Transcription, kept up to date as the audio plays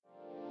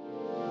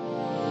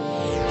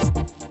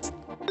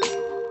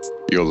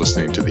You're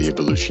listening to the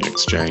Evolution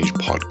Exchange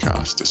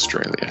Podcast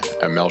Australia,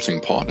 a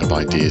melting pot of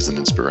ideas and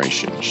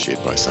inspiration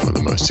shared by some of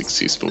the most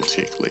successful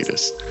tech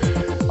leaders.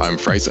 I'm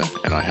Fraser,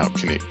 and I help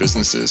connect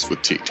businesses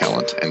with tech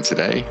talent, and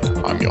today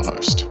I'm your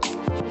host.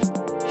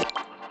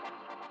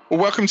 Well,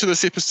 welcome to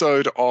this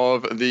episode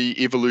of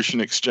the Evolution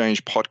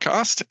Exchange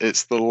Podcast.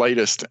 It's the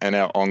latest in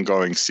our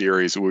ongoing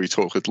series where we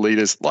talk with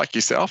leaders like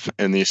yourself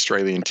in the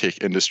Australian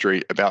tech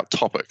industry about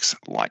topics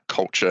like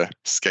culture,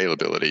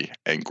 scalability,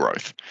 and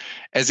growth.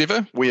 As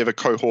ever, we have a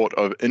cohort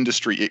of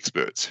industry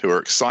experts who are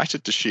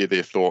excited to share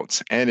their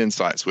thoughts and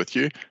insights with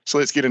you. So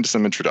let's get into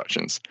some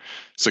introductions.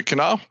 So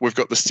Kunal, we've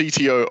got the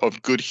CTO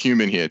of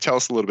GoodHuman here. Tell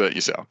us a little bit about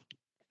yourself.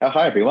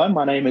 Hi, everyone.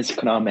 My name is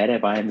Kunal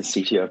Madhav. I am the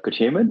CTO of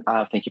GoodHuman.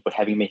 Thank you for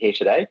having me here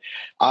today.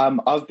 I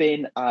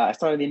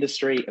started in the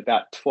industry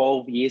about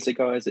 12 years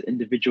ago as an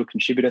individual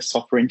contributor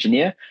software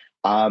engineer.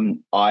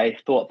 I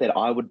thought that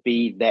I would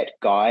be that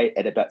guy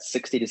at about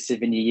 60 to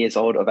 70 years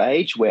old of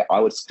age where I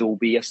would still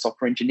be a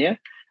software engineer.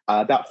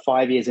 About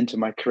 5 years into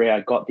my career, I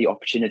got the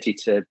opportunity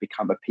to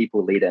become a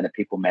people leader and a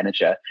people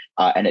manager,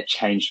 and it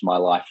changed my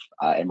life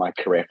and my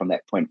career from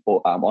that point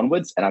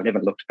onwards, and I've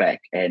never looked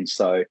back. And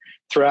so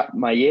throughout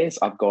my years,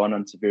 I've gone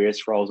on to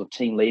various roles of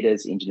team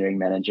leaders, engineering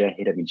manager,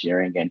 head of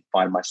engineering, and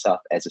find myself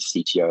as a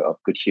CTO of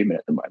GoodHuman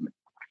at the moment.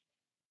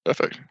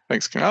 Perfect.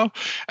 Thanks, Kunal.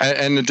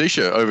 And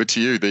Nadeesha, over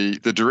to you,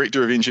 the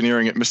Director of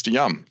Engineering at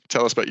MrYum.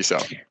 Tell us about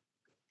yourself.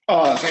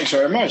 Thanks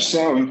very much.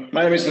 So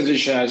my name is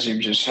Nadeesha, as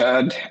you've just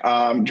heard.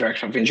 I'm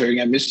Director of Engineering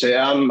at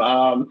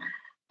MrYum.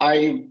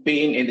 I've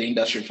been in the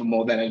industry for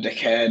more than a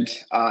decade.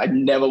 I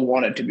never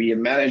wanted to be a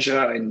manager.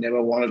 I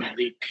never wanted to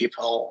lead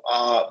people.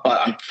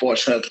 But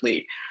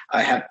unfortunately,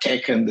 I have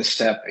taken the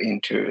step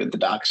into the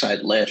dark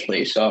side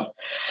lately. So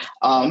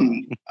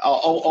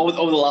over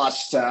the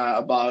last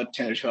about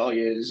 10 or 12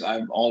 years,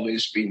 I've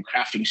always been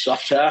crafting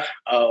software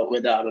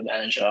without a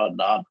manager or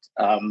not.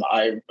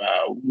 I've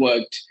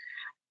worked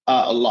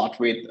a lot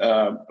with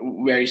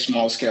very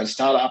small scale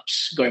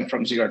startups going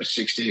from 0 to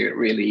 60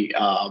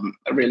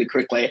 really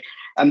quickly.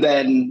 And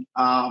then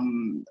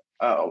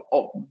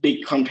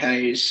big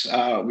companies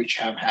which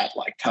have had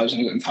like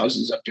thousands and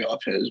thousands of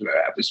developers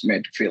where I was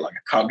made to feel like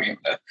a cog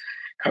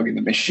in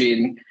the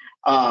machine.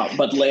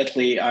 But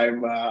lately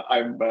I've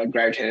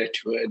gravitated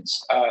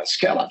towards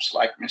scale-ups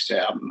like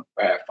MrYum,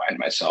 where I find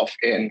myself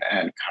in,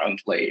 and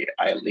currently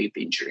I lead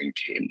the engineering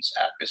teams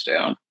at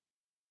MrYum.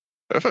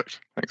 Perfect.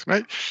 Thanks,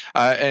 mate.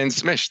 And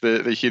Sumesh,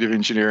 the head of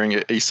engineering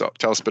at Aesop.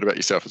 Tell us a bit about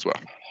yourself as well.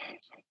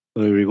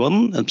 Hello,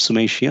 everyone. I'm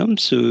SumeshYum.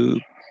 So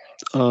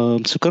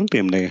currently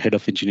I'm the head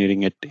of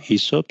engineering at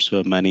Aesop.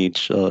 So I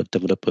manage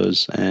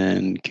developers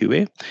and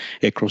QA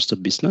across the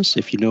business.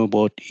 If you know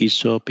about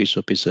Aesop is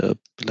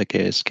like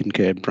a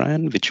skincare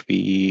brand, which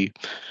we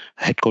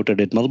headquartered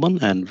in Melbourne,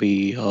 and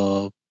we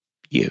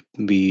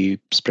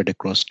spread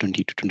across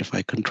 20 to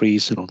 25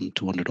 countries, around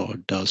 200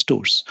 odd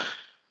stores.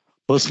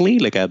 Personally,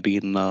 like I've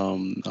been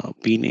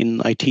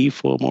in IT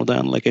for more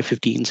than like a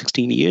 15,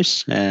 16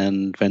 years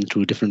and went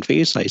through different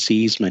phases,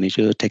 ICs,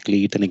 manager, tech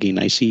lead, and again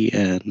IC,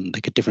 and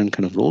like a different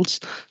kind of roles.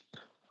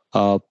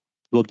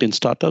 Worked in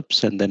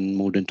startups and then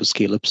moved into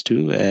scale-ups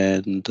too.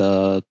 And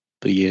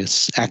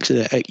yes,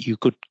 actually, you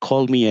could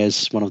call me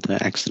as one of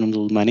the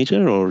accidental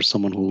manager or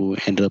someone who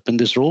ended up in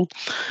this role.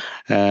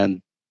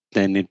 And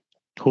then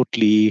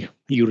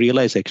you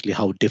realize actually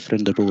how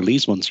different the role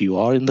is once you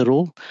are in the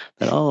role.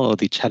 That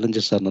the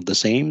challenges are not the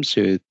same,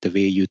 so the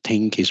way you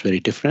think is very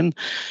different.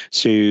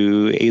 So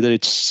either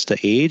it's the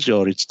age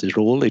or it's the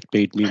role. It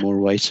made me more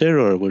wiser,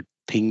 or would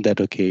think that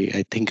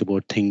I think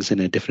about things in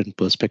a different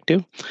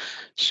perspective.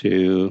 So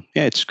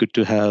yeah, it's good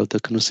to have the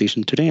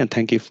conversation today, and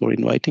thank you for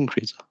inviting,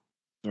 Fraser.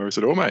 No worries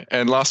at all, mate.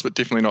 And last but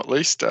definitely not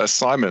least,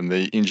 Simon,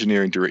 the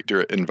engineering director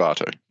at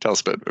Envato. Tell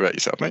us a bit about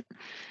yourself, mate.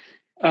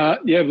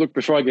 Look,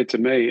 before I get to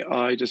me,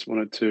 I just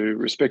wanted to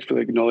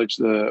respectfully acknowledge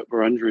the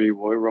Wurundjeri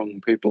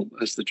Woiwurrung people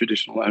as the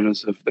traditional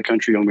owners of the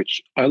country on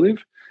which I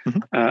live,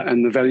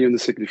 and the value and the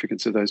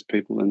significance of those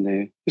people and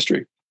their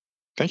history.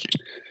 Thank you.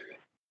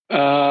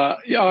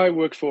 I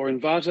work for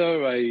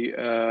Envato,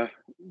 a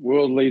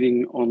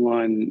world-leading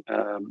online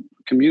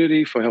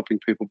community for helping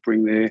people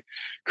bring their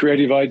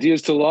creative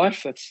ideas to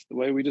life. That's the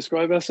way we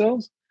describe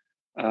ourselves.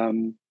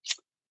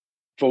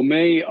 For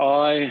me,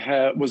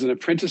 I was an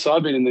apprentice.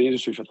 I've been in the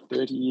industry for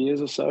 30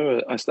 years or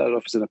so. I started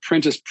off as an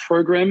apprentice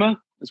programmer,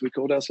 as we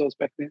called ourselves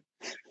back then,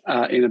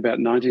 in about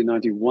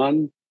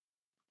 1991.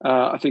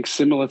 I think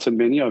similar to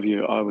many of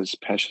you, I was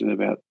passionate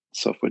about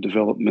software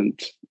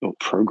development or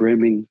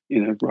programming,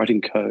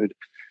 writing code.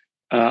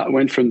 I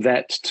went from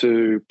that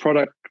to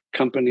product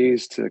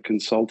companies, to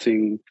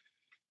consulting,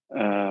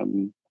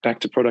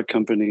 back to product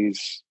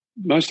companies,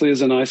 mostly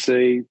as an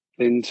IC,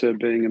 then to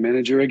being a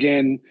manager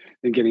again,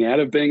 then getting out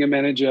of being a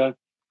manager.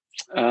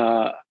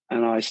 And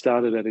I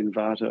started at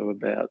Envato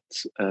about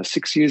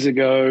 6 years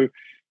ago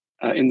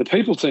in the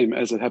people team,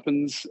 as it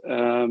happens,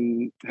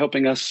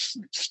 helping us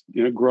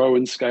grow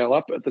and scale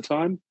up at the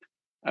time.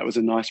 That was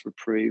a nice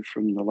reprieve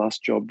from the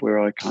last job where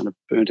I kind of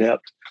burnt out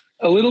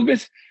a little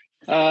bit.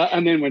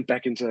 and then went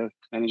back into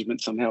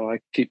management somehow. I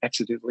keep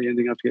accidentally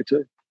ending up here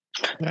too.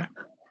 Yeah.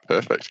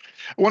 Perfect.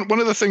 One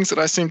of the things that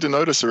I seem to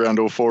notice around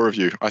all four of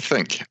you, I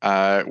think,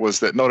 was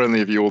that not only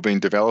have you all been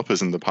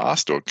developers in the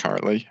past or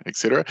currently,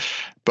 etc.,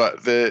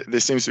 but there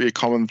seems to be a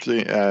common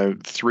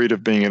thread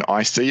of being an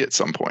IC at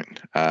some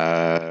point.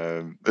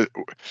 I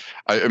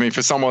mean,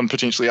 for someone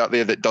potentially out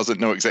there that doesn't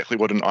know exactly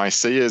what an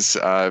IC is,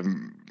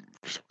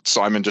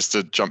 Simon, just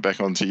to jump back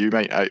onto you,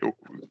 mate,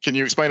 can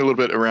you explain a little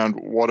bit around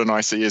what an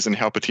IC is and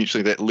how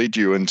potentially that led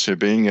you into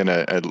being in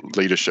a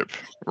leadership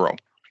role?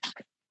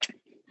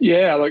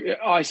 Yeah, like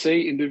IC,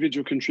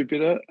 individual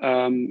contributor.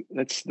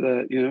 That's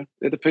they're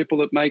the people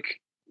that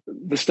make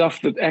the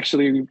stuff that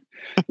actually,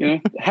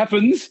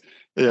 happens.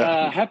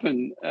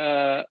 Happen.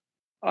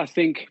 I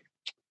think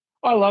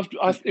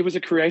it was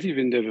a creative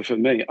endeavor for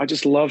me. I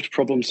just loved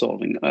problem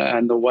solving,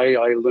 and the way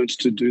I learned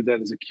to do that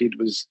as a kid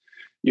was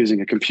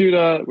using a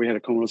computer. We had a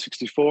Commodore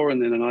 64,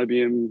 and then an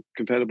IBM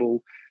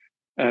compatible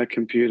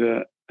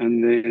computer,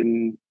 and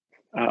then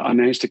I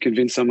managed to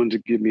convince someone to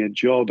give me a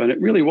job. And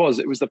it was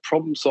the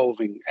problem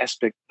solving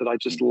aspect that I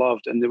just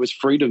loved. And there was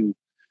freedom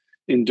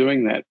in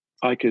doing that.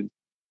 I could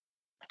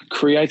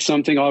create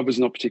something. I was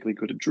not particularly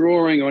good at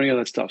drawing or any of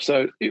that stuff.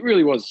 So it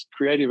really was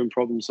creative and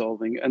problem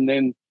solving. And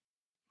then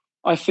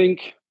I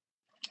think,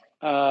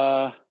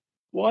 why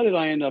did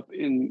I end up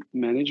in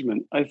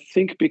management? I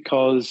think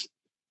because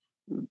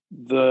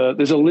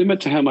there's a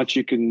limit to how much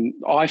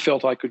I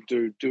felt I could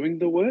do doing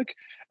the work.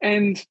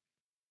 And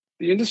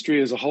the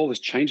industry as a whole is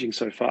changing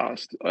so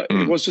fast.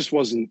 It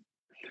wasn't.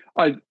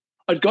 I'd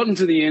gotten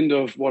to the end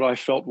of what I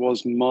felt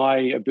was my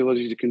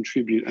ability to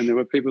contribute, and there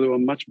were people who were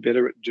much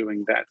better at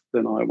doing that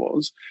than I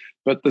was.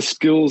 But the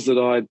skills that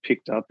I'd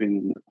picked up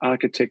in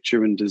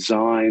architecture and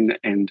design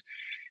and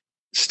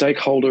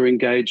stakeholder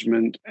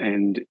engagement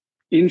and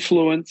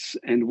influence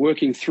and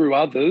working through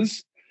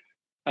others,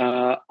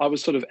 I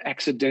was sort of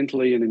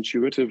accidentally and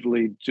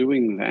intuitively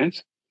doing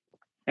that.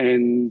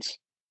 And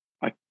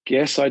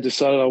guess I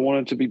decided I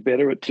wanted to be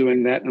better at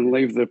doing that and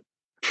leave the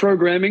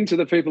programming to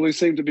the people who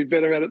seemed to be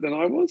better at it than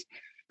I was.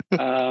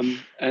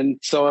 And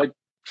so I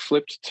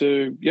flipped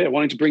to,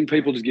 wanting to bring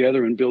people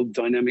together and build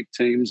dynamic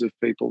teams of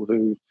people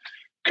who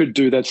could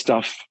do that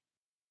stuff,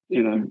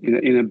 in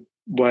a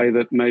way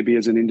that maybe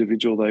as an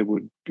individual they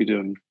would be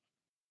doing.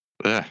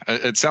 Yeah,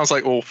 it sounds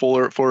like all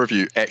four of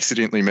you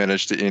accidentally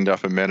managed to end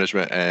up in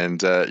management,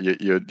 and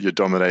you're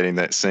dominating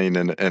that scene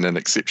in an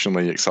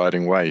exceptionally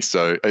exciting way.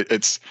 So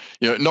it's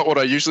not what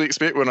I usually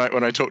expect when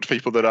I talk to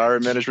people that are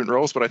in management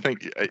roles. But I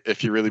think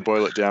if you really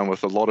boil it down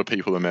with a lot of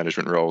people in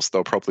management roles,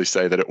 they'll probably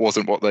say that it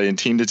wasn't what they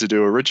intended to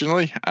do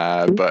originally.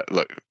 But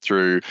look,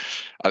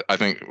 I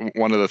think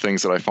one of the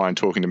things that I find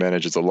talking to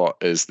managers a lot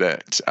is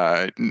that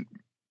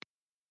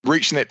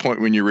reaching that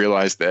point when you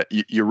realize that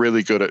you're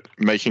really good at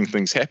making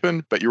things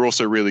happen, but you're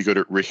also really good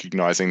at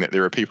recognizing that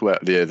there are people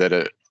out there that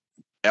are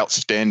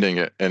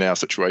outstanding in our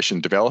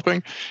situation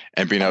developing,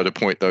 and being able to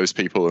point those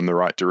people in the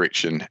right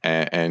direction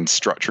and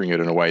structuring it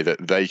in a way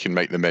that they can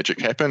make the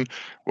magic happen,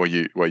 while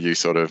you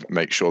sort of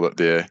make sure that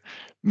they're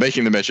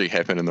making the magic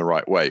happen in the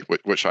right way,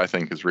 which I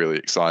think is really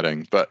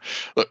exciting. But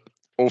look,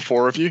 all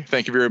four of you,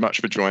 thank you very much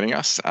for joining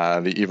us.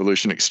 The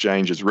Evolution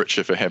Exchange is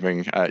richer for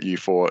having you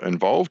four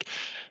involved.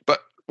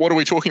 What are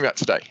we talking about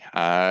today?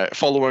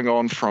 Following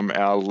on from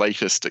our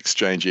latest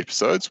exchange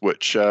episodes,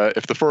 which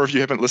if the four of you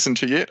haven't listened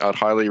to yet, I'd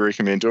highly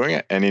recommend doing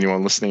it. And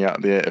anyone listening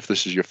out there, if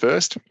this is your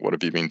first, what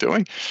have you been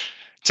doing?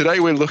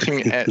 Today, we're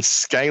looking at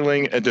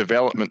scaling a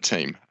development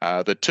team,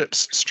 the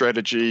tips,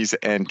 strategies,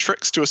 and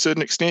tricks to a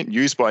certain extent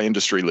used by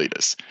industry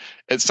leaders.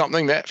 It's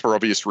something that, for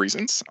obvious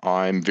reasons,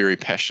 I'm very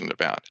passionate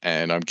about,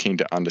 and I'm keen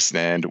to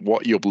understand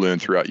what you'll learn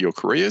throughout your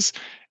careers.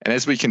 And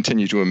as we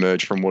continue to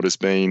emerge from what has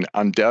been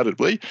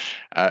undoubtedly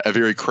a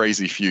very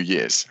crazy few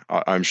years,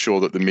 I'm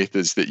sure that the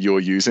methods that you're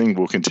using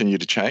will continue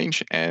to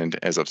change and,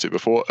 as I've said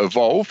before,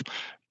 evolve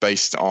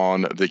based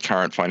on the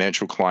current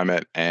financial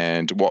climate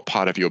and what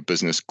part of your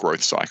business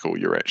growth cycle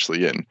you're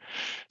actually in.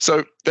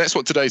 So that's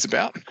what today's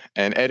about.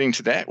 And adding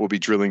to that, we'll be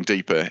drilling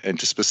deeper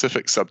into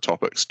specific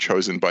subtopics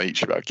chosen by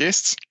each of our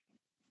guests.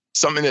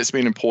 Something that's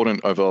been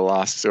important over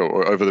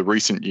the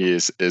recent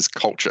years is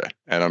culture.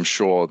 And I'm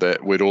sure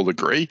that we'd all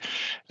agree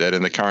that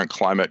in the current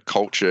climate,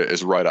 culture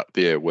is right up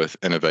there with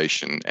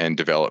innovation and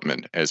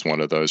development as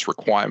one of those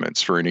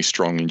requirements for any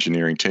strong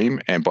engineering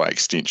team, and by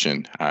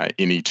extension,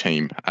 any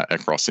team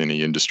across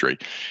any industry.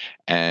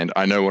 And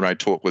I know when I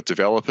talk with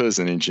developers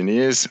and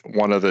engineers,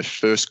 one of the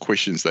first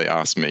questions they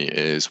ask me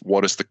is,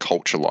 what is the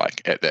culture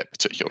like at that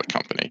particular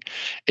company?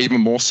 Even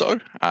more so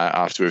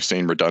after we've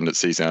seen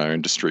redundancies in our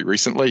industry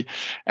recently.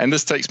 And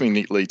this takes me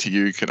neatly to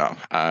you,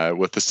 Kunal,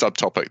 with the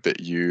subtopic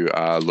that you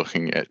are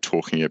looking at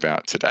talking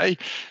about today.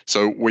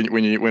 So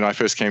when I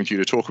first came to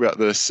you to talk about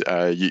this,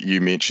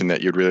 you mentioned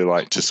that you'd really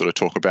like to sort of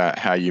talk about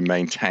how you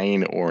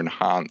maintain or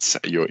enhance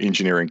your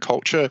engineering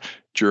culture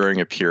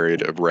during a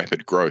period of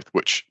rapid growth,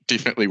 which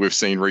definitely we've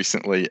seen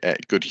recently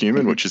at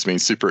GoodHuman, which has been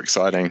super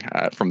exciting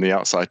from the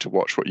outside to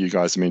watch what you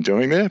guys have been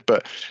doing there.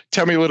 But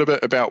tell me a little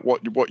bit about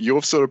what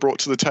you've sort of brought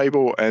to the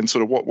table and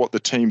sort of what the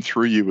team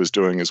through you was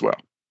doing as well.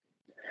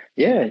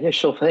 Yeah,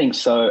 sure thing.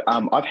 So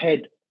I've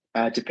had,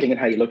 depending on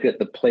how you look at it,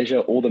 the pleasure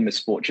or the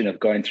misfortune of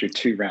going through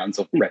 2 rounds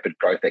of rapid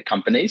growth at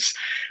companies.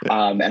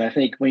 And I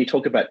think when you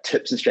talk about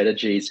tips and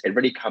strategies, it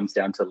really comes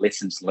down to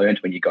lessons learned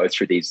when you go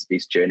through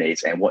these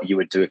journeys and what you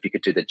would do if you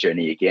could do the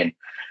journey again.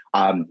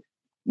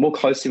 More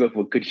closely with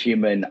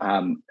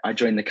GoodHuman, I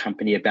joined the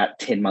company about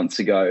 10 months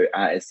ago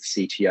as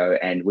the CTO,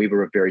 and we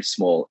were a very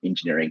small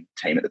engineering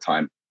team at the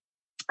time.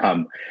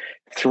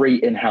 3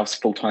 in-house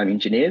full-time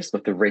engineers,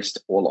 with the rest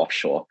all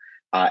offshore.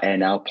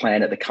 And our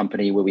plan at the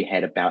company, where we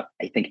had about,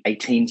 I think,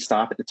 18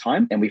 staff at the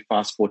time, and we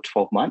fast forward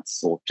 12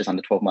 months, or just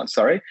under 12 months,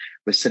 sorry,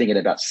 we're sitting at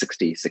about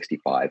 60,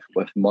 65,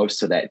 with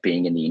most of that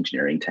being in the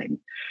engineering team.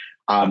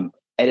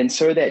 And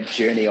so that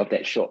journey of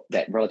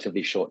that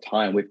relatively short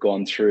time, we've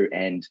gone through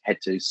and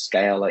had to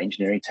scale our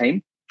engineering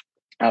team.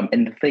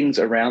 And the things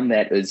around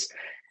that is,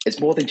 it's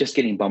more than just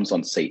getting bums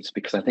on seats,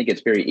 because I think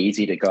it's very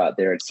easy to go out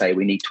there and say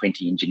we need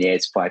 20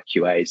 engineers, 5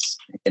 QAs,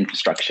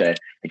 infrastructure,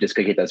 and just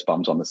go get those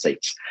bums on the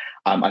seats.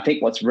 I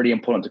think what's really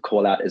important to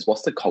call out is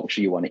what's the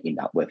culture you want to end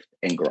up with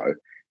and grow,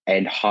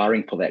 and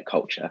hiring for that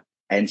culture.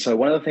 And so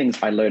one of the things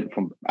I learned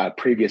from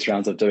previous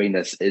rounds of doing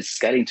this is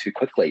scaling too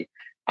quickly,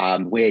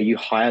 where you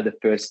hire the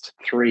first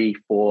 3,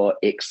 4,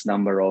 X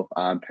number of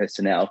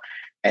personnel,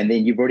 and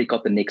then you've already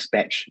got the next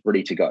batch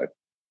ready to go.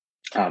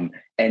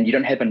 And you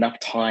don't have enough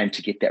time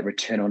to get that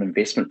return on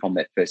investment from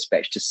that first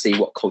batch to see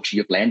what culture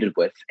you've landed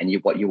with and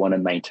what you want to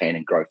maintain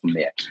and grow from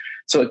there.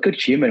 So at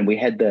GoodHuman, we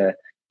had the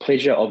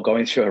pleasure of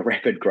going through a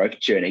rapid growth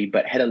journey,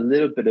 but had a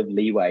little bit of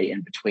leeway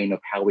in between of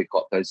how we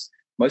got those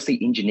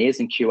mostly engineers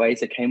and QAs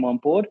that came on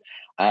board,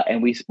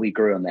 and we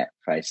grew on that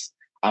phase.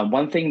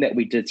 One thing that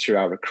we did through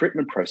our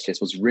recruitment process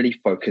was really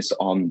focus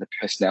on the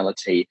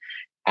personality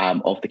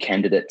of the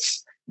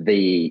candidates,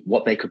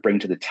 what they could bring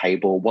to the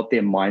table, what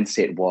their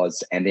mindset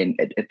was, and then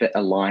if it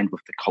aligned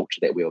with the culture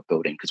that we were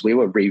building, because we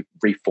were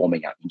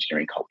reforming our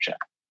engineering culture.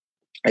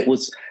 It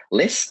was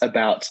less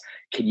about,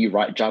 can you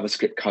write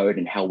JavaScript code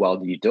and how well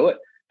do you do it,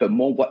 but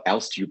more, what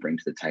else do you bring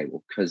to the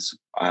table? Because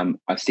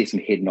I see some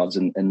head nods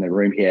in the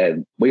room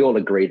here. We all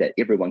agree that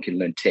everyone can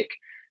learn tech,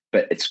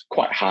 but it's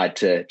quite hard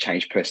to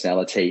change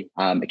personality.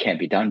 It can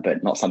be done,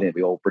 but not something that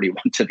we all really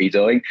want to be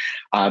doing.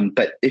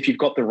 But if you've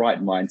got the right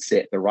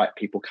mindset, the right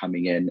people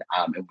coming in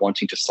and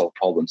wanting to solve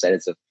problems, that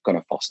is going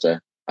to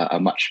foster a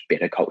much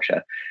better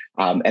culture.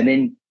 And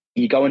then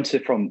you go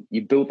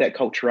you build that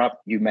culture up,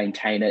 you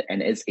maintain it,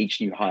 and as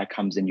each new hire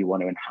comes in, you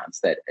want to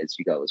enhance that as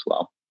you go as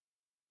well.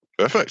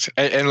 Perfect.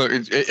 And look,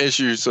 as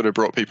you sort of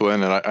brought people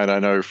in, and I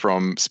know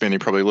from spending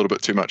probably a little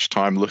bit too much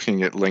time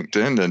looking at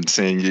LinkedIn and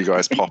seeing you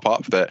guys pop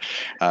up that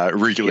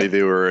regularly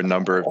there were a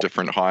number of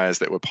different hires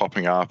that were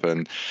popping up.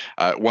 And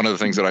one of the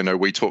things that I know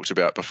we talked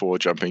about before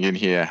jumping in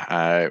here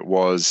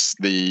was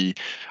the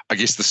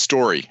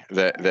story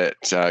that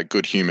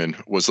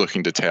GoodHuman was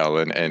looking to tell,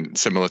 and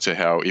similar to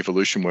how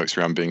evolution works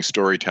around being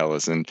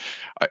storytellers. And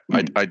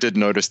I did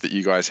notice that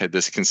you guys had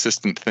this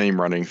consistent theme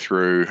running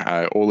through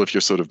all of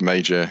your sort of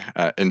major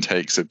intakes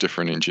of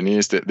different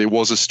engineers, that there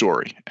was a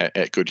story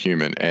at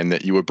GoodHuman, and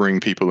that you were bringing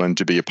people in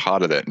to be a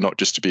part of that, not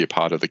just to be a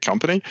part of the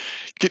company.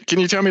 Can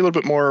you tell me a little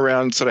bit more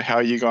around sort of how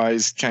you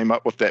guys came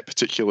up with that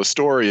particular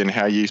story and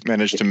how you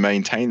managed to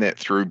maintain that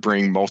through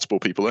bringing multiple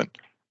people in?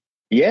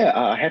 Yeah,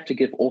 I have to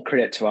give all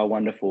credit to our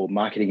wonderful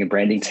marketing and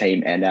branding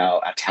team and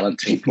our talent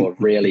team for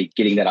really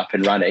getting that up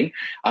and running.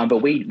 But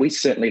we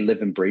certainly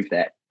live and breathe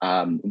that.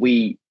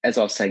 As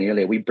I was saying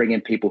earlier, we bring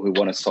in people who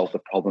want to solve the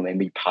problem and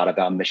be part of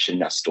our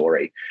mission, our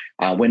story.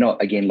 We're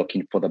not, again,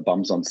 looking for the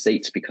bums on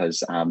seats,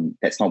 because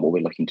that's not what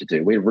we're looking to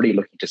do. We're really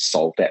looking to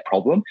solve that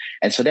problem.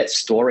 And so that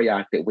story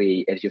arc that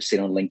we, as you've seen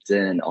on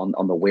LinkedIn,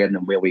 on the web,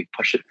 and where we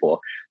push it for,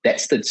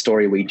 that's the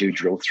story we do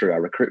drill through our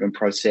recruitment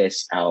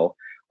process,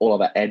 all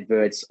of our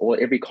adverts, or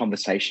every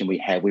conversation we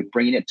have. We're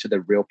bringing it to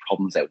the real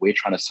problems that we're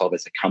trying to solve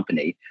as a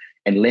company,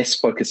 and less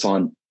focus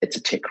on it's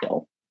a tech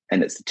role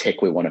and it's the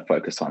tech we want to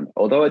focus on.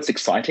 Although it's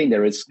exciting,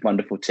 there is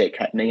wonderful tech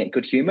happening at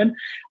GoodHuman.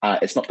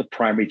 It's not the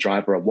primary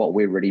driver of what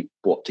we're really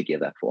brought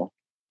together for.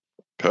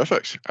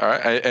 Perfect. All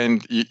right.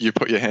 And you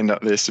put your hand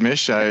up there,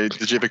 Sumesh.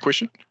 Did you have a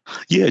question?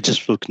 Yeah,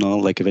 just look now,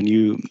 like when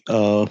you,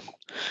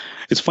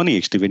 it's funny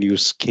actually, when you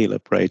scale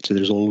up, right? So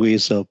there's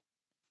always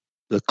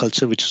the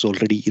culture which is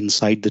already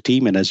inside the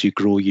team, and as you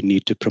grow, you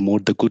need to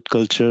promote the good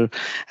culture,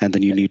 and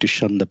then you need to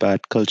shun the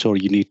bad culture, or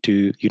you need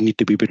to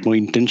be a bit more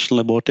intentional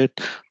about it.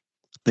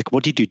 Like,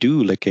 what did you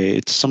do? Like,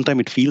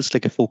 sometimes it feels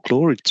like a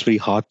folklore. It's very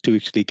hard to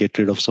actually get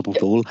rid of some of the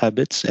old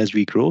habits as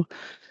we grow.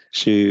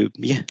 So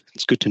yeah,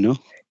 it's good to know.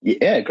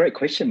 Yeah, great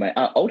question, mate.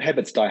 Old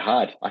habits die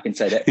hard. I can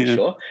say that for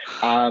sure.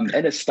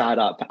 In a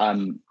startup,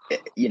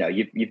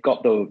 you've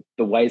got the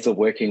ways of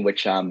working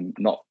which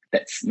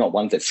that's not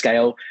ones that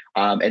scale.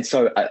 And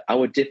so I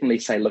would definitely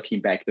say, looking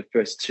back, the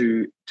first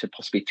 2 to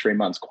possibly 3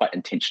 months, quite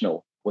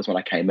intentional was when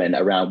I came in,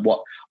 around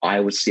what I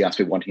would see us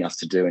be wanting us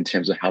to do in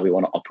terms of how we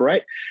want to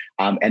operate.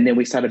 And then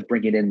we started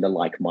bringing in the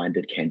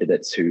like-minded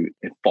candidates who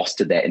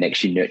fostered that and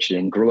actually nurtured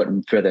and grew it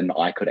and further than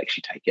I could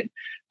actually take it.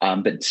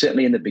 But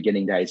certainly in the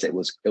beginning days, it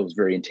was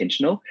very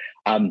intentional.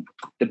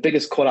 The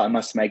biggest call out I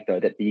must make, though,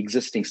 that the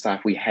existing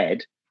staff we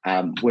had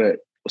were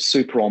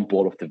super on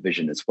board with the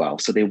vision as well.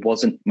 So there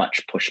wasn't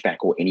much pushback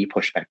or any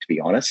pushback, to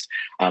be honest.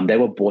 They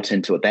were bought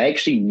into it. They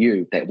actually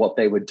knew that what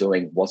they were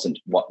doing wasn't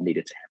what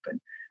needed to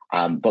happen.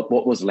 But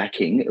what was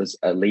lacking was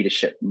a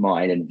leadership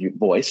mind and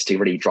voice to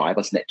really drive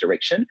us in that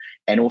direction,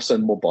 and also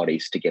more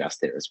bodies to get us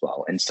there as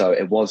well. And so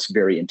it was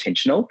very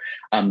intentional.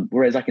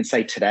 Whereas I can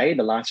say today,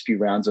 the last few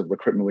rounds of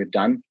recruitment we've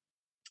done,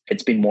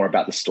 it's been more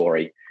about the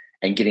story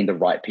and getting the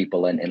right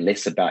people in, and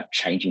less about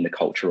changing the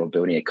culture or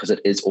building it, because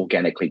it is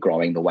organically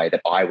growing the way that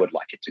I would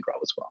like it to grow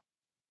as well.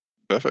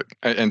 Perfect.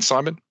 And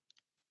Simon?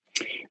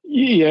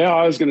 Yeah,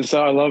 I was going to say,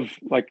 I love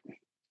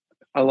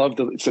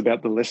it's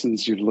about the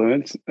lessons you've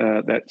learned.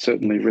 That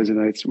certainly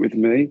resonates with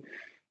me.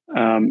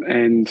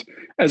 And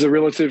as a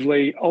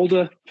relatively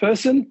older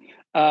person,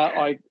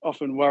 I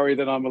often worry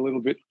that I'm a little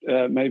bit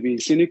maybe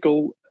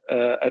cynical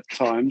at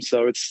times.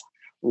 So it's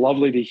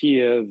lovely to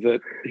hear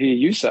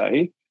you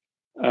say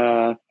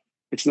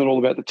it's not all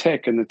about the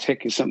tech, and the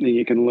tech is something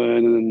you can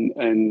learn.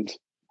 And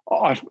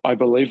I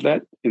believe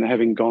that,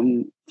 having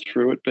gone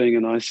through it, being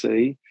an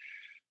IC,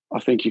 I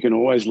think you can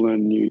always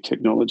learn new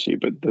technology,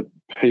 but the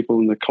people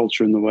and the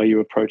culture and the way you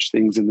approach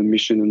things and the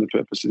mission and the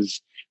purpose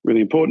is really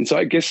important. So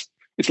I guess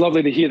it's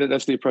lovely to hear that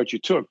that's the approach you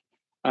took.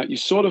 You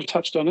sort of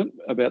touched on it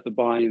about the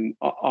buy-in.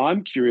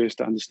 I'm curious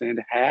to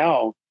understand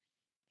how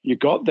you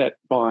got that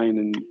buy-in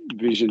and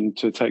vision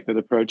to take that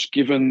approach,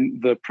 given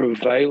the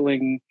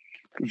prevailing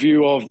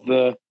view of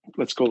the,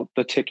 let's call it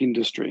the tech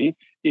industry,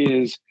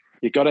 is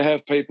you've got to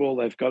have people,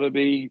 they've got to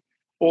be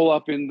all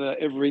up in the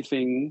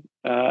everything,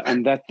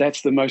 and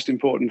that's the most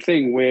important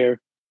thing.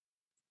 Where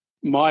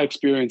my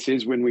experience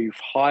is, when we've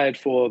hired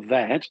for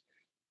that,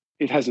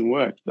 it hasn't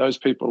worked. Those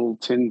people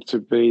tend to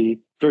be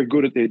very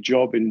good at their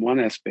job in one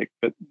aspect,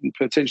 but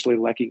potentially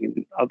lacking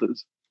in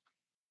others.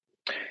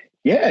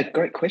 Yeah,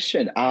 great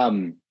question.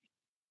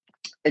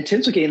 In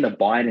terms of getting the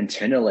buy-in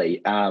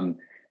internally,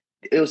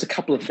 it was a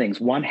couple of things.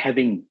 One,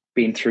 having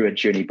been through a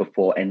journey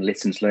before and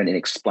lessons learned, and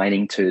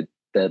explaining to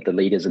the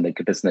leaders in the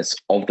business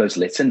of those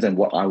lessons and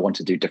what I want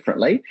to do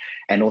differently,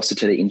 and also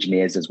to the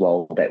engineers as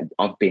well, that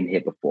I've been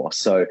here before.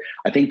 So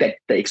I think that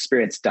the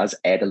experience does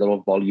add a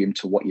little volume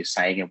to what you're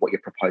saying and what you're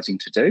proposing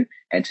to do,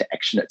 and to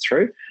action it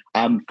through.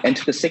 And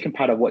to the second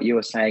part of what you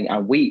were saying,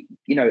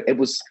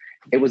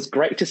 it was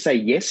great to say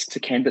yes to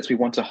candidates we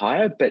want to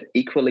hire, but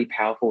equally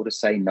powerful to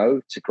say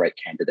no to great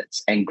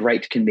candidates. And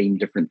great can mean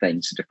different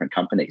things to different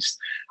companies.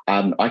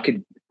 I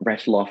could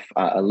rattle off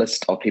a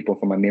list of people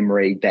from my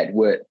memory that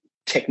were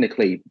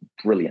technically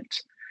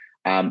brilliant,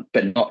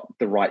 but not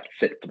the right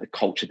fit for the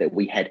culture that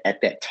we had at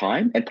that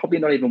time, and probably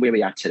not even where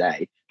we are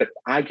today. But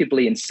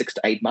arguably in 6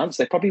 to 8 months,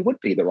 they probably would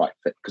be the right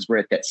fit, because we're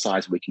at that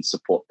size we can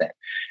support that.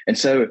 And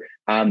so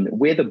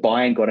where the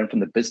buy-in got in from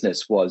the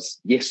business was,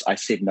 yes, I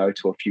said no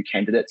to a few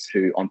candidates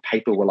who on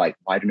paper were like,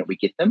 why didn't we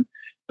get them?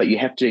 But you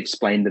have to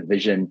explain the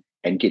vision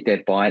and get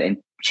that buy-in and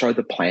show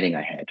the planning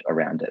I had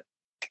around it.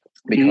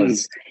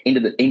 Because end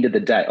of the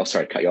day, oh,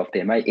 sorry, cut you off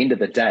there, mate. End of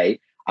the day,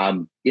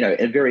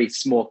 a very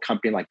small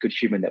company like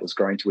GoodHuman that was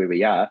growing to where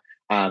we are,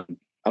 I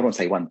don't want to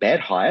say one bad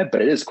hire,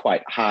 but it is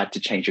quite hard to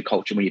change your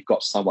culture when you've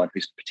got someone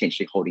who's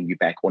potentially holding you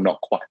back or not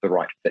quite the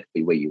right fit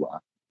for where you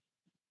are.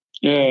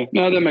 Yeah,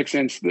 no, that makes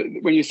sense.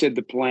 When you said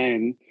the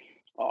plan,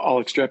 I'll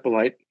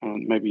extrapolate.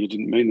 Maybe you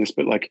didn't mean this,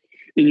 but like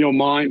in your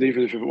mind,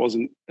 even if it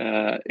wasn't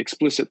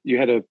explicit, you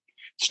had a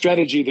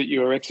strategy that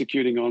you were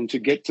executing on to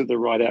get to the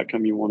right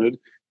outcome you wanted,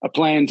 a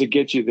plan to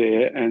get you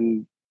there,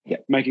 and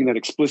making that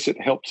explicit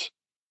helped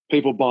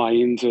people buy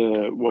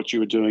into what you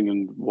were doing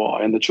and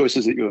why, and the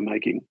choices that you were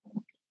making.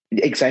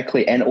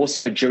 Exactly. And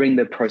also during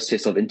the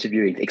process of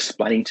interviewing,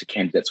 explaining to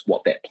candidates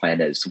what that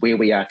plan is, where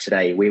we are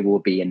today, where we'll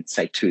be in,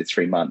 say, 2 to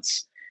 3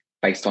 months,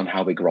 based on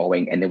how we're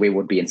growing, and then where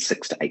we'll be in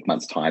 6 to 8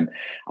 months' time.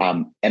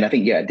 And I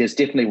think, there's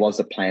definitely was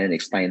a plan, and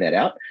explaining that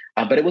out.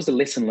 But it was a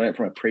lesson learned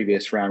from a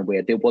previous round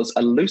where there was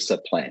a looser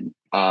plan.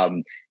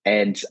 And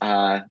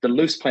the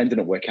loose plan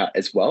didn't work out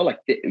as well.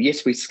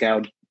 Yes, we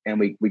scaled and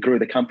we grew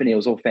the company. It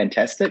was all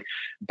fantastic.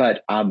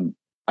 But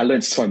I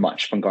learned so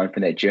much from going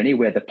from that journey,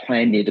 where the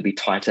plan needed to be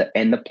tighter.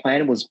 And the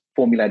plan was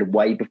formulated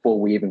way before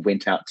we even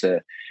went out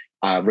to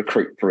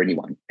recruit for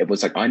anyone. It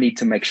was like, I need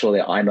to make sure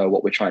that I know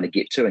what we're trying to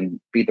get to and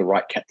be the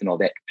right captain of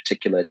that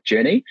particular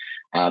journey,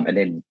 and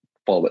then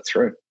follow it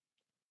through.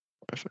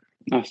 Perfect.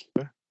 Nice.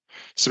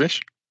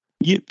 Sumesh?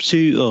 Yeah,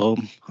 so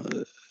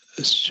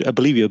I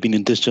believe you've been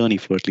in this journey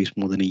for at least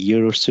more than a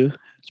year or so,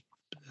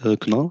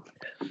 Kunal?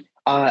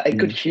 At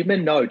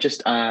GoodHuman, no,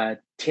 just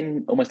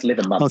 10, almost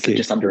 11 months, okay, so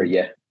just under a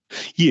year.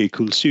 Yeah,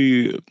 cool. So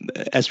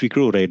as we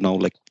grow right now,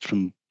 like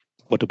from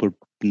whatever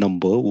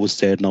number was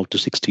there now to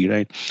 60,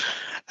 right?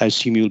 I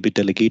assume you'll be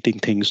delegating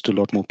things to a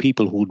lot more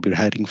people who would be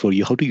hiring for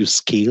you. How do you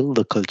scale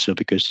the culture?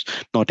 Because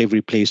not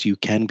every place you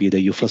can be there.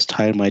 Your first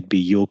hire might be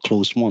your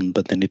close one,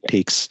 but then it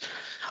takes,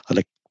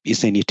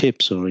 is there any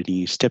tips or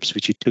any steps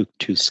which you took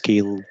to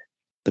scale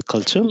the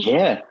culture?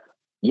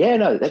 Yeah,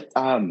 no,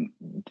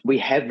 we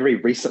have very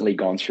recently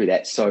gone through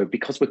that. So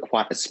because we're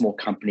quite a small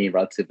company,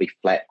 relatively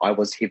flat, I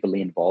was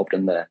heavily involved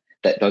in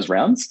those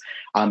rounds.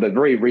 But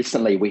very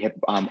recently, we have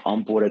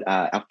onboarded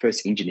our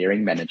first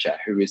engineering manager,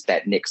 who is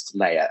that next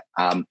layer.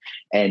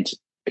 And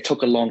it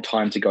took a long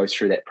time to go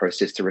through that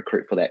process to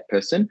recruit for that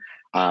person,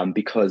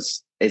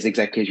 because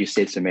exactly as you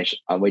said, Sumesh,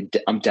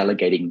 I'm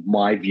delegating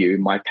my view,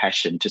 my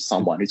passion to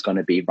someone who's going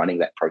to be running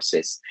that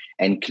process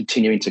and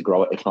continuing to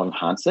grow it, if not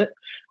enhance it.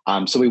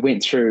 So we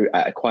went through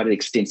quite an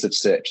extensive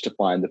search to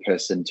find the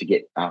person to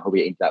get who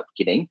we ended up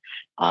getting,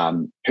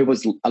 who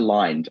was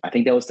aligned. I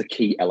think that was the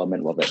key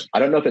element of it. I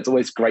don't know if it's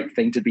always a great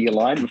thing to be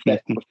aligned with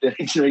the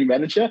engineering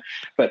manager,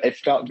 but it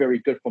felt very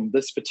good from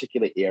this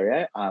particular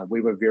area.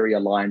 We were very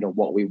aligned on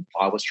what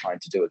I was trying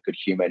to do at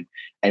GoodHuman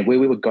and where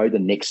we would go the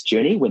next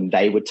journey when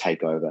they would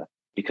take over.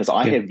 Because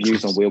I have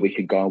views on where we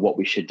could go and what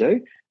we should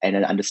do, and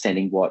an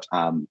understanding what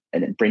and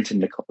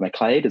Brenton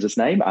McLeod is his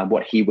name,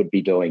 what he would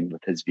be doing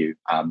with his view.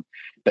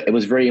 But it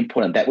was very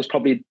important. That was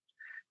probably,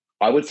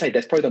 I would say,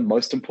 that's probably the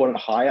most important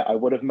hire I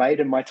would have made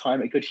in my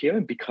time at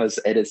GoodHuman, because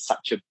it is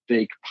such a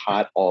big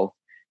part of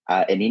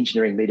an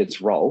engineering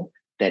leader's role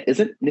that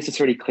isn't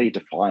necessarily clearly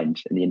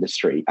defined in the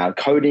industry.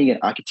 Coding and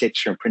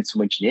architecture and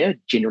principal engineer,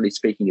 generally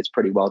speaking, is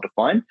pretty well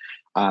defined.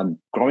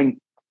 Growing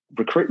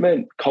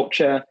recruitment,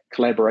 culture,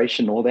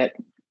 collaboration, all that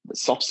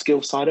soft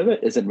skill side of it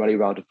isn't really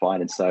well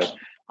defined. And so,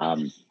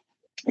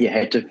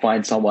 had to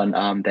find someone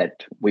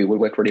that we would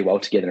work really well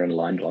together and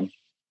aligned on.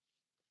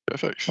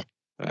 Perfect.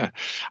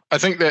 I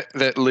think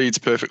that leads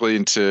perfectly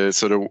into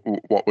sort of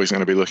what we're going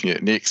to be looking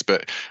at next.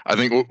 But I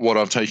think what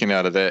I've taken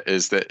out of that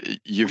is that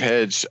you've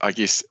had, I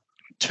guess,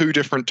 two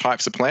different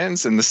types of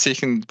plans, and the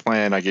second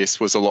plan, I guess,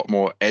 was a lot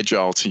more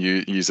agile, to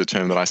use a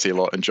term that I see a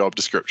lot in job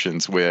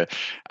descriptions, where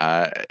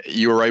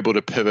you were able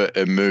to pivot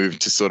and move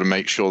to sort of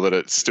make sure that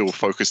it's still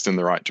focused in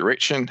the right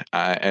direction,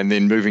 and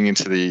then moving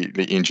into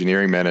the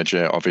engineering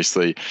manager,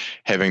 obviously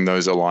having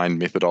those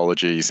aligned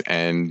methodologies.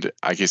 And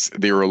I guess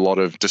there were a lot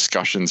of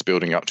discussions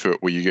building up to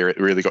it where you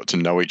really got to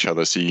know each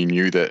other, so you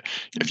knew that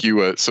if you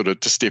were sort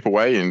of to step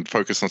away and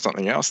focus on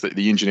something else, that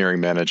the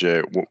engineering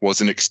manager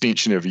was an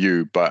extension of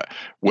you, but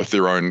with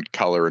their own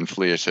color and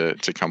flair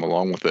to come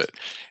along with it.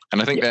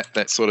 And I think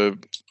that sort of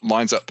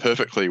lines up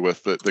perfectly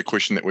with the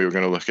question that we were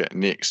going to look at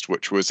next,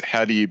 which was,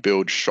 how do you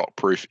build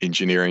shock-proof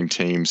engineering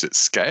teams at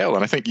scale?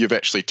 And I think you've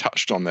actually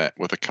touched on that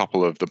with a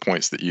couple of the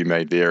points that you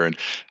made there. And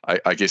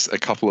I guess a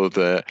couple of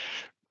the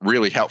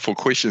really helpful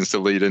questions to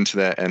lead into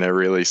that in a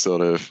really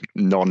sort of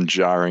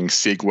non-jarring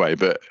segue.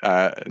 But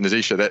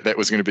Nadeesha, that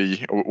was going to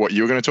be what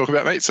you were going to talk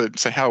about, mate. So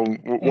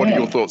what are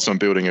your thoughts on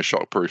building a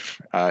shock-proof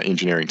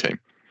engineering team?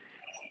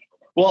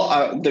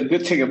 Well, the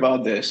good thing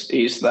about this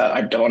is that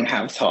I don't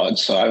have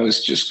thoughts, so I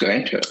was just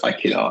going to,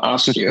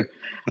 ask you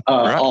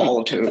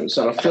all to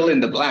sort of fill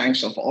in the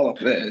blanks of all of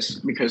this,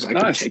 because I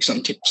can take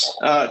some tips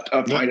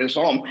pointers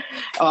home.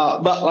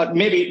 But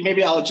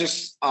maybe I'll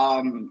just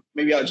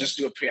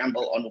do a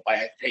preamble on why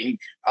I think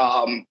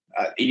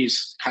it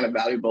is kind of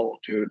valuable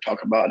to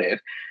talk about it.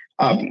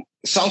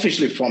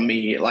 Selfishly for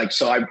me, I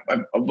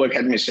work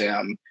at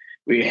MrYum.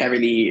 We're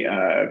heavily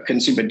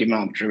consumer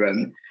demand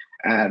driven.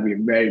 And we're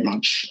very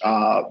much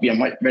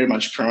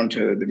prone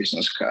to the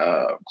business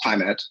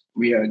climate.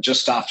 We are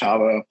just after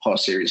our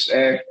post Series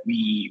A.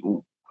 We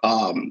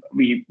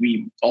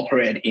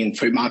operate in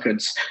 3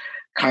 markets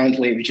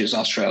currently, which is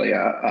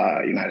Australia,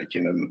 United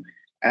Kingdom,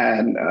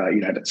 and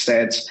United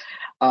States.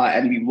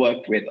 And we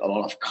work with a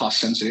lot of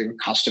cost-sensitive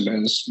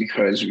customers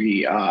because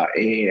we are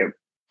a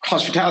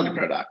hospitality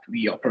product.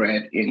 We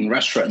operate in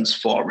restaurants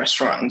for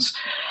restaurants.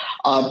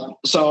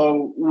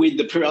 So with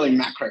the prevailing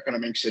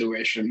macroeconomic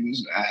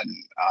situations and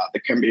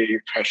the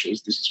competitive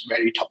pressures, this is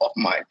very top of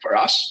mind for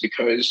us,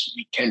 because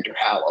we tend to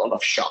have a lot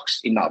of shocks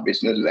in our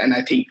business. And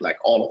I think like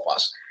all of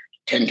us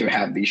tend to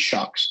have these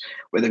shocks,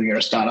 whether we are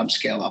a startup,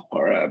 scale up,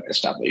 or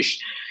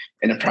established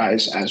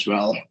enterprise as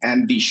well.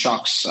 And these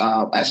shocks,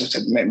 as I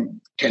said,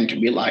 tend to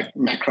be like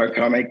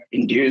macroeconomic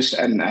induced,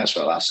 and as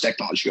well as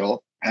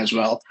technological as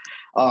well.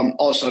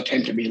 Also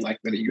tend to be like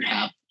whether you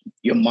have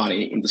your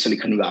money in the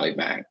Silicon Valley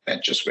Bank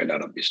that just went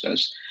out of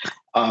business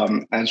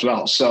as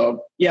well.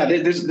 So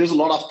there's a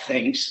lot of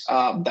things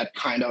that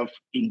kind of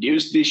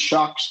induce these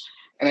shocks.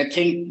 And I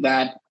think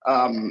that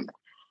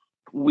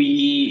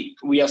we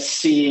are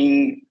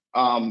seeing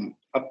a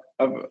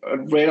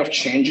rate of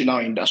change in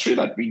our industry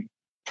that we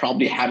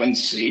probably haven't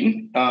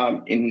seen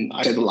in,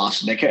 I'd say, the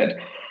last decade.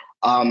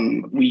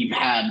 We've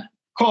had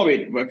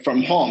COVID, work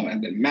from home,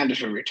 and then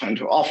mandatory return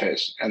to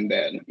office. And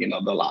then,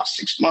 the last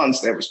 6 months,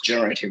 there was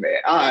generative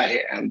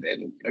AI, and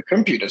then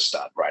computers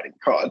start writing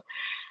code.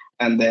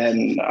 and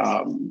then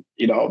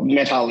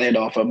Meta laid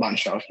off a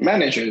bunch of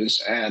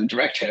managers and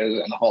directors,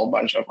 and a whole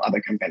bunch of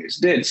other companies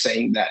did,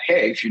 saying that,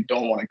 hey, if you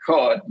don't want to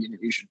code,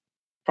 you should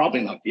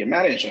probably not be a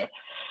manager.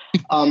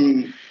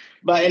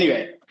 But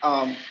anyway,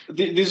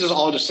 this is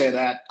all to say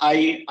that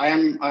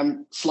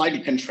I'm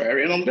slightly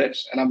contrarian on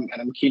this, and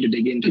I'm keen to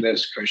dig into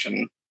this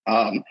question.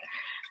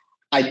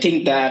 I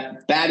think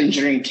that bad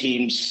engineering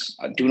teams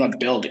do not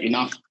build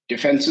enough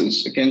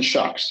defenses against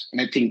shocks, and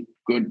I think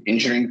good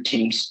engineering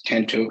teams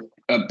tend to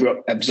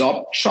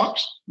absorb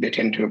shocks. They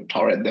tend to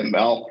tolerate them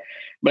well.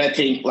 But I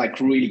think like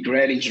really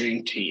great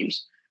engineering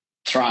teams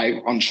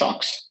thrive on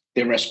shocks.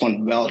 They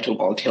respond well to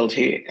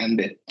volatility, and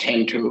they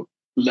tend to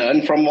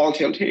learn from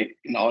volatility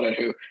in order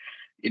to,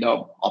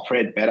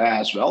 operate better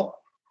as well.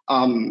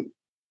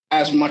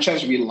 As much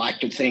as we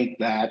like to think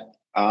that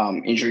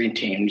engineering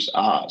teams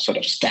are sort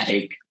of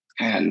static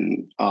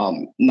and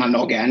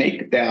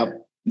non-organic,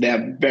 they're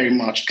very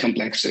much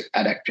complex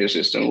adaptive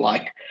system.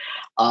 Like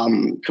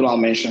Kunal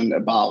mentioned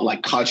about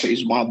like culture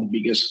is one of the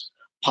biggest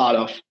part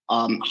of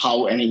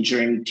how an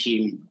engineering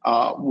team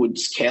would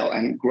scale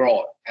and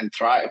grow and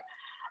thrive.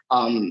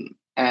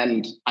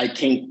 And I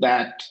think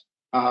that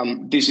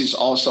this is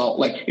also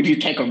like, if you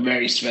take a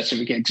very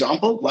specific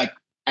example, like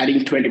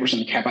adding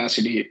 20%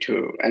 capacity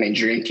to an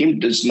engineering team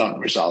does not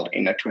result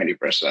in a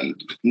 20%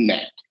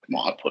 net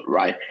output,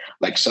 right?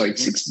 Like, so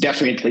it's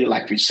definitely,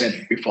 like we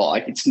said before,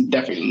 like it's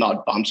definitely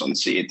not bumps on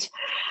seats.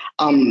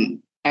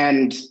 And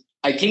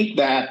I think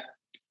that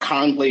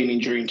currently in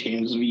engineering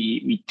teams,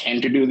 we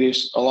tend to do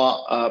this a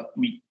lot.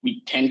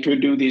 We tend to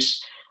do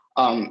this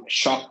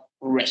shock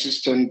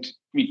resistant.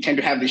 We tend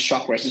to have these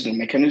shock resistant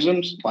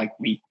mechanisms. Like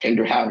we tend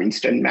to have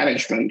incident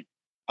management,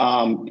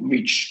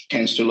 which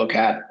tends to look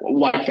at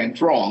what went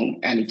wrong,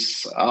 and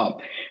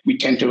we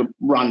tend to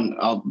run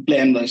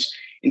blameless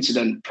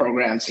incident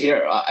programs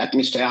here at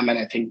MrYum, and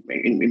I think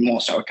in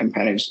most of our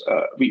companies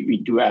we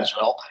do as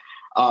well.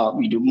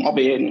 We do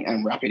mobbing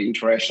and rapid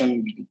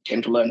iteration. We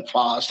tend to learn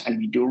fast, and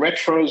we do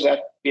retros at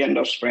the end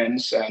of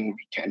sprints, and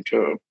we tend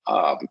to,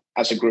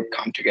 as a group,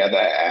 come together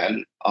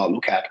and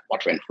look at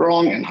what went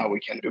wrong and how we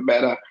can do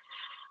better.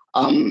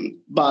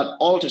 But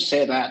all to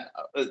say that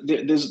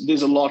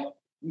there's a lot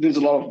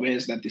of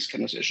ways that this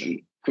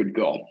conversation could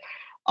go,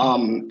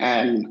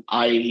 and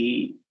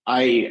I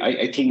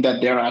think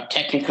that there are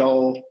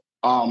technical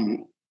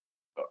sort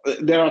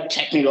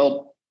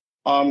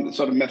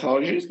of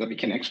methodologies that we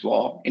can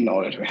explore in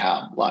order to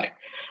have like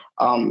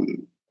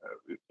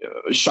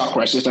shock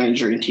resistant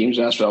engineering teams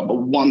as well. But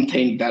one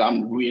thing that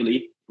I'm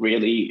really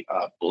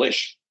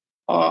bullish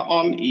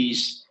on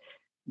is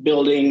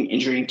building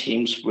engineering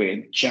teams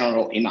with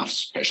general enough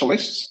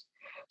specialists.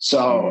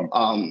 So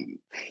I'm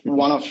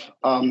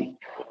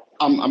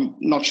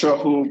not sure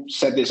who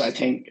said this. I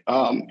think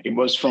it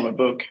was from a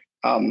book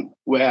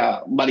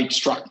but it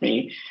struck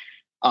me.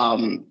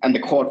 And the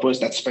quote was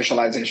that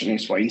specialization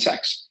is for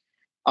insects.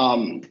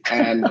 And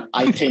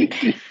I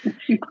think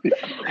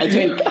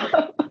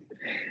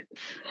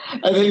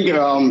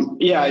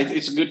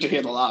it's good to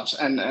hear the laughs,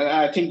 and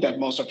I think that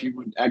most of you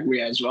would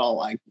agree as well.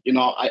 Like,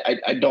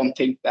 I don't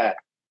think that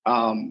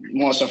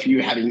most of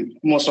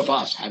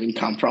us having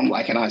come from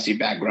like an IC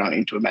background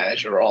into a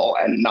manager role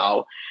and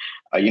now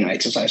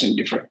exercising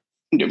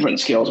different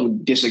skills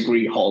would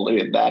disagree wholly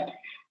with that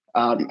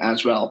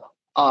as well.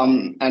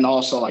 And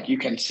also, like, you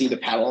can see the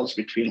parallels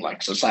between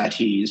like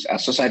societies.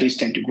 As societies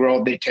tend to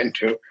grow, they tend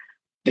to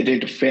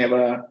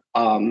favor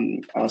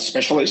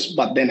specialists.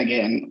 But then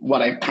again,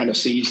 what I kind of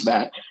see is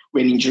that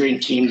when engineering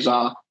teams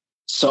are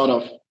sort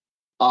of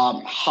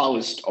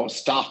housed or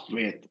staffed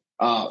with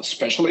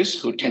specialists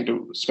who tend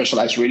to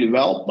specialize really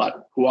well,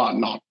 but who are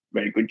not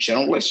very good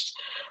generalists,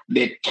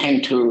 they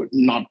tend to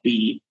not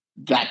be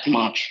that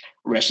much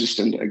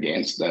resistant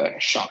against the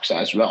shocks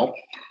as well.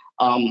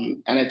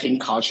 And I think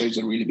culture is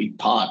a really big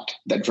part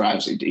that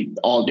drives it. It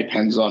all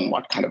depends on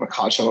what kind of a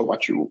culture or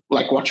what you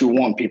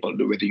want people to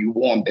do, whether you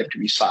want them to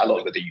be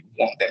siloed, whether you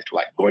want them to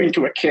like go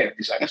into a cave,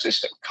 design a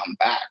system, come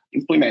back,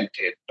 implement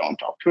it, don't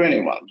talk to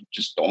anyone. You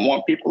just don't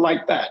want people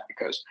like that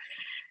because,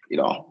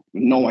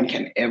 no one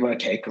can ever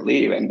take a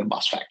leave, and the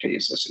bus factory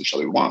is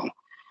essentially one.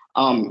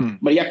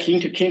 But yeah,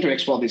 keen to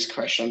explore this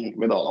question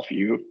with all of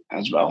you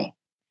as well.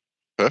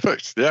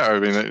 Perfect. Yeah, I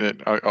mean,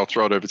 I'll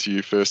throw it over to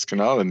you first,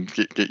 Kunal, and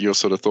get your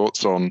sort of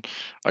thoughts on,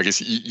 I guess,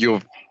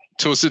 you've,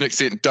 to a certain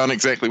extent, done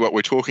exactly what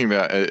we're talking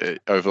about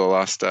over the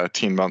last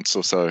 10 months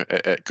or so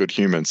at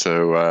GoodHuman.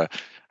 So I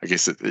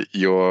guess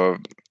you're,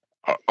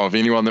 of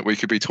anyone that we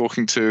could be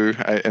talking to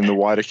in the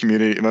wider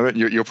community at the moment,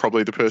 you're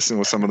probably the person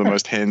with some of the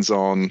most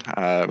hands-on,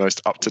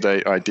 most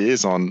up-to-date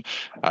ideas on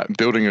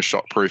building a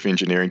shock-proof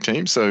engineering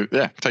team. So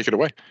yeah, take it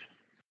away.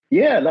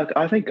 Yeah, look,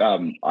 I think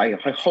I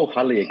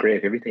wholeheartedly agree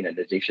with everything that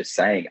Nadeesha's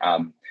saying.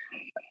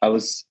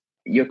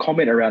 Your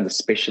comment around the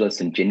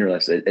specialists and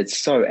generalists, it's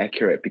so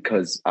accurate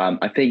because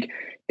I think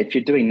if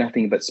you're doing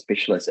nothing but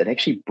specialists, it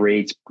actually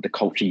breeds the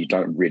culture you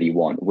don't really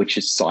want, which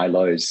is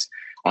silos.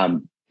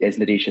 As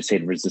Nadeesha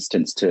said,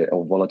 resistance to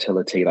or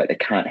volatility, like they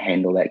can't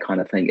handle that kind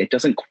of thing. It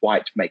doesn't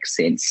quite make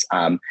sense.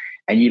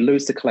 and you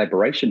lose the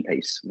collaboration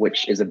piece,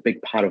 which is a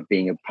big part of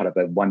being a part of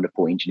a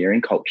wonderful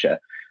engineering culture.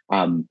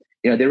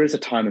 There is a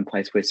time and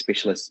place where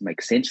specialists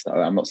make sense,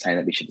 though. I'm not saying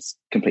that we should just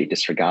completely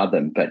disregard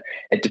them, but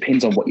it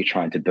depends on what you're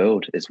trying to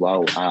build as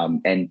well.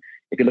 And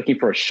if you're looking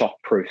for a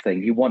shock-proof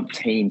thing, you want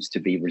teams to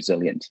be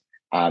resilient.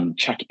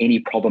 Chuck any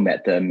problem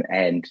at them,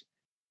 and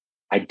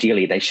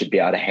ideally they should be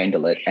able to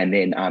handle it. And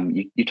then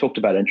you talked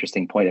about an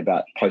interesting point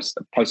about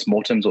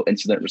post-mortems or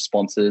incident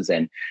responses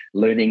and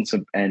learnings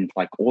and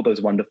like all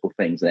those wonderful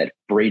things. That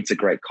breeds a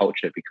great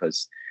culture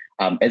because,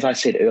 as I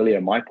said earlier,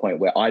 my point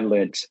where I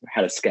learned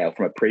how to scale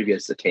from a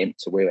previous attempt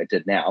to where I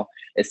did now,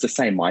 it's the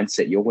same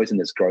mindset. You're always in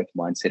this growth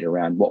mindset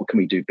around what can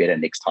we do better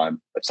next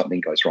time if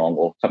something goes wrong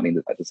or something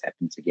that this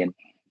happens again.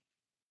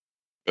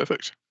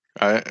 Perfect.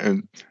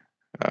 I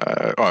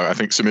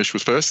think Sumesh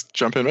was first.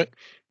 Jump in, mate.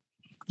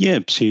 Yeah,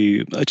 so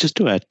just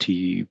to add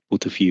to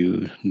both of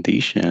you,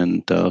 Nadeesh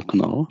and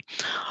Kunal,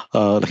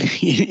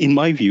 in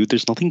my view,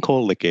 there's nothing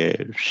called like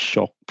a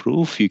shock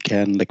proof. You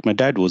can, like my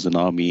dad was in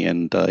army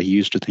and he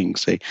used to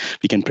say,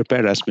 we can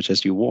prepare as much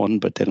as you want,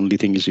 but the only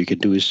thing is you can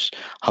do is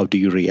how do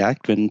you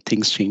react when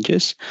things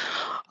changes?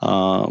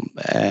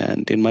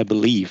 And in my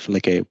belief,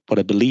 what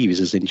I believe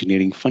is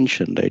engineering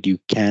function, right?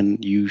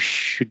 You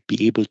should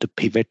be able to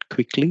pivot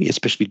quickly,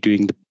 especially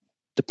during the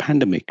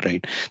pandemic,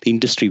 right? The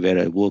industry where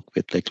I work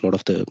with, like a lot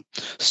of the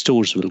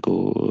stores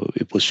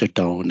it was shut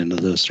down and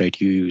others,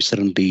 right? You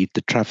suddenly,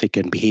 the traffic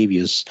and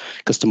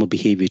customer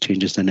behavior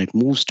changes and it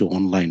moves to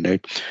online,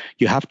 right?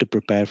 You have to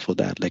prepare for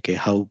that,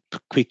 how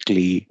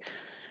quickly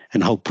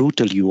and how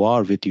brutal you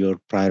are with your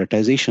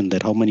prioritization,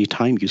 that how many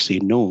times you say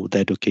no,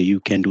 that, okay, you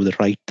can do the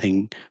right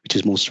thing, which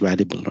is most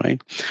valuable,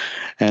 right?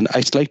 And I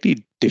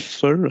slightly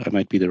differ, I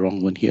might be the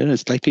wrong one here, I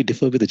slightly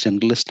differ with the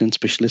generalist and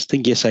specialist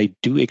thing. Yes, I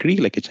do agree,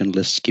 like a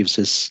generalist gives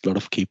us a lot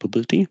of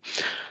capability.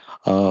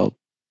 But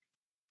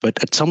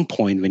at some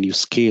point when you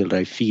scale,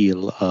 I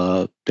feel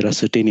there are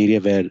certain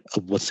areas where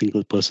a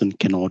single person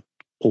cannot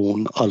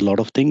own a lot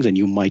of things, and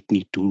you might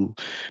need to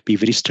be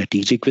very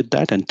strategic with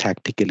that and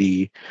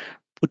tactically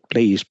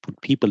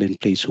put people in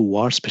place who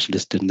are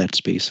specialists in that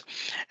space,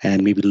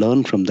 and maybe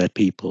learn from that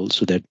people,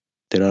 so that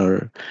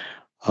there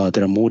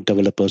are more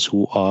developers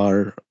who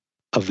are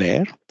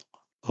aware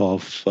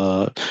of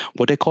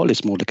what I call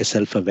is more like a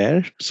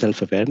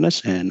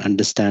self-awareness and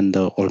understand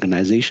the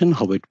organization,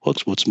 how it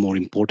works, what's more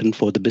important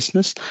for the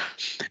business.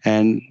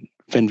 And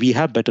when we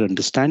have better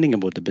understanding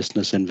about the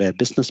business and where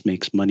business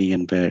makes money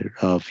and where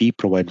we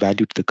provide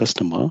value to the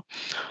customer,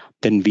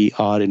 then we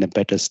are in a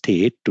better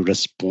state to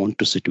respond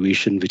to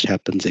situation which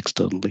happens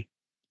externally.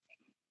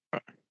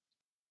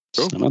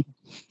 Cool.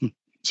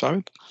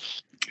 Simon?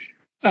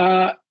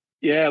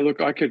 Yeah, look,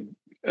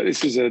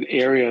 this is an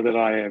area that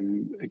I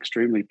am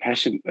extremely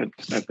passionate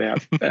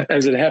about.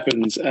 As it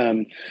happens,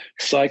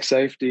 psych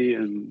safety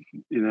and,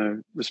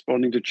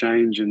 responding to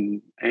change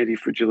and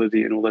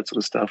anti-fragility and all that sort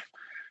of stuff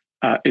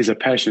is a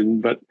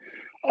passion, but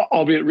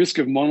I'll be at risk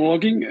of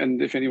monologuing, and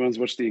if anyone's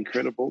watched The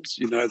Incredibles,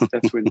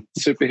 that's when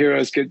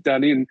superheroes get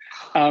done in.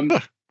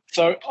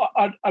 So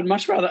I'd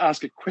much rather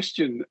ask a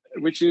question,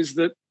 which is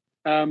that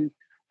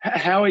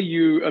how are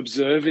you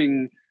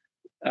observing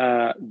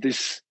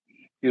this,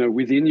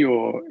 within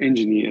your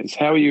engineers?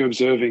 How are you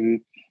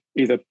observing,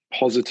 either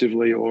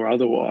positively or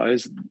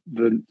otherwise,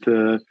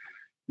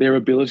 their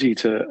ability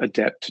to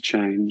adapt to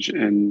change?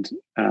 And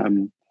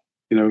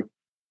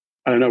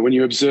I don't know, when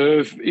you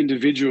observe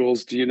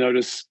individuals, do you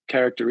notice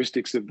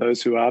characteristics of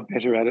those who are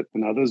better at it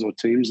than others, or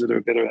teams that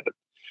are better at it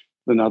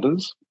than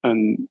others?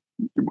 And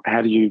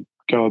how do you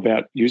go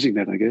about using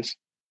that, I guess?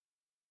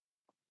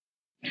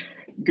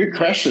 Good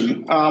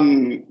question.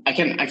 I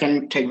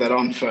can take that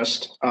on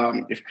first,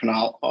 if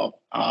Kunal or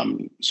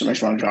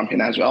Sumesh want to jump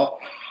in as well.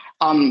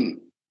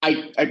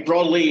 I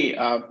broadly,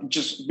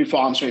 just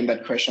before answering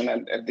that question,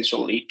 and this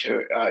will lead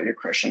to your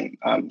question,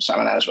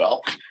 Simon, as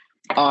well.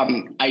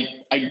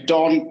 I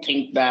don't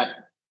think that.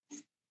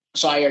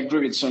 So I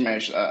agree with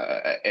Sumesh.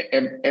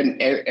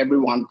 And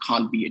everyone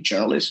can't be a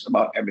journalist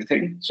about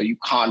everything. So you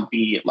can't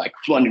be like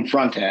fluent in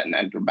front end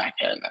and do back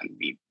end and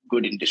be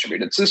good in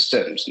distributed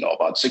systems, know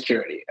about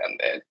security, and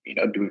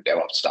then do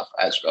DevOps stuff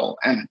as well.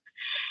 And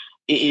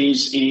it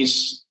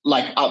is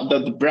like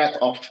the breadth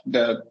of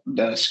the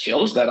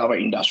skills that our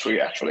industry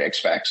actually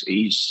expects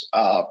is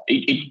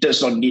it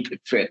does not need to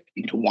fit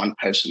into one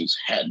person's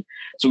head.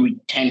 So we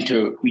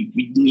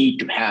need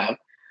to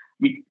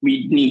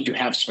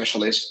have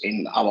specialists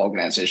in our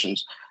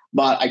organizations.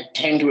 But I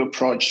tend to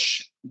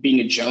approach being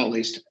a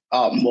journalist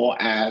more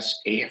as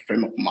a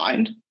frame of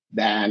mind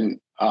than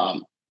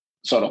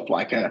sort of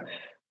like a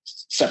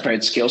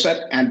separate skill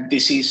set. And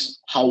this is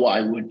how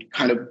I would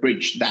kind of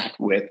bridge that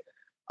with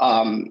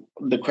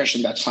the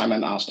question that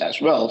Simon asked as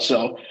well.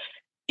 So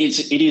it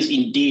is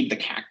indeed the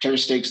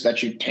characteristics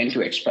that you tend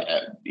to expect,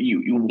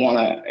 you want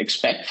to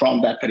expect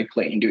from that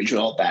particular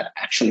individual that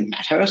actually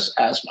matters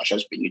as much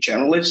as being a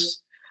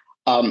journalist.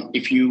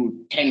 If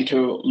you tend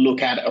to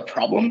look at a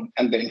problem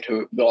and then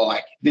to go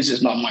like, this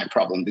is not my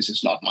problem, this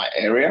is not my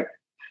area,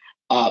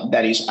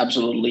 that is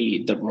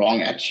absolutely the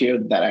wrong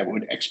attitude that I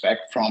would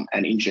expect from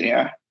an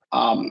engineer.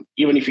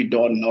 even if you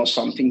don't know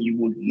something, you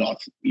would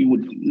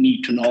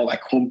need to know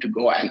like whom to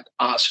go and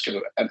ask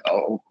to,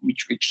 or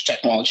which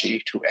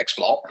technology to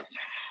explore.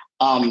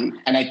 And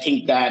I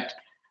think that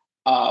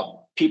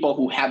people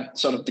who have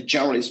sort of the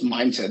generalist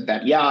mindset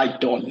that, yeah, I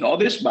don't know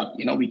this, but,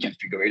 we can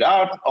figure it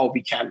out, or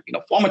we can,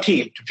 form a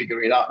team to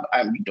figure it out,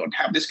 and we don't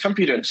have this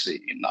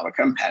competency in our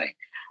company.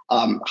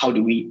 How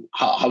do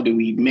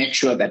we make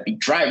sure that we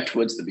drive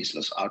towards the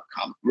business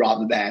outcome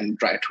rather than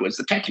drive towards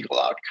the technical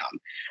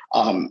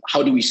outcome?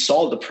 How do we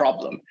solve the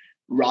problem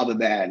rather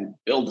than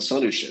build the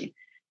solution?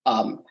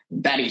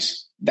 That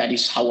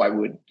is how I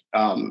would.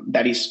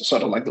 That is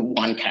sort of like the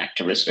one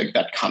characteristic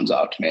that comes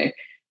out to me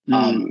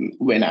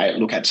when I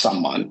look at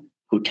someone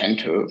who tend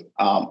to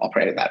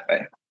operate that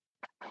way.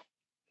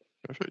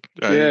 Perfect.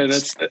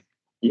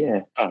 Yeah.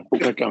 Oh,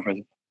 go on,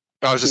 Fraser.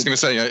 I was just going to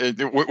say,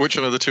 which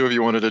one of the two of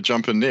you wanted to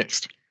jump in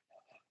next?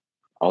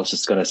 I was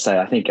just going to say,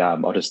 I think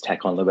I'll just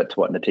tack on a little bit to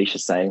what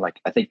Nadeesha's saying.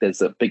 Like, I think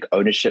there's a big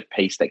ownership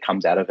piece that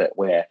comes out of it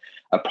where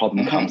a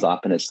problem comes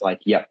up and it's like,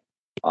 yep,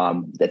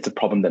 that's a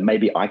problem that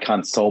maybe I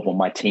can't solve or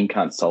my team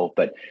can't solve,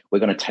 but we're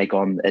going to take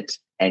on it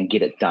and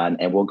get it done.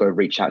 And we'll go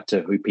reach out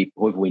to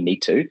whoever we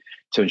need to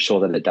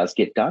ensure that it does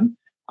get done.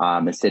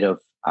 Instead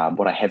of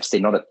what I have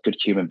seen, not at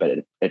GoodHuman, but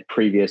at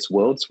previous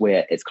worlds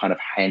where it's kind of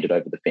handed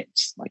over the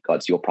fence. Like, oh,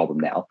 it's your problem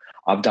now.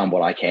 I've done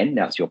what I can.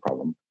 Now it's your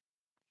problem.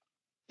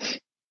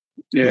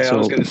 Yeah, So, I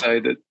was going to say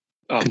that.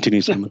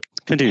 Continue, Simon.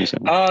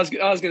 I was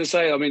going to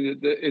say, I mean,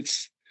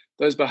 it's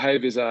those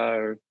behaviours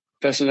are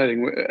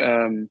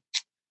fascinating.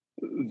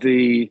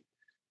 There's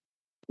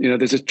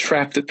a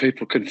trap that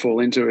people can fall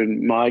into,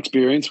 in my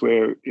experience,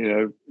 where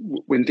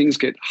when things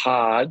get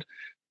hard,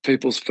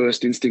 people's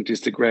first instinct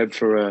is to grab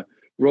for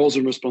roles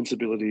and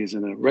responsibilities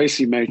and a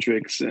racy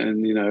matrix,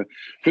 and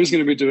who's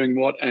going to be doing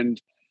what.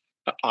 And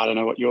I don't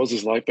know what yours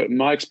is like, but in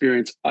my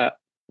experience,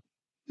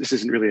 this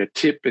isn't really a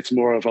tip, it's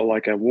more of a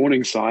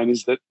warning sign,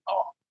 is that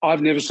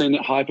I've never seen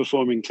high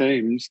performing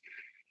teams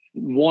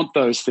want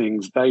those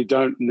things. They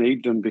don't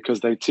need them because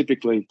they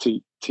typically,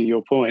 to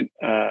your point,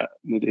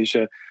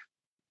 Nadeesha,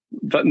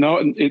 but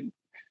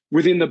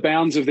within the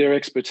bounds of their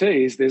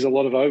expertise, there's a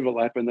lot of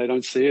overlap, and they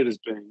don't see it as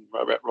being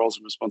about roles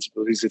and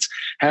responsibilities. It's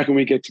how can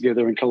we get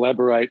together and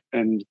collaborate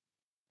and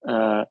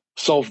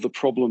solve the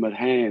problem at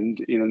hand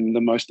in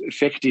the most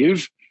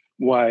effective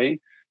way.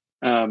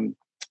 And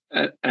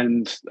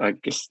I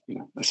guess,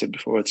 I said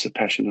before, it's a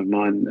passion of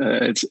mine.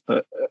 It's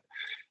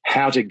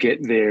how to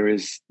get there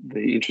is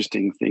the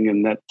interesting thing.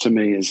 And that, to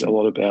me, is a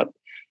lot about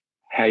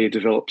how you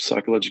develop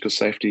psychological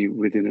safety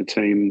within a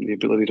team, the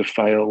ability to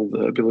fail,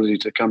 the ability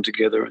to come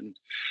together and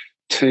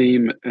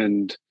team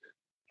and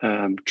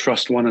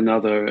trust one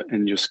another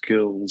and your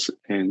skills,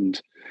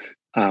 and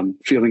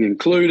feeling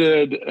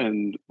included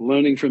and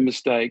learning from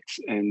mistakes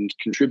and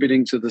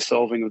contributing to the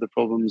solving of the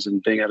problems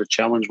and being able to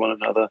challenge one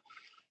another.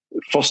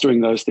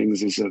 Fostering those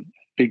things is a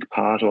big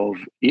part of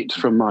it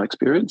from my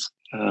experience,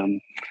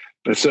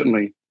 but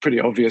certainly pretty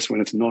obvious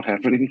when it's not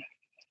happening.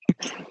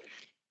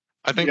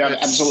 I think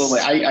absolutely.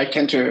 I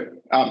tend to.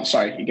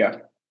 Sorry, you go.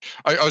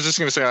 I was just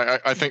going to say,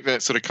 I think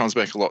that sort of comes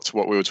back a lot to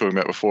what we were talking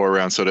about before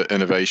around sort of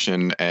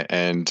innovation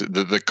and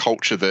the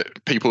culture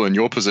that people in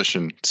your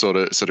position sort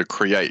of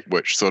create,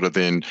 which sort of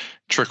then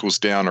trickles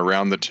down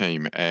around the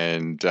team.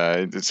 And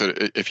so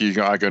if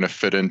you are going to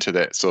fit into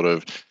that sort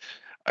of,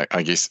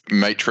 I guess,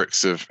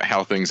 matrix of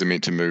how things are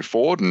meant to move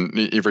forward, and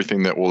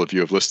everything that all of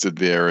you have listed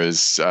there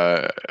is,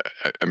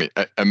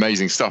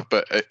 amazing stuff.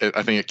 But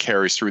I think it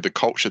carries through the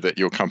culture that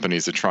your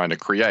companies are trying to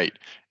create.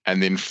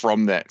 And then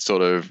from that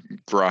sort of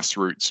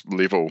grassroots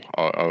level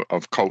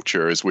of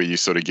culture is where you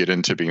sort of get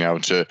into being able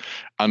to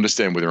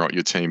understand whether or not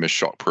your team is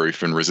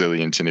shockproof and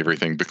resilient and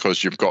everything,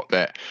 because you've got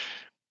that,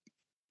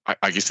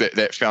 I guess,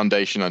 that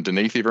foundation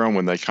underneath everyone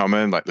when they come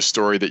in, like the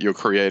story that you're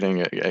creating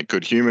at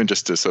GoodHuman,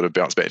 just to sort of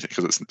bounce back,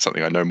 because it's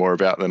something I know more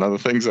about than other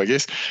things, I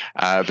guess.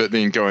 But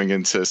then going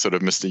into sort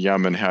of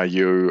MrYum and how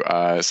you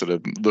are sort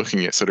of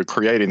looking at sort of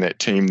creating that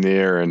team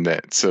there and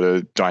that sort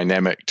of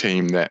dynamic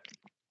team that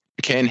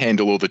can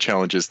handle all the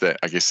challenges that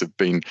I guess have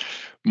been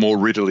more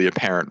readily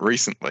apparent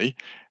recently,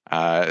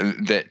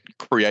 that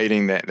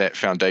creating that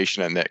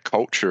foundation and that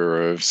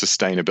culture of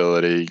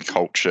sustainability,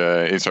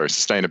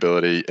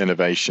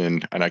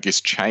 innovation, and I guess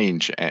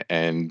change,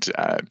 and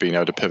being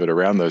able to pivot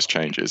around those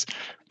changes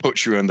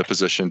puts you in the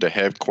position to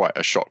have quite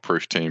a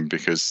shockproof team,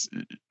 because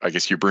I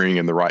guess you're bringing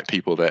in the right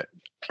people that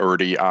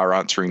already are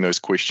answering those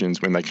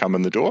questions when they come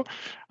in the door.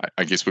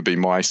 I guess would be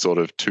my sort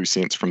of 2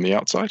 cents from the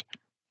outside.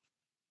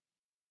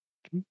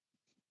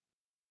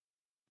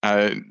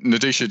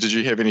 Nadeesha, did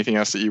you have anything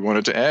else that you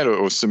wanted to add,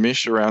 or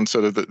Sumesh, around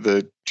sort of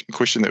the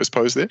question that was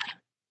posed there?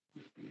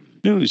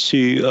 No,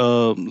 see,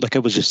 I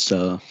was just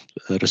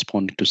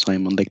responding to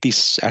Simon, like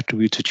these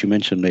attributes that you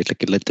mentioned, right?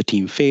 Like let the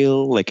team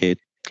fail, like a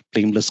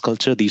blameless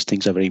culture. These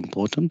things are very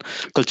important.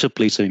 Culture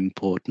plays an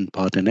important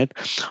part in it.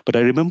 But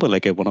I remember,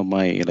 one of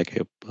my,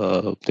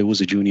 there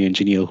was a junior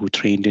engineer who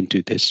trained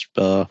into this.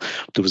 There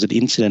was an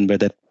incident where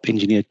that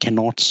engineer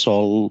cannot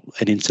solve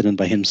an incident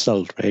by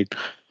himself, right?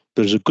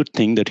 there's a good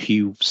thing that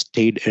he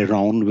stayed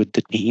around with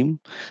the team.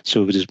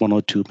 So it is one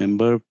or two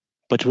member,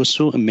 but it was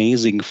so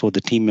amazing for the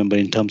team member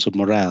in terms of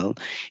morale,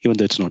 even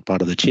though it's not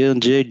part of the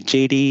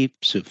JD.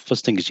 So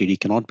first thing is JD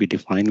cannot be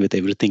defined with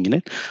everything in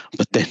it,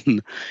 but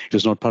then it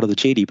was not part of the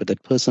JD, but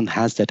that person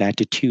has that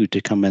attitude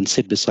to come and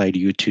sit beside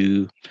you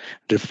to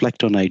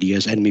reflect on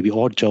ideas and maybe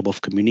odd job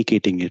of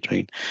communicating it,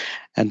 right?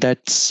 And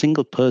that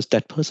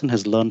that person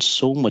has learned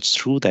so much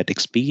through that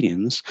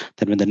experience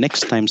that when the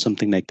next time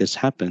something like this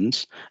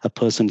happens, a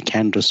person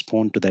can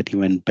respond to that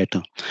event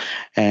better.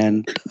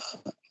 And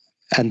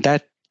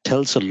that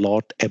tells a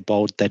lot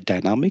about that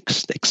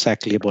dynamics,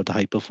 exactly about the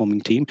high performing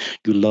team.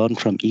 You learn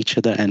from each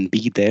other and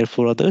be there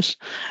for others.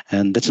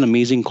 And that's an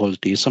amazing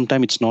quality.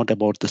 Sometimes it's not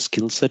about the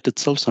skill set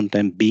itself,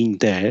 sometimes being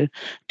there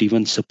to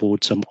even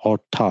support some odd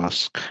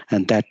task.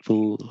 And that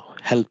will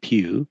help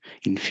you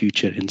in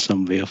future in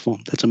some way or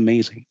form. That's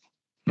amazing.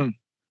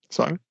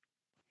 Simon?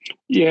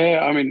 Yeah,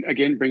 I mean,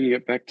 again, bringing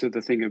it back to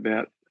the thing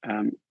about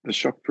the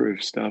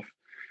shockproof stuff.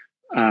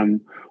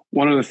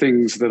 One of the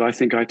things that I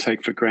think I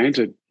take for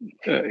granted,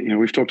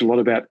 we've talked a lot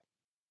about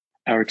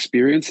our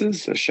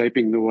experiences are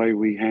shaping the way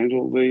we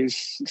handle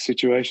these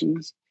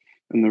situations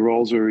and the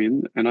roles we're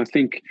in. And I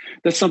think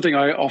that's something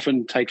I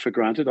often take for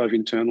granted. I've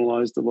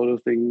internalized a lot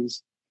of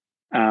things.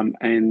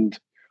 And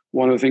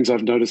one of the things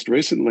I've noticed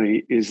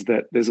recently is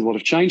that there's a lot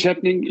of change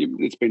happening.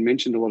 It's been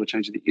mentioned, a lot of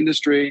change in the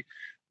industry,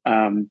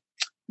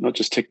 not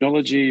just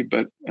technology,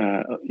 but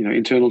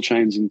internal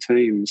change in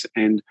teams.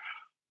 And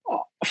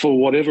for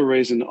whatever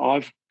reason,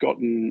 I've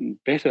gotten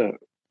better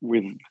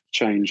with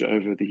change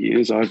over the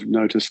years. I've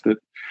noticed that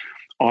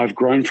I've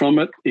grown from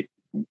it.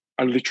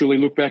 I literally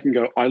look back and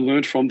go, I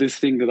learned from this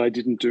thing that I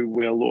didn't do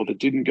well or that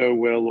didn't go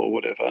well or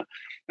whatever.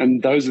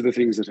 And those are the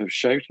things that have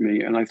shaped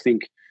me. And I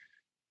think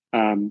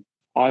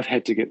I've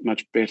had to get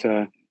much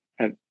better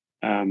at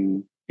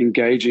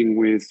engaging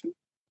with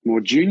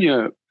more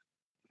junior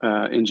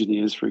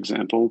engineers, for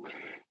example,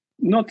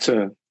 not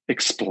to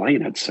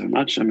explain it so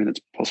much. I mean, it's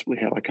possibly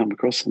how I come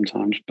across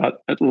sometimes,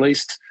 but at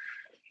least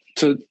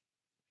to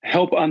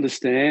help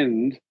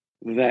understand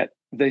that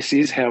this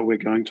is how we're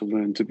going to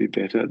learn to be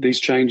better. These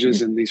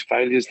changes and these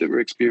failures that we're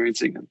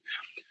experiencing, and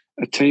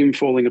a team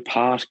falling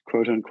apart,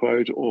 quote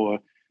unquote, or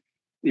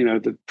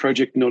the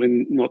project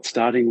not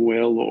starting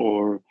well,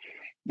 or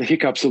the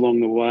hiccups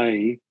along the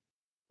way.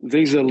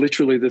 These are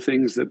literally the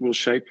things that will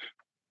shape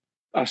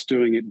us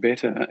doing it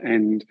better.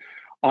 And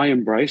I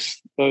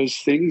embrace those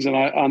things. And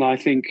I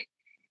think,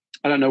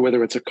 I don't know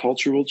whether it's a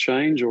cultural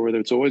change or whether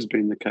it's always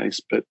been the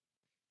case, but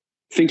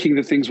thinking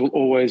that things will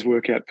always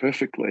work out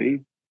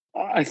perfectly,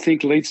 I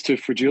think leads to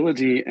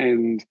fragility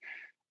and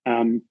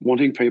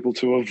wanting people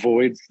to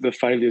avoid the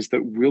failures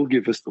that will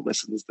give us the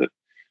lessons that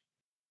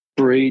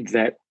breed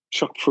that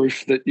shock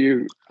proof that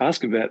you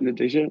ask about,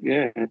 Nadeesha.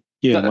 Yeah.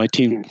 Yeah, my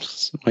team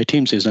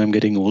says I'm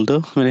getting older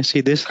when I see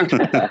this.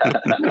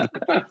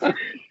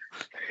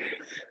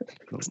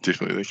 That's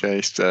definitely the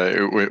case.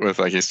 With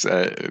I guess,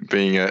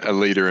 being a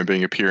leader and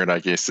being a parent, I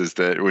guess, is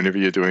that whenever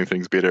you're doing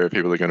things better,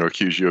 people are going to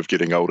accuse you of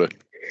getting older.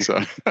 So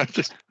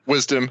just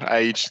wisdom,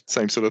 age,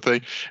 same sort of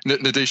thing.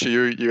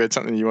 Nadeesha, you had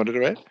something you wanted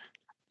to add?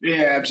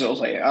 Yeah,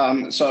 absolutely.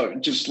 So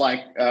just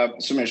like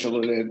Sumesh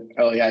alluded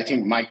earlier, I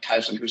think Mike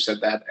Tyson, who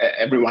said that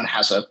everyone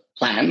has a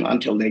plan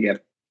until they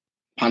get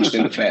punched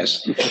in the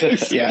face.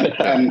 Yeah,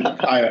 and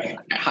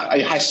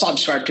I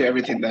subscribe to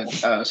everything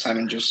that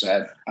Simon just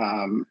said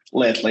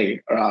lately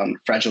around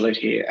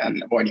fragility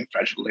and avoiding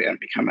fragility and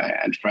becoming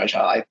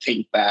anti-fragile. I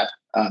think that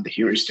the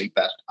heuristic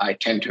that I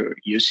tend to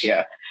use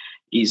here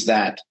is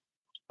that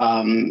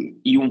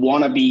you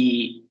want to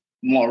be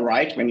more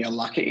right when you're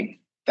lucky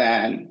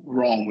than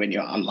wrong when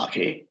you're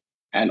unlucky.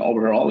 And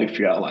overall, if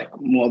you're like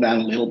more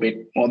than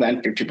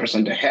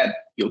 50% ahead,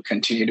 you'll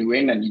continue to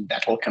win, and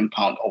that will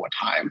compound over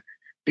time,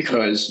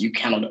 because you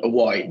cannot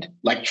avoid,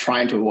 like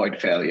trying to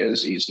avoid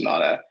failures is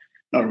not a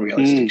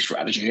realistic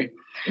strategy.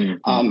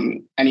 Mm-hmm.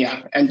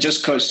 And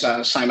just because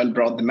Simon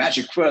brought the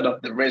magic word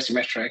of the race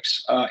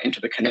metrics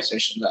into the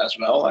conversation as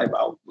well,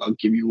 I'll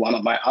give you one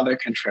of my other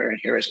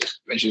contrarian heuristics,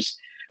 which is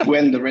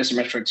when the race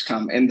metrics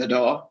come in the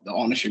door, the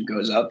ownership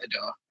goes out the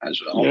door as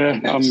well. Yeah,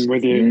 I'm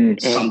with you.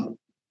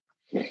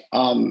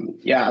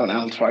 And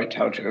I'll try to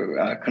tell to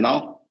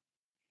Kunal.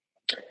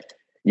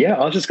 Yeah,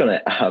 I was just going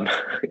to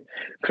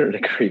couldn't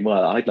agree more.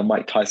 I like the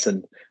Mike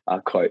Tyson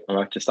quote. I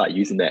like to start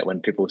using that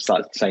when people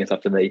start saying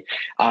stuff to me.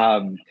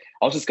 I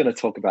was just going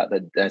to talk about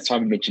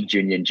Simon mentioned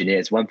junior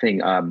engineers. One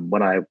thing,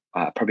 when I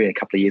probably a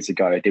couple of years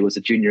ago, there was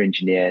a junior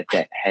engineer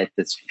that had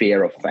this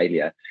fear of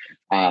failure.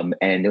 And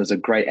there was a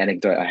great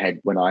anecdote I had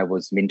when I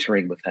was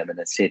mentoring with him, and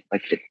I said,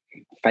 like,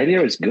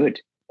 failure is good.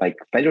 Like,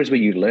 failure is where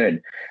you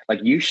learn. Like,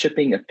 you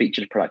shipping a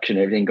feature to production,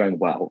 everything going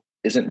well,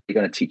 isn't really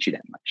going to teach you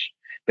that much.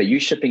 But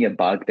you shipping a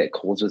bug that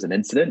causes an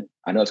incident,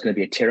 I know it's going to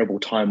be a terrible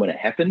time when it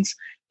happens,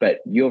 but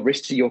your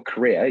rest of your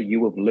career,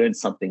 you will learn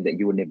something that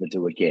you will never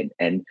do again.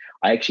 And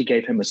I actually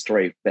gave him a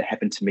story that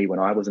happened to me when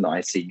I was in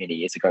IC many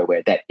years ago,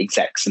 where that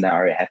exact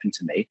scenario happened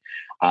to me.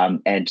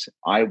 And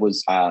I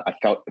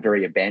felt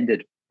very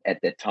abandoned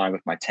at that time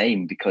with my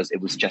team because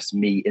it was just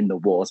me in the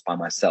wars by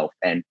myself.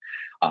 And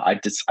I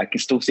can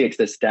still see it to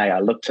this day. I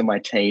looked to my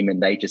team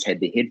and they just had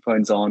their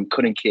headphones on,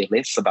 couldn't care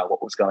less about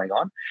what was going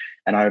on.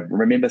 And I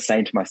remember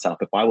saying to myself,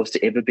 if I was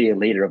to ever be a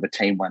leader of a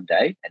team one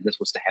day, and this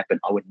was to happen,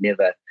 I would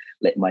never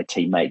let my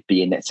teammate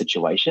be in that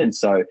situation.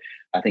 So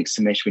I think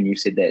Sumesh, when you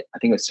said that, I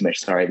think it was Sumesh,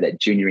 sorry, that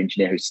junior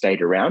engineer who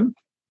stayed around,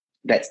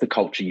 that's the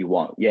culture you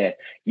want. Yeah,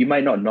 you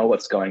may not know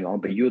what's going on,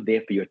 but you're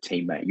there for your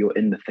teammate. You're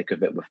in the thick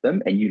of it with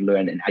them, and you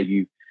learn and how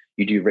you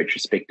do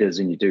retrospectives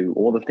and you do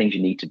all the things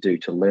you need to do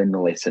to learn the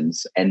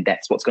lessons. And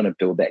that's what's going to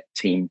build that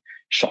team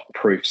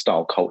shock-proof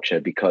style culture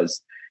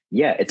because,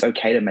 yeah, it's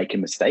okay to make a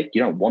mistake.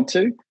 You don't want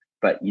to,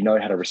 but you know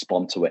how to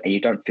respond to it and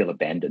you don't feel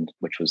abandoned,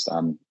 which was,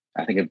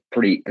 I think, a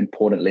pretty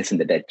important lesson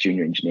that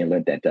junior engineer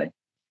learned that day.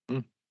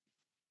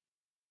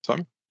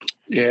 Simon?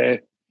 Yeah.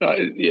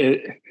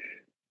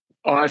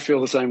 I feel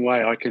the same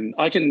way.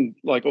 I can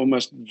like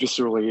almost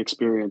viscerally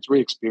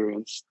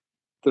re-experience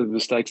the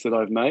mistakes that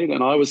I've made.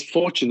 And I was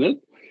fortunate,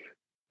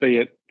 be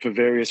it for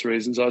various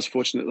reasons, I was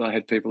fortunate that I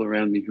had people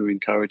around me who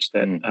encouraged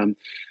that.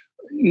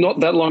 Not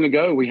that long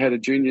ago, we had a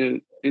junior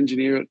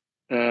engineer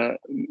at,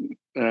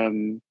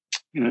 I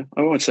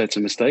won't say it's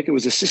a mistake. It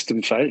was a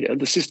system failure.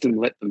 The system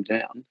let them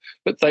down,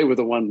 but they were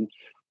the one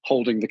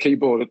holding the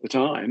keyboard at the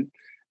time.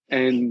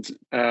 And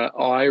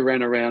I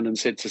ran around and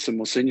said to some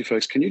more senior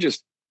folks, can you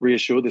just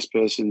reassure this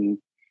person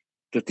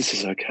that this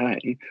is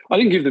okay? I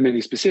didn't give them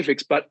any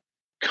specifics, but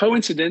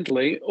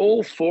coincidentally,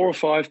 all 4 or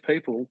 5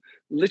 people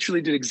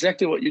literally did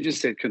exactly what you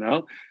just said,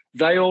 Kunal.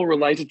 They all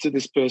related to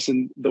this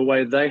person the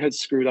way they had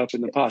screwed up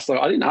in the past. So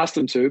I didn't ask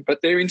them to,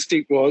 but their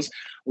instinct was,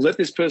 let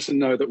this person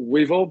know that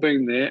we've all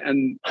been there.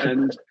 And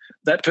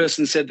that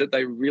person said that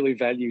they really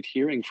valued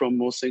hearing from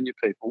more senior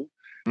people,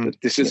 that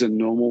this is a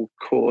normal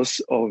course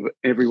of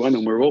everyone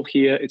and we're all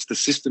here. It's the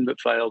system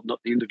that failed, not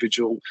the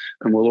individual,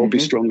 and we'll all be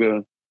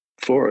stronger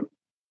for it.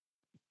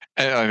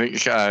 And I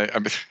think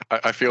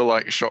I feel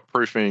like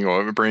shock-proofing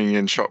or bringing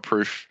in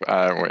shock-proof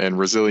and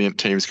resilient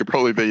teams could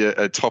probably be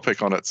a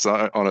topic on its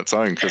own,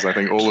 because I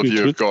think all of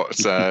you have got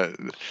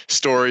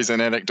stories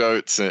and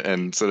anecdotes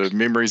and sort of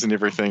memories and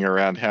everything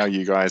around how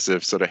you guys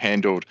have sort of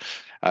handled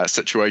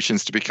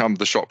situations to become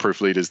the shock-proof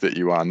leaders that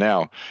you are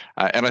now.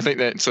 And I think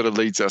that sort of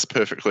leads us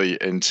perfectly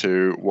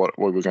into what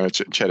we're going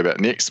to chat about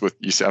next with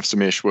yourself,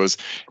 Sumesh, was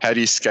how do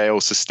you scale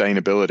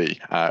sustainability?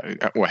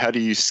 Or how do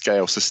you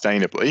scale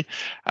sustainably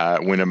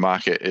when a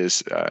market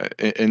is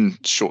in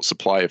short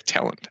supply of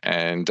talent?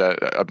 And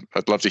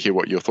I'd love to hear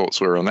what your thoughts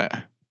were on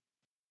that.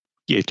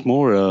 Yeah, it's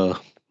more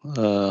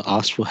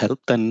ask for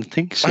help than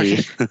anything. So,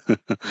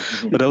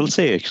 but I will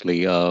say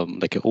actually,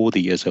 like over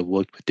the years, I've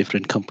worked with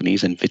different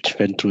companies and which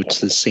went through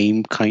the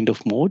same kind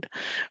of mode,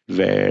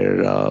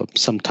 where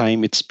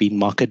sometimes it's been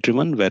market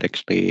driven, where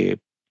actually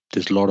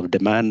there's a lot of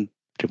demand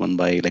driven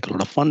by like a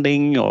lot of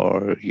funding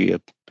or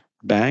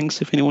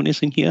banks, if anyone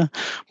is in here.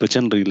 But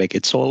generally, like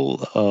it's all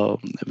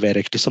where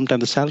actually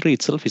sometimes the salary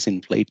itself is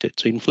inflated.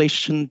 So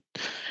inflation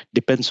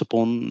depends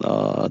upon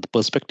the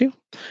perspective.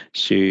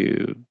 So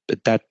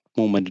at that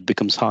moment it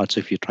becomes hard.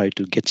 So if you try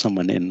to get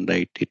someone in,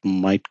 right, it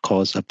might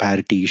cause a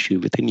parity issue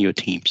within your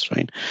teams,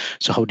 right?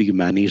 So how do you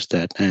manage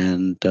that?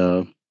 And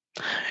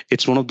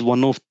it's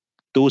one of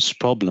those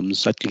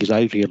problems, at least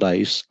I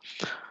realize,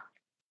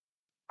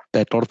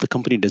 that a lot of the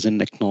company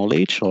doesn't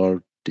acknowledge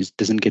or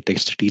doesn't get a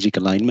strategic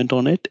alignment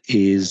on it,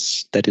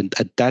 is that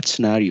at that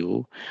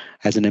scenario,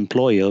 as an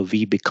employer,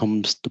 we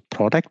becomes the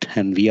product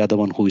and we are the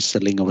one who is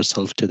selling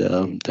ourselves to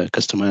the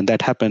customer. And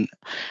that happened,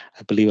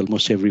 I believe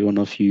almost every one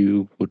of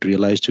you would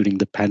realize during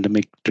the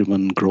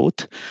pandemic-driven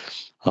growth,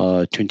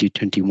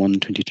 2021,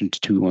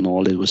 2022 and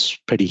all, it was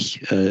pretty.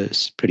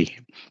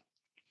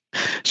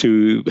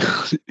 So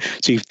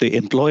if the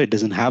employer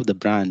doesn't have the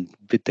brand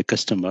with the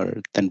customer,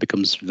 then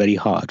becomes very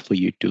hard for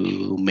you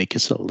to make a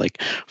sell.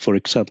 Like, for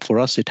example, for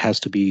us, it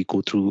has to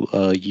go through,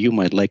 you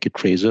might like it,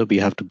 Fraser, we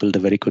have to build a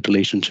very good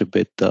relationship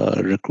with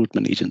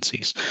recruitment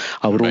agencies.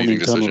 Our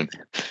own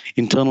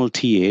internal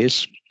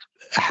TAs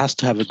has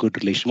to have a good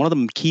relation. One of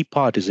the key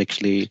part is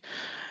actually,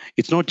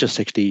 it's not just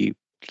actually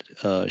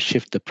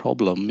shift the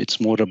problem. It's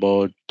more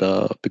about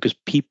because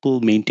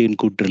people maintain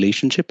good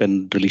relationship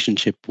and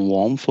relationship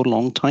warm for a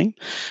long time.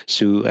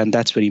 So, and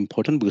that's very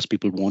important because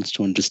people wants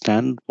to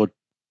understand what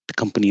the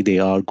company they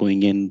are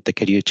going in, the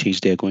career change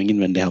they are going in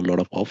when they have a lot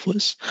of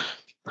offers.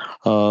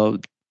 The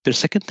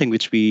second thing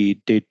which we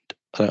did,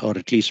 or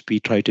at least we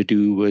try to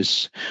do,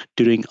 was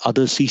during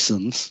other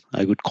seasons,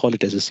 I would call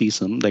it as a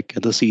season, like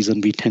other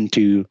season, we tend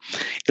to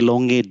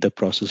elongate the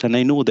process. And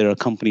I know there are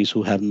companies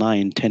who have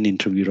 9, 10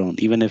 interview rounds,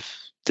 even if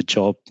the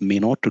job may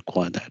not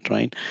require that,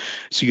 right?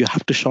 So you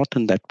have to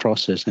shorten that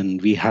process,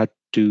 and we had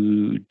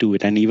to do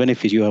it. And even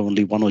if you have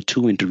only 1 or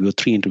 2 interview or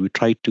 3 interview,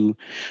 try to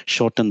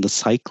shorten the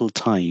cycle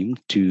time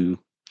to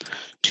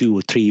 2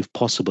 or 3 if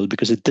possible,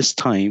 because at this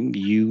time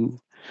you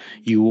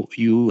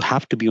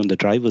have to be on the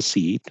driver's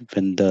seat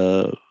when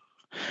the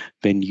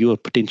when your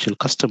potential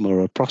customer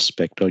or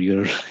prospect or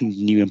your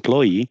new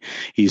employee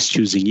is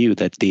choosing you,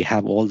 that they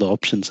have all the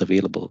options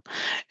available.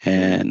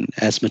 And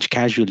as much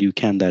casual you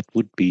can, that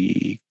would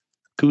be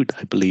good,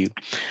 I believe.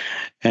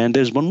 And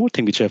there's one more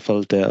thing which I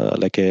felt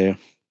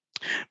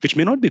which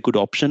may not be a good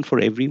option for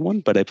everyone,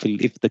 but I feel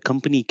if the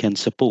company can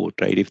support,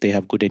 right, if they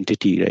have good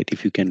entity, right,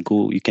 if you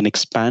can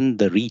expand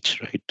the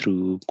reach, right,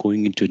 through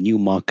going into a new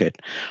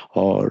market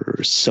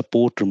or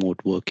support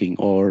remote working,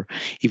 or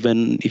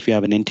even if you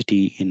have an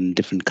entity in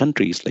different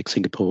countries like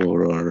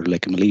Singapore or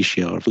like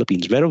Malaysia or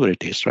Philippines, wherever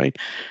it is, right,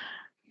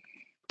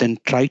 then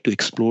try to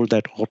explore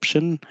that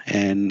option.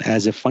 And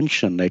as a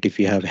function, right, if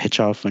you have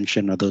HR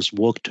function, others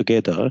work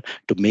together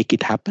to make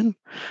it happen,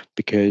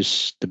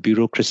 because the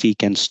bureaucracy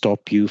can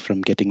stop you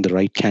from getting the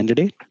right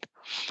candidate.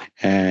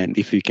 And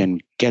if you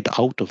can get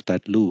out of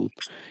that loop,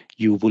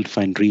 you will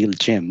find real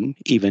gem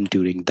even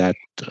during that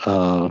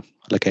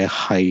like a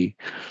high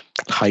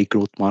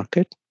growth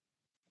market.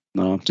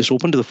 Just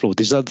open to the flow.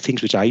 These are the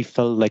things which I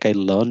felt like I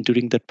learned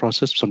during that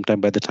process.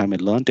 Sometime by the time I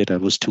learned it, I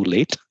was too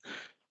late.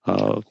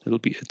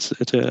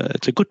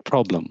 It's a good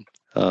problem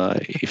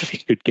if you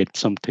could get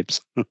some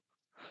tips.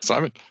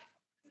 Simon?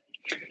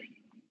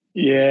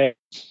 Yeah.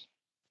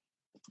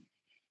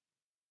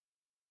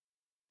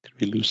 Did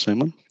we lose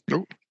Simon?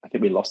 Nope. I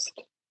think we lost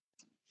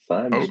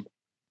Simon.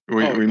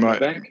 We might.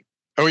 Back?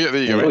 Oh, yeah,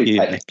 there you go.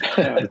 Yeah.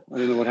 I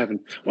don't know what happened.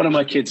 One of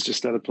my kids just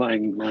started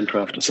playing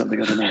Minecraft or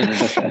something. I don't know.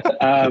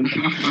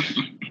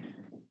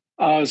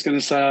 I was going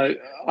to say,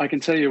 I can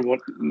tell you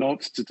what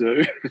not to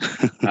do.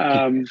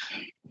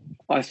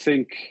 I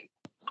think,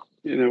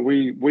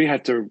 we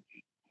had to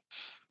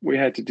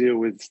deal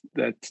with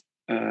that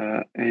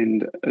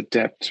and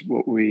adapt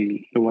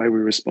the way we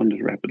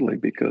responded rapidly,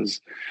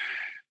 because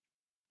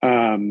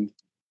the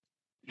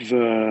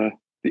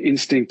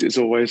instinct is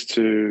always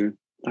to,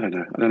 I don't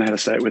know how to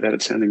say it without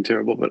it sounding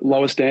terrible, but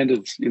lower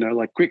standards,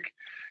 like quick,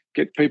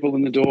 get people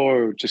in the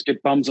door, or just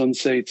get bums on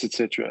seats,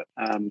 etc.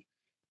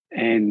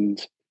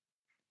 And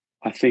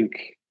I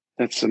think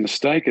that's a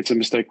mistake. It's a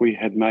mistake we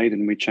had made,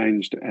 and we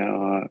changed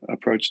our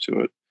approach to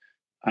it.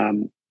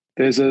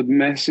 There's a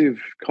massive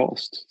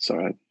cost.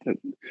 Sorry,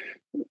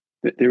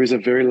 there is a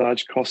very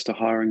large cost to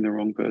hiring the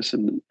wrong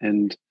person,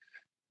 and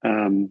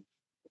in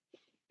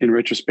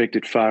retrospect,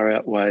 it far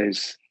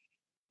outweighs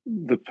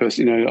the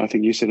person. I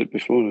think you said it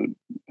before.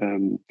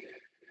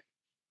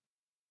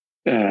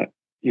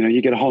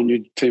 You get a whole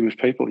new team of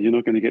people. You're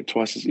not going to get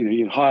twice as,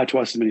 you hire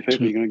twice as many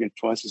people. You're going to get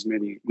twice as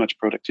much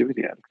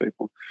productivity out of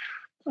people.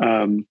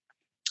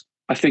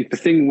 I think the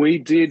thing we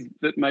did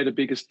that made a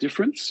biggest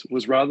difference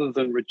was, rather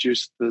than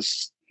reduce the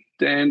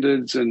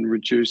standards and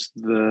reduce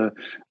the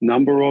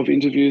number of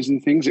interviews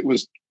and things, it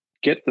was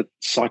get the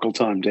cycle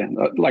time down.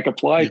 Like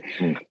apply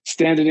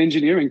standard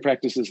engineering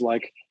practices,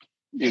 like,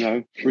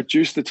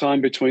 reduce the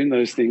time between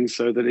those things,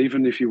 so that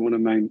even if we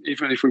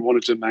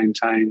wanted to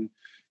maintain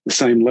the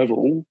same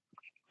level,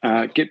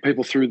 get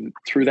people through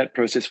that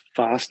process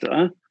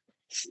faster,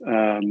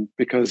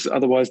 because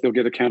otherwise they'll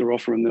get a counter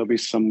offer and they'll be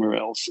somewhere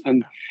else.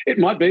 And it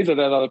might be that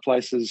other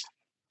place has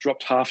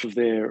dropped half of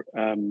their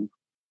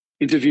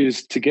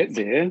interviews to get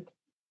there.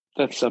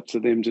 That's up to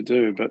them to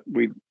do, but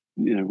we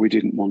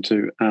didn't want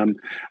to. And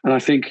I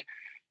think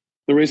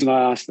the reason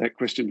I asked that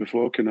question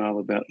before, Kunal,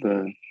 about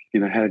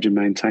how did you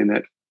maintain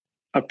that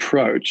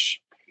approach,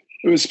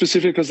 it was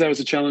specific because that was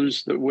a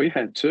challenge that we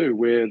had too,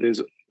 where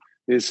there's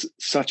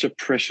such a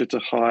pressure to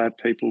hire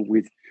people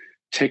with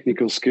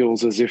technical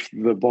skills, as if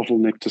the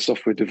bottleneck to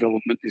software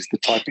development is the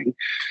typing,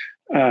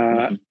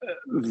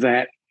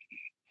 that,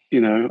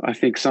 I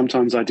think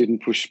sometimes I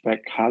didn't push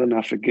back hard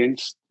enough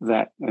against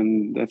that.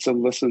 And that's a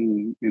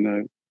lesson,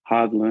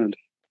 hard learned.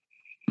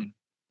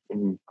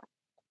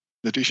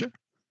 Nadeesha?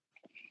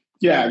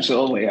 Yeah,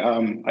 absolutely.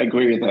 I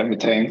agree with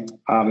everything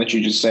that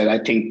you just said. I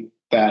think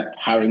that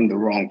hiring the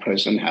wrong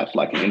person has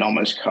like an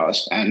enormous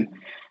cost. And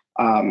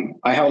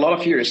I have a lot of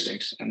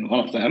heuristics, and one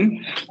of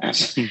them,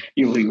 as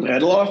you've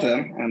heard a lot of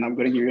them, and I'm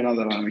going to give you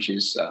another one, which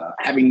is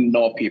having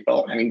no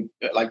people,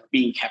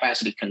 being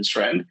capacity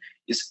constrained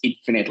is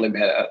infinitely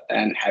better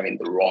than having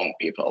the wrong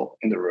people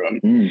in the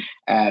room.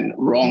 And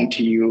wrong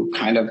to you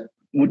kind of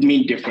would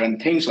mean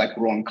different things, like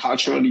wrong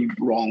culturally,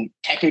 wrong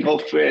technical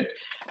fit,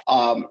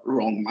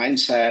 wrong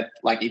mindset.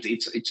 Like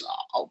it's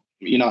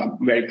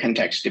very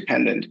context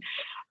dependent.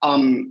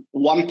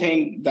 One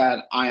thing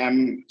that I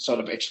am sort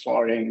of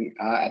exploring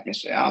at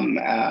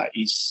MrYum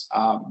is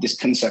this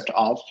concept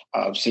of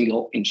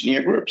single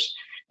engineer groups.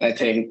 I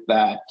think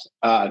that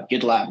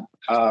GitLab,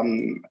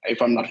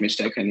 if I'm not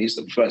mistaken, is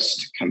the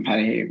first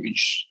company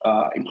which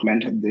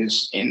implemented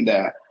this in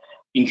the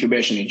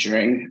incubation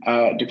engineering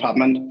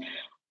department.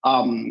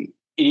 It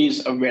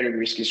is a very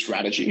risky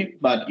strategy,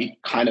 but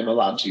it kind of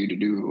allows you to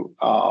do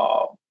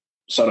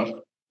sort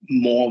of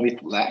more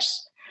with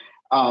less.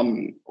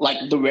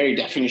 Like the very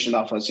definition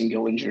of a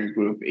single engineer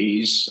group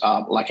is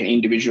like a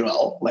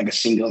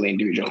single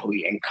individual who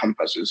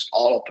encompasses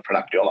all of the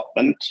product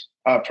development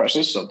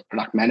process, so the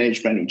product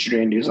management,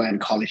 engineering, design,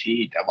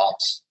 quality,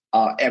 DevOps,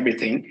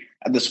 everything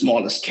at the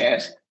smallest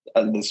scale,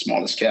 the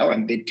smaller scale,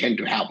 and they tend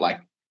to have like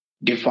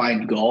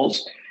defined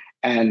goals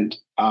and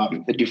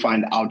the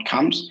defined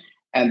outcomes.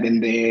 And then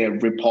they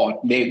report,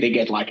 they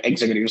get like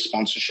executive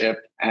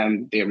sponsorship,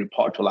 and they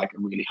report to like a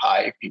really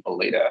high people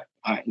leader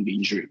in the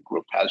engineering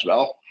group as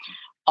well.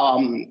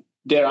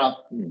 There are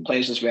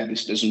places where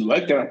this doesn't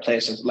work. There are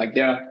places like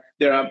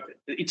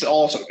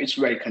it's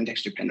very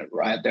context dependent,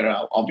 right? There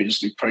are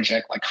obviously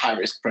high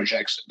risk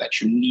projects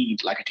that you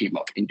need like a team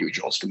of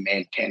individuals to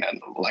maintain,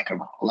 and like a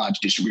large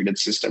distributed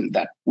system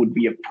that would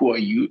be a poor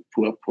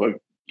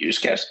use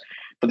case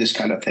for this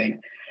kind of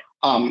thing.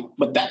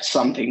 But that's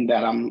something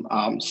that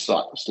I'm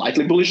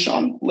slightly bullish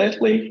on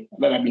lately,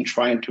 that I've been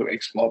trying to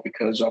explore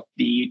because of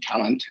the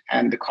talent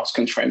and the cost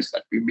constraints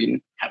that we've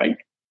been having.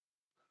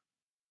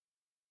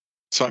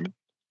 Simon?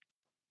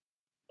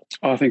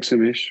 I think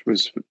Sumesh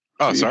was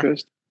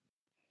first.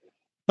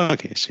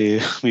 Okay, so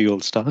we all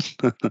start.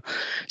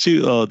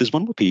 So there's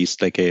one more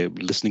piece, like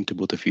listening to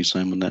both of you,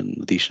 Simon and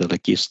Nadeesha,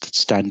 like yes, the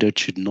standard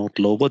should not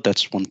lower.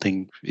 That's one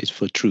thing is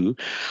for true.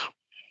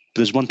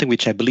 There's one thing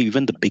which I believe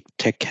even the big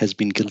tech has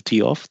been guilty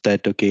of,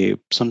 that, okay,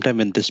 sometime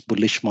when this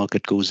bullish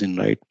market goes in,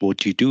 right,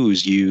 what you do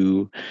is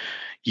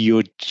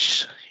your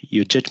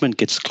judgment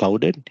gets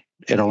clouded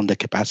around the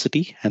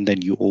capacity, and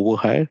then you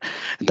overhire.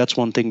 And that's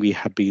one thing we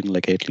have been,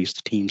 like, at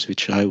least the teams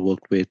which I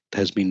worked with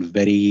has been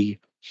very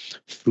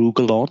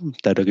frugal on,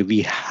 that, okay,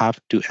 we have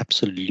to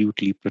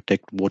absolutely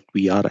protect what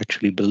we are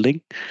actually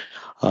building.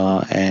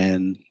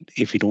 And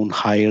if you don't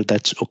hire,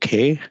 that's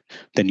okay.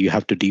 Then you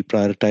have to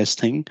deprioritize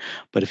things.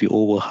 But if you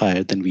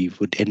overhire, then we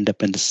would end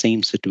up in the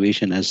same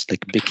situation as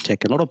like big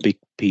tech. A lot of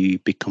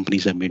big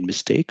companies have made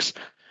mistakes,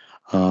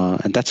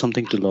 and that's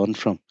something to learn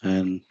from.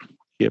 And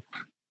yep.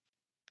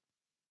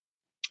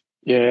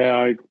 Yeah,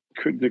 I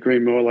couldn't agree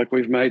more. Like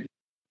we've made.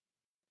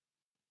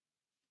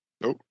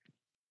 Oh.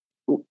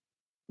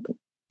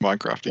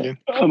 Minecraft again.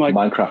 Oh,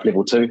 Minecraft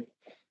level 2.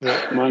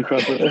 Yeah,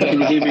 Minecraft. Can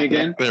you hear me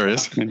again? There it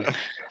is.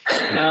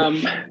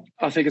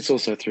 I think it's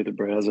also through the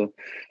browser.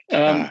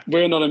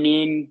 We're not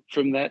immune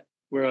from that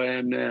where I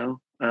am now.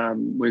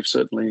 We've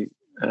certainly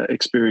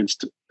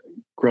experienced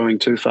growing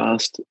too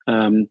fast.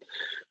 I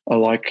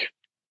like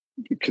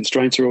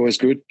constraints are always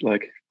good.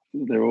 Like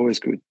they're always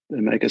good.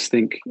 They make us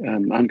think.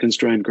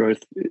 Unconstrained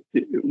growth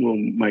it will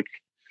make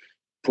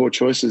poor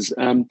choices.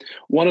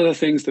 One of the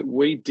things that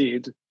we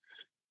did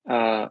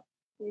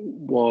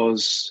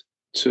was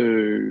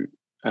to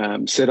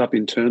set up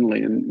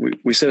internally, and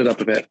we set it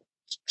up about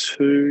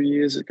 2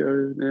 years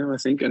ago now, I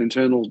think, an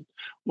internal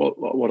what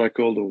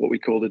we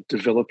called a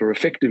developer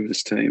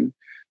effectiveness team,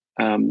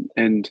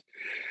 and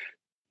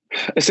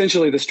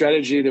essentially the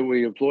strategy that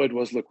we employed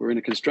was, look, we're in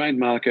a constrained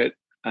market,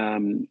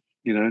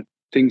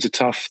 things are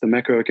tough, the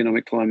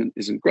macroeconomic climate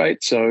isn't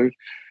great, so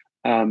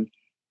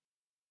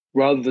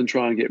rather than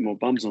try and get more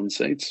bums on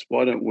seats,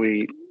 why don't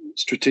we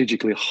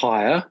strategically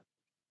hire,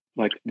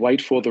 like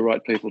wait for the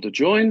right people to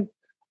join,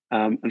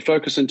 and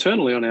focus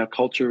internally on our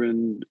culture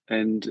and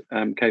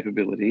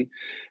capability.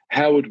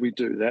 How would we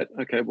do that?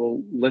 Okay,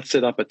 well, let's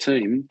set up a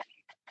team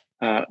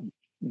that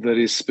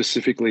is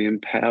specifically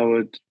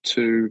empowered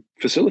to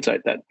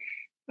facilitate that.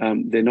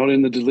 They're not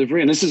in the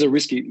delivery, and this is a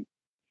risky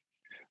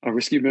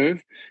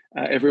move.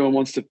 Everyone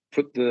wants to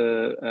put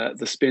the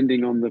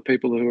spending on the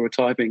people who are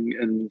typing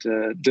and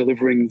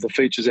delivering the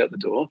features out the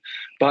door.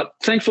 But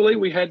thankfully,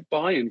 we had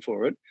buy-in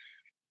for it.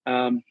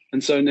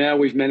 And so now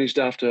we've managed,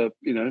 after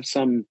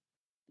some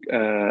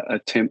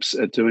attempts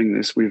at doing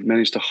this, we've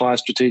managed to hire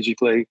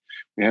strategically.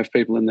 We have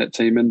people in that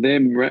team, and their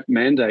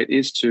mandate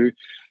is to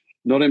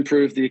not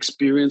improve the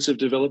experience of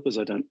developers.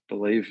 I don't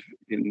believe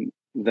in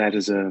that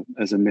as a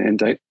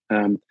mandate,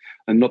 and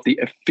not the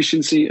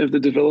efficiency of the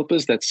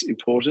developers. That's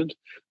important,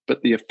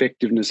 but the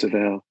effectiveness of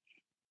our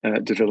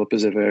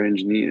developers, of our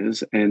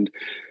engineers, and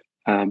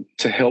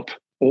to help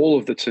all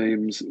of the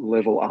teams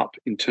level up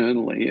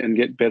internally and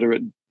get better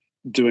at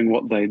doing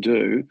what they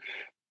do,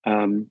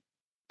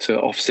 to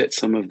offset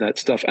some of that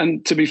stuff.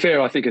 And to be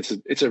fair, I think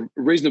it's a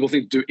reasonable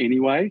thing to do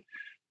anyway.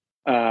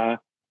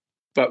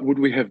 But would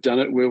we have done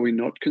it were we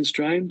not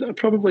constrained?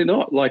 Probably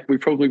not. Like, we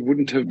probably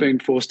wouldn't have been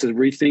forced to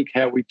rethink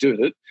how we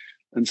did it.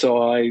 And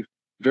so I'm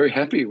very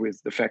happy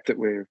with the fact that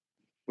we're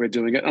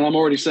doing it. And I'm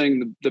already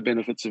seeing the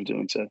benefits of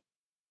doing so.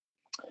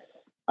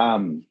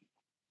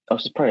 I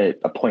was just probably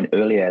a point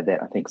earlier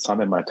that I think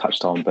Simon might have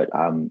touched on, but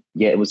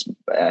it was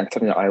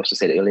something that I also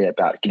said earlier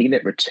about getting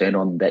that return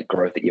on that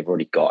growth that you've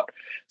already got.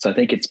 So I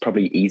think it's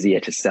probably easier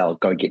to sell,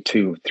 go and get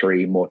 2 or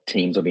 3 more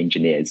teams of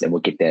engineers and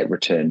we'll get that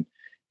return,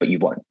 but you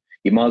won't.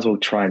 You might as well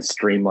try and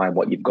streamline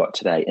what you've got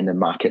today in a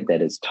market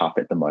that is tough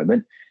at the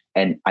moment.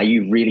 And are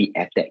you really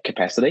at that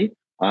capacity?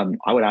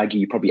 I would argue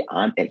you probably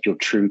aren't at your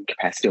true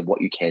capacity of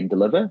what you can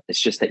deliver. It's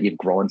just that you've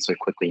grown so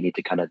quickly, you need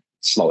to kind of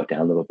slow it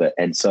down a little bit.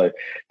 And so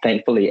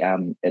thankfully,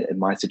 in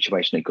my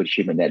situation at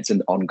GoodHuman, that's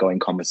an ongoing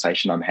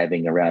conversation I'm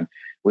having around,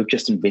 we've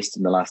just invested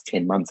in the last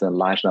 10 months in a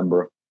large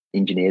number of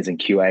engineers and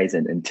QAs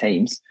and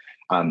teams.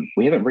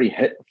 We haven't really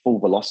hit full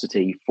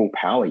velocity, full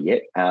power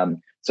yet.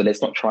 So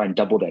let's not try and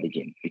double that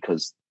again,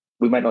 because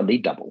we might not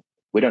need double.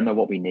 We don't know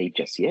what we need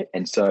just yet.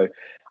 And so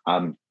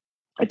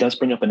it does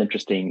bring up an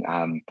interesting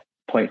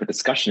point for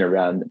discussion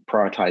around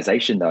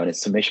prioritization, though. And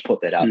as Sumesh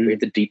put that out, we have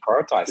to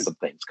deprioritize some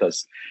things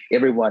because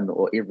everyone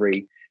or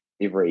every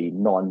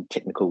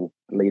non-technical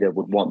leader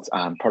would want,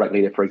 product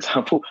leader, for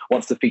example,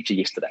 wants the feature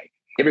yesterday.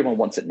 Everyone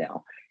wants it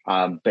now.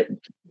 But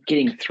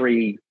getting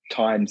 3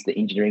 times the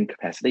engineering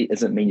capacity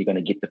doesn't mean you're going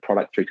to get the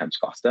product 3 times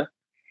faster.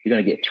 You're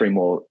going to get 3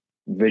 more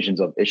versions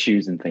of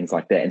issues and things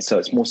like that. And so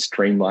it's more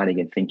streamlining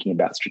and thinking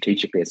about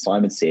strategically, as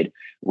Simon said,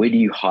 where do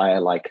you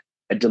hire like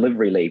a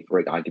delivery lead,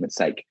 for argument's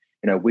sake?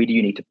 Where do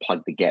you need to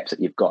plug the gaps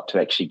that you've got to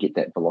actually get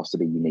that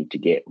velocity you need to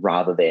get,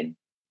 rather than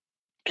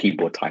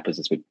keyboard typers,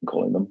 as we've been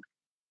calling them.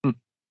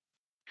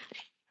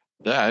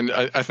 Yeah, and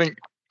I think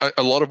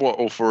a lot of what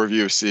all 4 of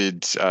you have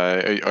said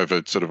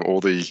over sort of all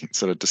the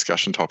sort of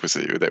discussion topics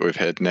that we've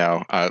had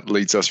now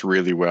leads us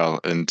really well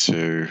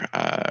into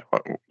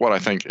what I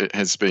think it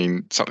has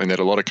been something that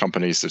a lot of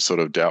companies have sort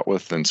of dealt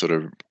with and sort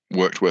of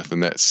worked with,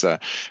 and that's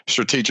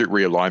strategic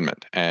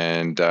realignment.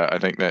 And I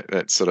think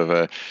that's sort of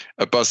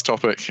a buzz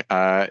topic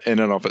in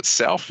and of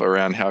itself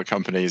around how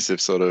companies have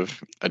sort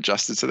of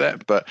adjusted to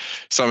that. But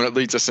Simon, it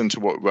leads us into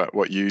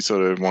what you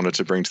sort of wanted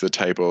to bring to the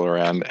table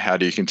around how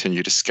do you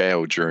continue to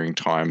scale during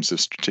times of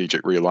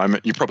strategic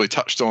realignment. You probably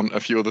touched on a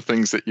few of the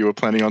things that you were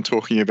planning on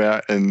talking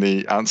about in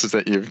the answers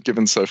that you've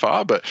given so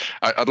far, but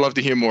I'd love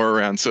to hear more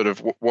around sort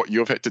of what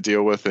you've had to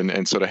deal with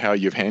and sort of how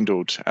you've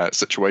handled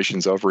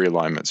situations of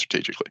realignment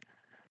strategically.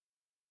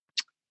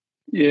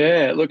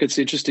 Yeah, look, it's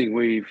interesting.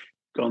 We've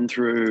gone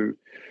through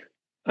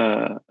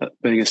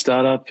being a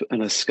startup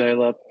and a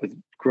scale up with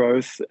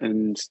growth,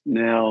 and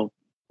now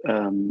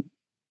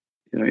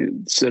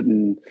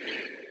certain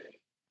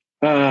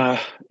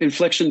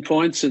inflection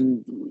points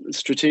and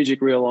strategic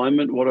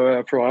realignment. What are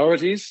our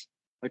priorities?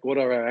 Like, what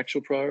are our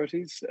actual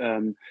priorities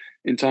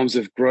in terms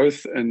of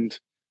growth and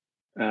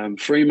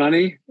free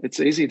money? It's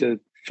easy to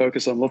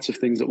focus on lots of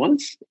things at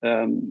once.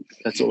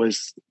 That's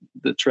always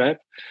the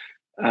trap.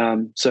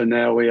 So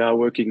now we are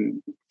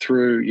working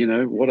through,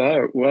 what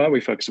are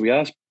we focused? We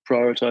are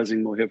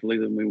prioritizing more heavily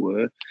than we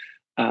were.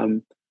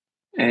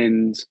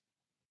 And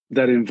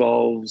that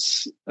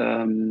involves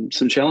some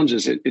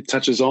challenges. It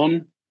touches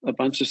on a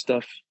bunch of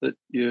stuff that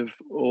you've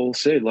all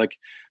said, like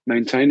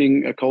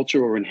maintaining a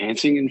culture or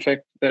enhancing, in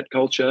fact, that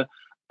culture,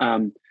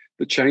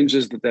 the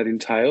changes that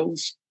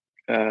entails,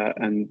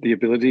 and the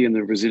ability and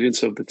the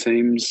resilience of the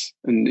teams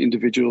and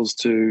individuals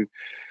to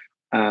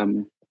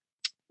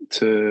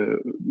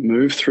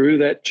move through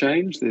that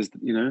change.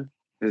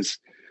 There's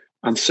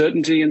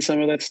uncertainty in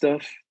some of that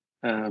stuff.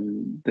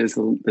 There's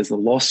the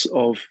loss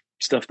of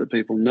stuff that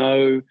people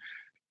know.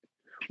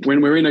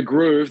 When we're in a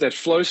groove, that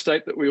flow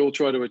state that we all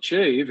try to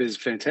achieve is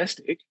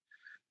fantastic.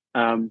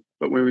 But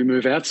when we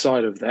move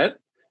outside of that,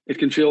 it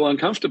can feel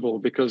uncomfortable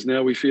because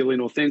now we feel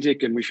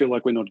inauthentic and we feel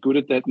like we're not good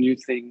at that new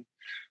thing.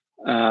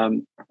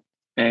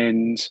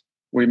 And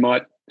we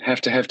might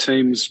have to have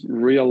teams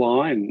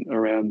realign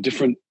around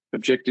different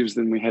objectives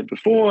than we had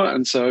before.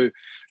 And so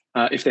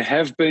if there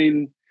have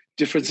been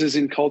differences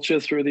in culture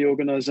through the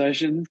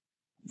organization,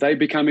 they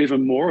become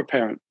even more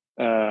apparent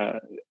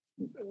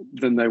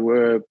than they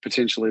were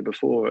potentially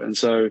before. And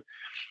so,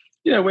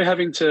 we're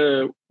having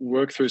to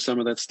work through some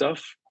of that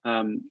stuff.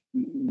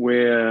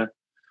 Where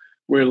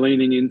we're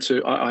leaning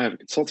into, I have a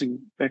consulting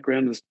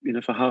background,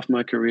 for half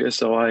my career.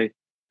 So I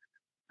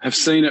have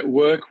seen it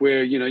work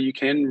where, you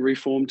can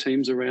reform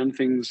teams around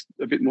things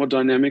a bit more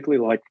dynamically,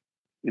 like,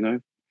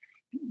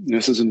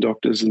 nurses and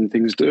doctors and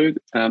things do.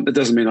 That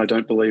doesn't mean I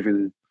don't believe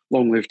in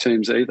long-lived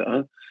teams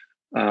either.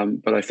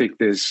 But I think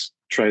there's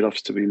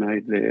trade-offs to be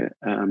made there.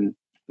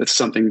 That's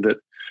something that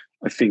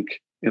I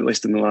think, at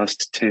least in the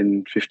last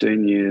 10,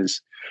 15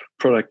 years,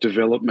 product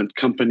development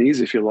companies,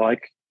 if you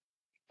like,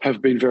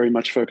 have been very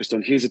much focused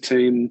on, here's a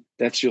team,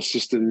 that's your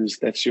systems,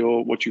 that's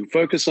what you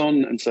focus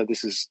on. And so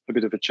this is a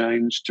bit of a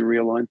change to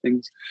realign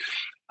things.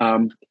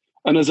 And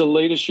as a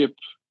leadership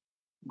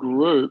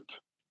group,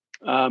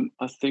 I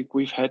think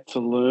we've had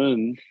to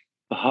learn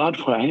the hard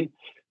way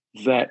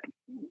that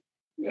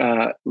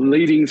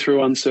leading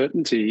through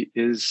uncertainty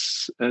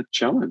is a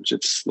challenge.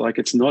 It's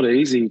not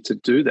easy to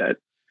do that.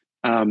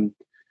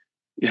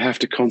 You have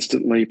to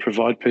constantly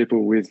provide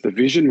people with the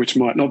vision, which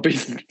might not be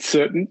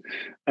certain,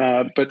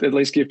 but at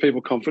least give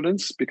people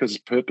confidence, because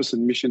purpose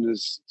and mission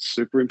is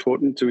super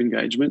important to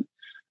engagement.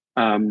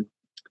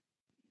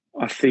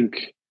 I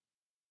think,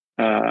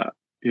 I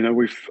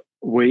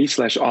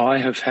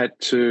have had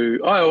to,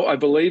 I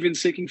believe in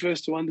seeking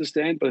first to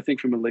understand, but I think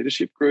from a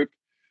leadership group,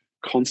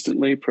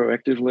 constantly,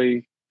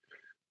 proactively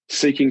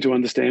seeking to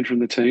understand from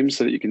the team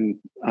so that you can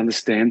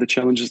understand the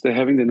challenges they're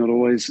having. They're not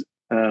always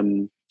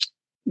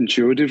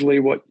intuitively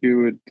what you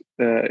would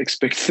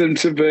expect them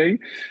to be,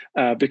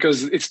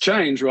 because it's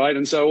change, right?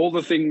 And so all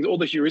the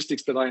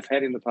heuristics that I've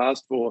had in the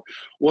past for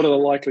what are the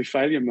likely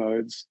failure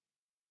modes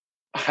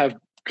have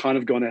kind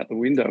of gone out the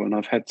window, and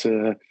I've had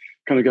to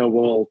kind of go,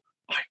 well,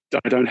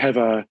 I don't have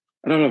a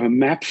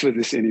map for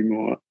this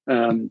anymore.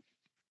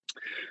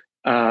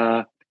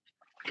 I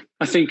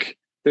think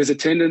there's a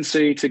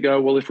tendency to go,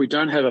 well, if we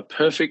don't have a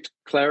perfect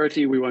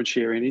clarity, we won't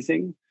share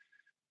anything.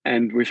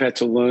 And we've had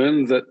to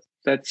learn that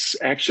that's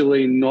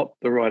actually not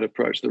the right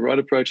approach. The right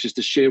approach is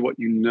to share what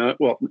you know.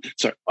 Well,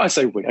 sorry, I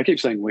say we. I keep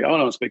saying we. I don't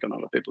want to speak on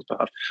other people's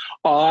behalf.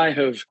 I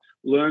have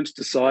learned,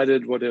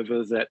 decided,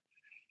 whatever, that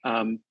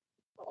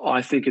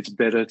I think it's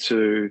better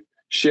to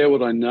share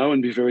what I know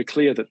and be very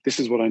clear that this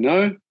is what I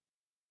know,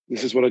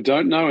 this is what I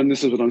don't know, and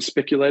this is what I'm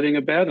speculating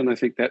about. And I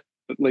think that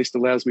at least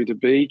allows me to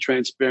be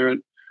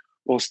transparent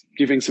whilst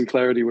giving some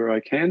clarity where I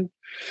can.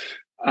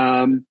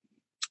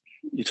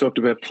 You talked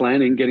about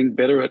planning, getting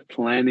better at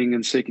planning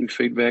and seeking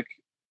feedback,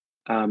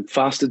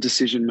 faster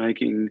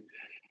decision-making,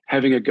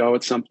 having a go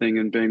at something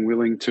and being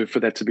willing for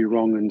that to be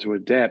wrong and to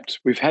adapt.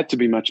 We've had to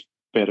be much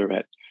better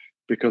at,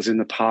 because in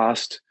the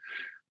past,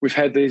 we've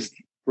had these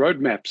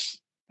roadmaps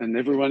and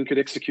everyone could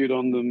execute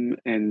on them,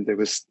 and there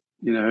was,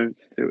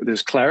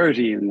 there's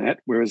clarity in that,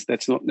 whereas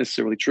that's not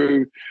necessarily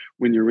true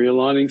when you're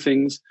realigning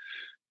things.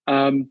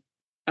 And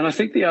I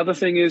think the other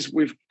thing is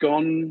we've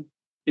gone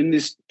in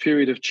this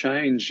period of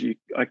change.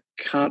 I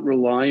can't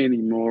rely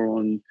anymore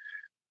on,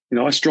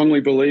 I strongly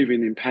believe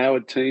in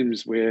empowered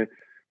teams where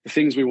the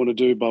things we want to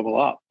do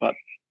bubble up, but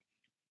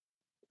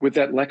with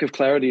that lack of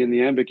clarity and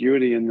the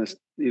ambiguity and this,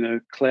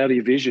 cloudy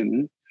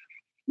vision,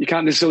 you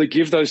can't necessarily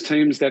give those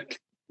teams that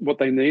what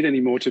they need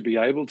anymore to be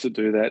able to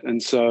do that.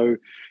 And so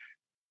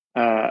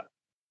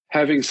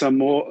having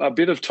a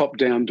bit of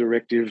top-down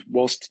directive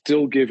whilst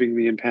still giving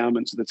the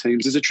empowerment to the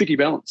teams is a tricky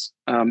balance.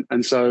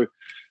 And so,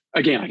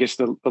 again, I guess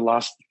the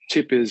last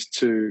tip is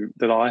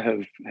that I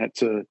have had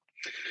to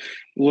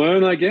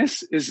learn, I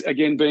guess, is,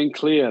 again, being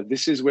clear.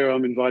 This is where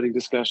I'm inviting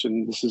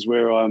discussion. This is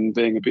where I'm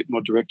being a bit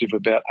more directive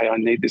about, hey, I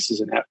need this as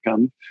an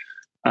outcome.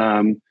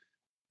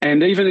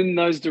 And even in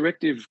those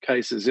directive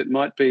cases, it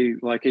might be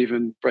like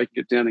even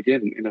breaking it down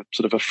again in a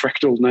sort of a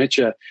fractal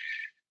nature.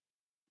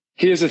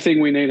 Here's the thing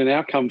we need an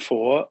outcome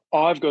for.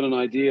 I've got an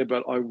idea,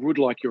 but I would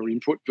like your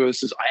input,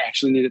 versus I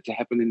actually need it to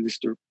happen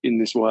in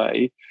this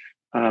way.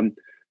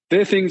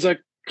 They're things I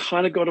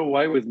kind of got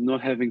away with not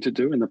having to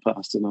do in the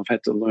past, and I've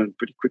had to learn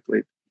pretty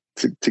quickly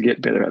to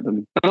get better at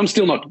them. And I'm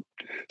still not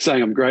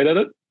saying I'm great at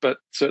it, but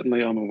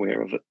certainly I'm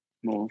aware of it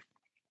more.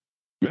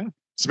 Yeah.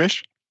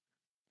 Sumesh?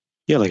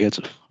 Yeah, it's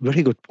a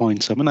very good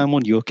point, Simon. I'm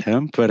on your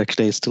camp, where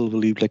actually I still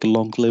believe a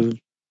long-lived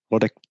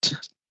product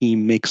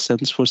team makes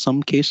sense for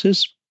some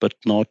cases, but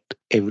not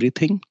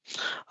everything,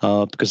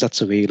 because that's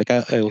the way.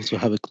 I also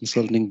have a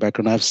consulting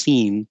background. I've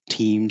seen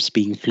teams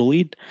being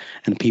fluid,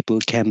 and people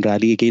can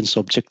rally against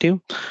objective.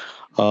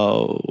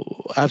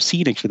 I've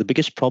seen actually the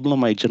biggest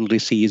problem I generally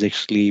see is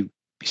actually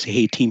you say,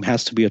 hey, team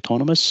has to be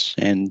autonomous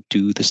and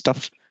do the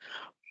stuff.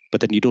 But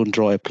then you don't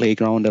draw a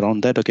playground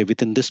around that. Okay,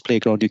 within this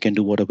playground, you can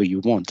do whatever you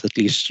want. At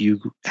least you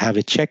have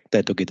a check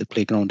that, okay, the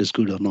playground is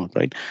good or not,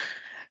 right?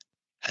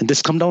 And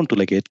this come down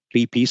to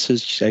three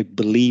pieces. I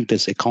believe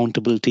there's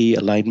accountability,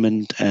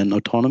 alignment, and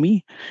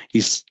autonomy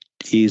is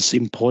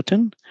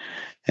important.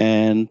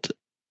 And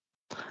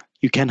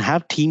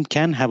team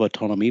can have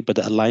autonomy, but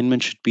the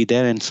alignment should be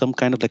there, and some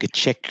kind of a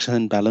checks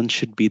and balance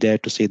should be there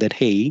to say that,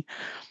 hey,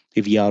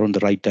 if we are on the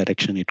right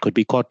direction, it could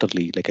be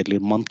quarterly, at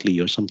least monthly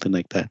or something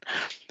like that.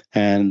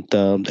 And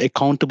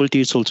accountability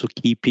is also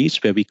a key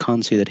piece, where we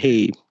can't say that,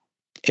 hey,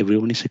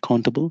 everyone is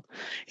accountable.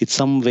 It's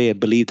some way I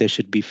believe there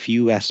should be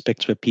few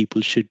aspects where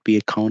people should be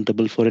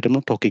accountable for it. I'm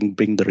not talking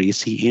bring the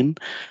RACI in,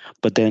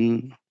 but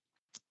then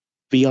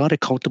we are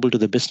accountable to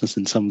the business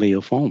in some way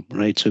or form,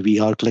 right? So we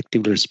are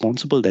collectively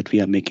responsible that we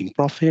are making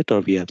profit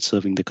or we are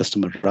serving the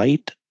customer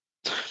right.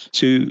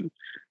 So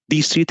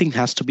these three things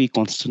has to be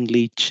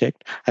constantly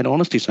checked. And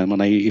honestly,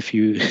 Simon, if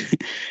you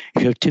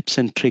have tips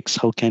and tricks,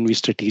 how can we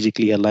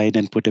strategically align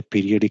and put a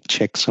periodic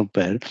check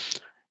somewhere?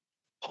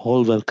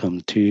 All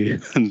welcome to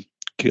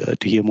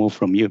hear more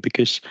from you,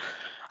 because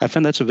I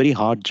find that's a very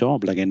hard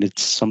job. And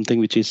it's something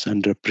which is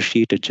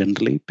underappreciated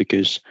generally,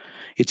 because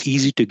it's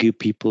easy to give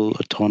people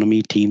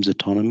autonomy, teams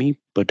autonomy,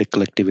 but a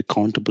collective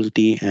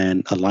accountability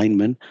and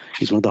alignment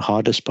is one of the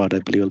hardest part, I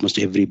believe, almost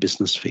every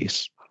business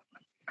face.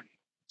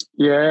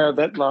 Yeah,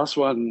 that last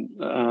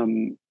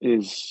one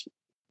is,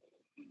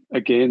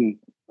 again,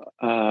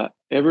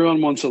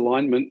 everyone wants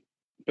alignment,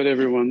 but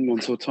everyone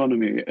wants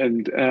autonomy.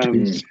 And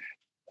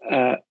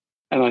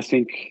I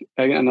think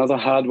another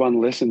hard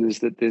lesson is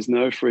that there's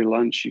no free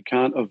lunch. You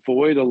can't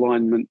avoid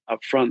alignment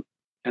up front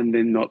and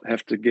then not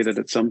have to get it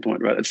at some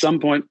point, right? At some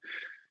point,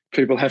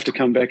 people have to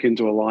come back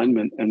into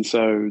alignment. And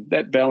so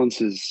that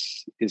balance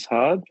is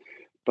hard,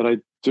 but I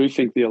do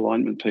think the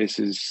alignment piece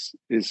is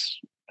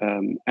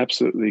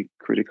absolutely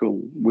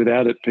critical.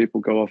 Without it,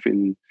 people go off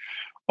in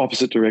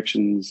opposite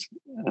directions.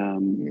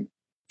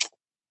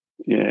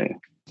 Yeah.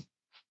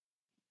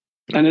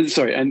 And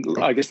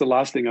I guess the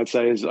last thing I'd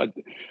say is I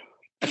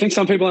think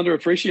some people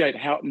underappreciate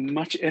how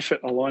much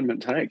effort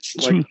alignment takes.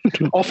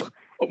 Often,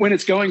 when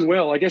it's going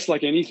well, I guess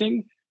like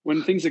anything,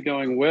 when things are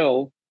going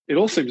well, it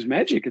all seems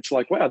magic. It's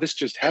like, wow, this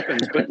just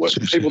happens. But what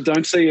people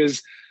don't see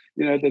is,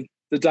 the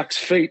duck's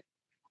feet,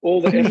 all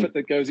the effort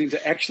that goes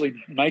into actually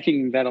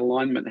making that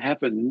alignment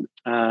happen.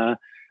 And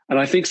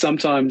I think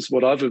sometimes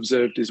what I've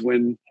observed is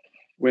when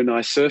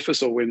I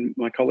surface, or when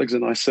my colleagues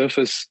and I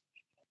surface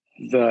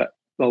the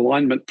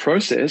alignment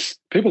process,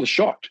 people are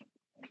shocked.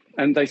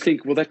 And they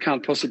think, well, that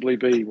can't possibly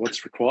be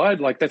what's required.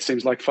 Like, that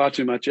seems like far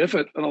too much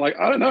effort. And I'm like,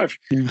 I don't know. If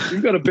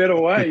you've got a better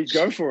way,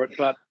 go for it.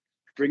 But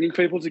bringing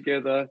people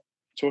together,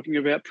 talking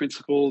about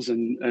principles,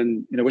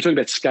 and we're talking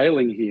about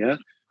scaling here.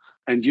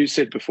 And you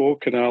said before,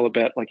 Kunal,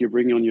 about like you're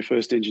bringing on your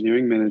first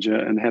engineering manager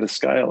and how to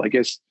scale. I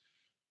guess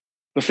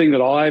the thing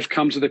that I've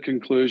come to the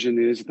conclusion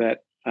is that,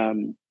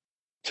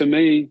 to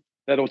me,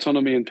 that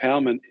autonomy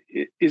empowerment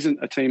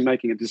isn't a team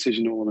making a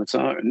decision all on its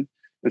own.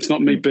 It's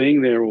not me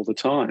being there all the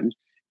time.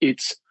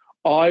 It's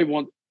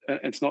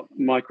not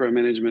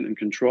micromanagement and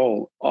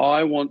control.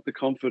 I want the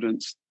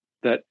confidence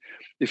that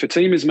if a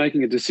team is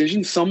making a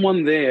decision,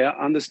 someone there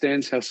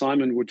understands how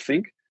Simon would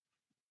think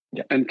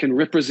and can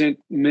represent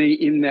me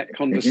in that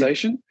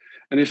conversation.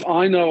 And if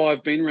I know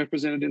I've been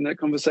represented in that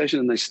conversation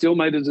and they still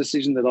made a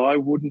decision that I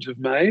wouldn't have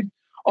made,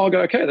 I'll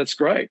go, okay, that's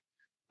great.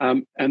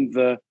 And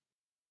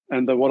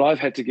what I've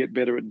had to get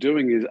better at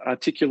doing is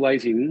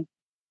articulating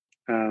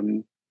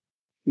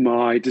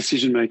my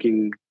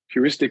decision-making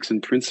heuristics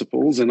and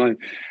principles. And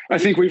I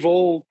think we've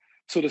all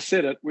sort of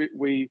said it.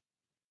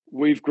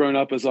 We've grown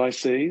up as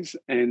ICs,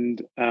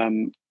 and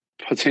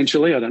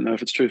potentially, I don't know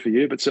if it's true for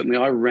you, but certainly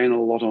I ran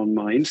a lot on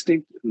my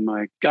instinct and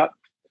my gut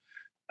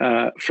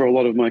for a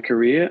lot of my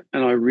career.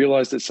 And I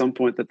realized at some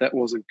point that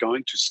wasn't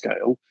going to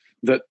scale,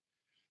 that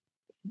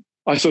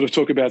I sort of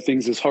talk about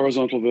things as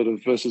horizontal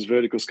versus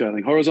vertical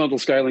scaling. Horizontal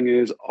scaling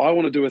is, I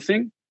want to do a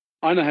thing.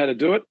 I know how to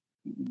do it.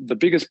 The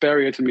biggest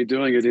barrier to me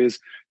doing it is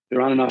there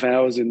aren't enough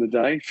hours in the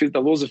day. The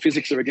laws of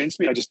physics are against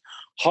me. I just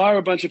hire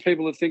a bunch of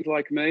people that think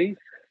like me,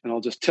 and I'll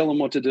just tell them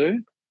what to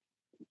do.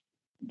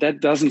 That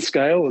doesn't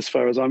scale as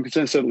far as I'm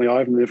concerned. Certainly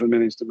I've never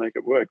managed to make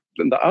it work.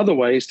 And the other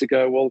way is to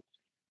go, well,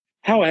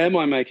 how am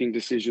I making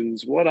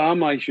decisions? What are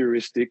my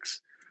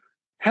heuristics?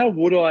 How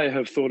would I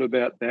have thought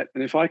about that?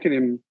 And if I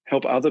can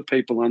help other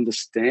people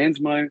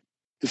understand my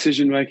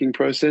decision-making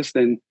process,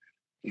 then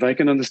they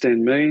can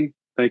understand me.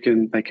 They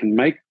can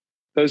make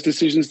those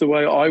decisions the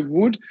way I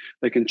would.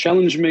 They can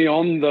challenge me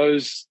on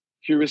those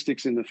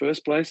heuristics in the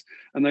first place,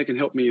 and they can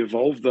help me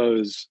evolve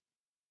those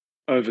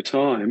over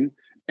time.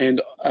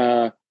 And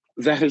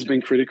that has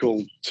been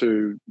critical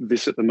to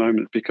this at the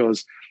moment,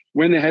 because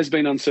when there has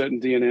been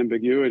uncertainty and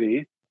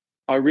ambiguity,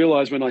 I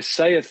realize when I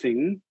say a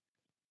thing,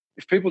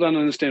 if people don't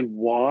understand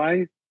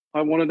why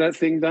I wanted that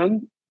thing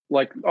done,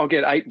 like I'll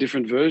get 8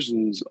 different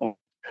versions of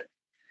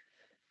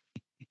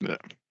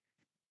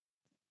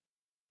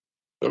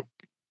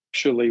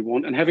actually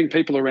want, and having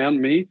people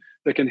around me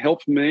that can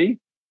help me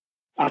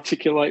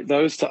articulate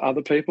those to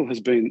other people has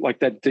been, like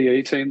that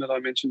DE team that I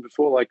mentioned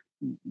before, like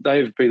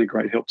they've been a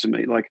great help to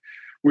me. Like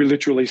we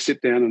literally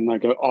sit down and I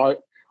go,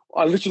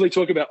 I literally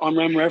talk about, I'm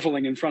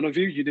unraveling in front of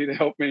you. You need to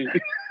help me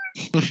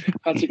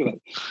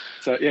articulate.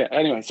 So yeah,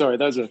 anyway, sorry,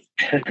 those are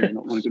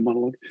not wanting to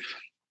monologue.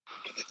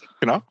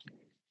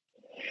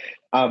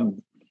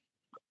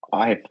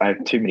 I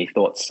have too many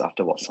thoughts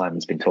after what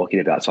Simon's been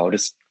talking about, so I'll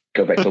just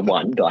go back to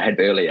one that I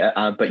had earlier.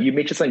 But you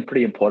mentioned something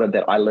pretty important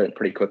that I learned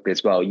pretty quickly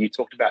as well. You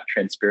talked about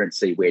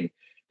transparency when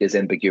there's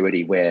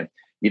ambiguity, where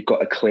you've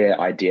got a clear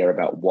idea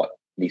about what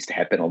needs to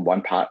happen on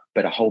one part,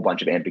 but a whole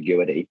bunch of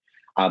ambiguity.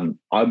 I'm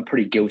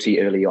pretty guilty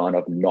early on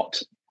of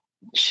not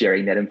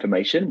sharing that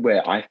information,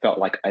 where I felt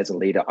like as a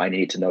leader, I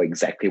needed to know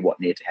exactly what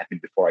needed to happen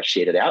before I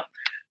shared it out.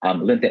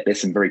 Learned that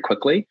lesson very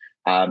quickly.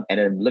 And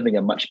I'm living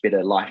a much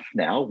better life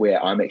now,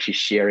 where I'm actually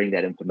sharing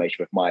that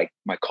information with my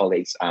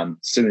colleagues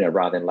sooner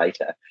rather than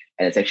later.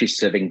 And it's actually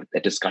serving a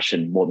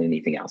discussion more than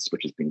anything else,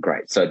 which has been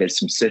great. So there's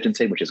some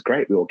certainty, which is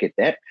great. We all get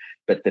that.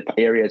 But the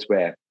areas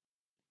where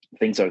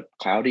things are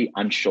cloudy,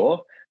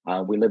 unsure,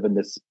 we live in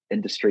this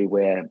industry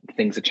where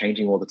things are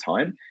changing all the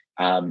time.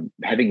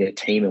 Having a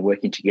team and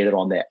working together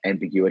on that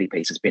ambiguity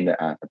piece has been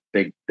a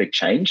big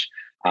change.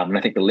 And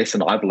I think the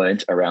lesson I've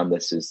learned around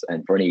this is,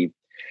 and for any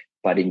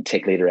budding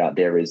tech leader out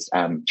there, is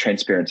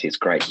transparency is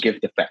great. Give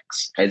the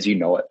facts as you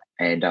know it,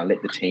 and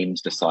let the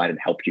teams decide and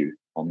help you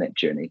on that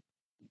journey.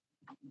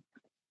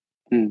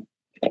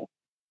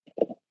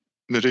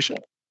 Nadeesha?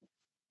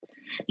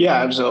 Yeah,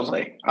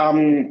 absolutely.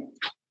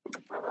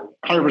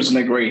 100%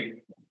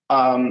 agree.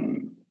 I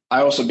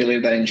also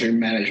believe that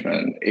engineering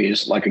management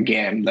is like a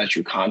game that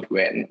you can't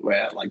win,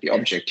 where like the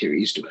objective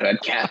is to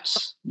herd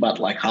cats, but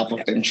like half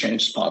of them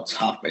change spots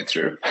halfway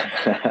through.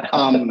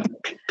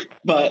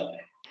 But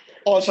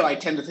also, I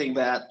tend to think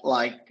that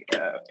like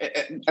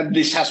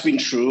this has been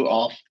true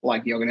of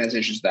like the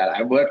organizations that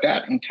I worked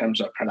at in terms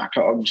of product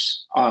orgs.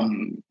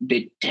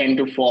 They tend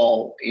to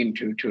fall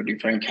into 2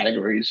 different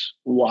categories.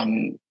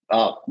 One,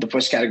 the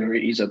first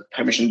category is a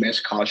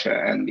permission-based culture,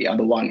 and the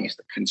other one is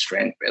the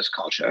constraint-based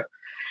culture.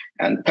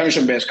 And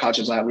permission-based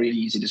cultures are really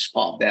easy to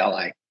spot. They're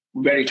like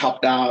very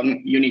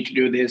top-down. You need to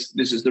do this.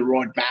 This is the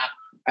roadmap,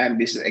 and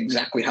this is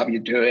exactly how you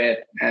do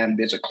it. And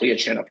there's a clear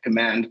chain of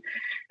command.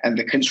 And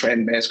the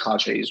constraint-based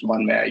culture is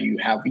one where you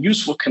have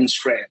useful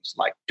constraints,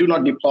 like do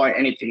not deploy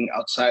anything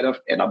outside of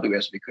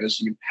AWS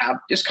because you have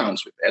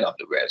discounts with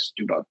AWS.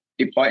 Do not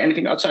deploy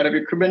anything outside of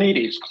your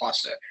Kubernetes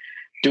cluster.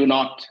 do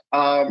not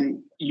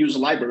use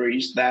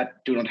libraries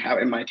that do not have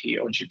MIT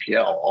or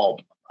GPL or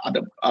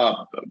other,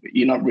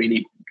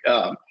 really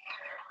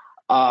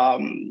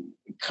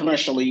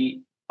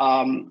commercially,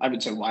 I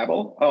would say,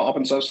 viable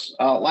open source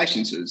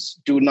licenses.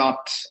 Do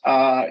not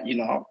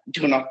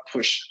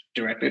push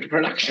directly to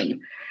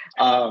production.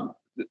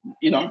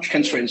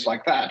 Constraints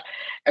like that.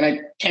 And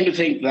I tend to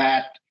think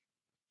that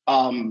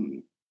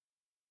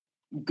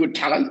good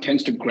talent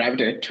tends to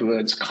gravitate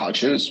towards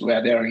cultures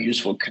where there are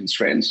useful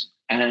constraints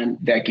and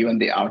they're given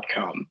the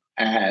outcome.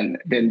 And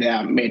then they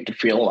are made to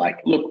feel like,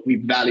 look, we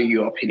value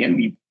your opinion.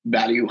 We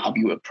value how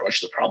you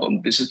approach the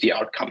problem. This is the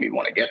outcome we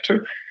want to get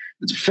to.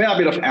 There's a fair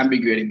bit of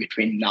ambiguity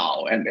between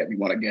now and where we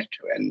want to get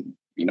to. And,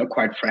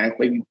 quite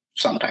frankly, we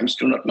sometimes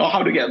do not know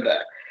how to get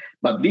there.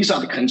 But these are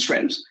the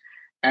constraints.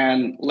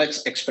 And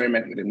let's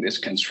experiment within these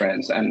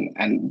constraints.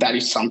 And that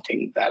is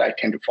something that I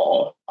tend to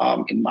follow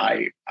in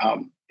my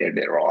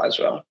day-to-day role as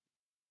well.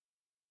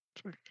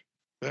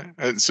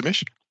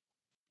 Sumesh?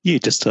 Yeah,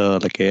 just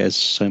as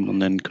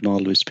Simon and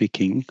Kunal were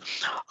speaking,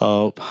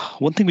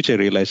 one thing which I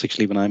realized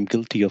actually when I'm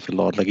guilty of a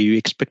lot, you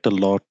expect a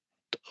lot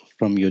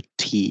from your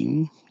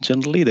team.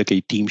 Generally, a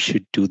team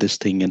should do this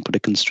thing and put a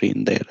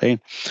constraint there,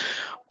 right?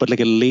 But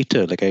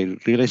later, I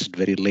realized it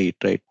very late,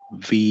 right?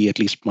 We, at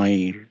least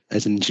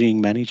as an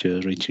engineering manager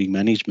or engineering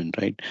management,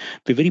 right?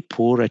 We're very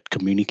poor at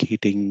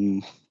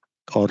communicating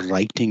or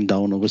writing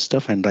down our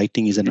stuff, and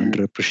writing is an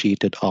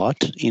underappreciated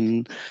art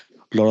in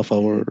a lot of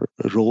our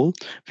role.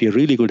 We are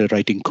really good at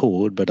writing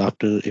code, but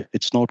if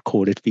it's not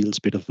code, it feels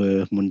a bit of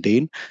a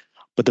mundane.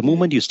 But the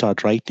moment you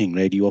start writing,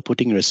 right, you are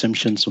putting your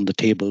assumptions on the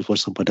table for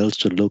someone else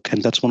to look.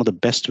 And that's one of the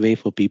best way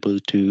for people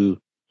to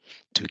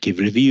give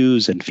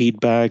reviews and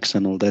feedbacks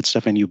and all that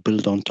stuff, and you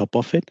build on top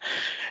of it.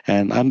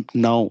 And I'm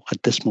now,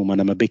 at this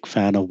moment, I'm a big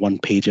fan of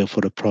one-pager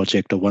for a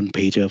project or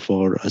one-pager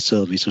for a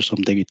service or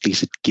something. At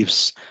least it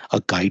gives a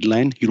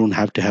guideline. You don't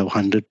have to have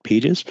 100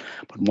 pages,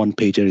 but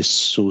one-pager is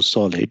so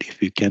solid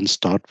if you can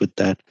start with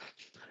that.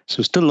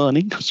 So still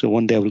learning. So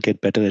one day I will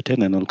get better at it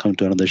and I'll come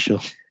to another show.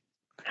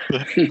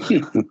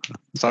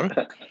 Sorry?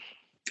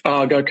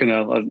 Oh, go,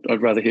 Kunal.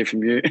 I'd rather hear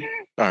from you.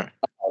 All right.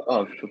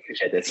 Oh,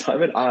 appreciate that,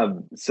 Simon.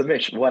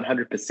 Sumesh,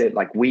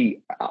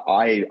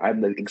 100%.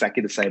 I'm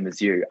exactly the same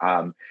as you.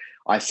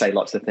 I say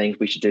lots of things.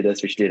 We should do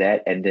this, we should do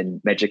that, and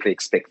then magically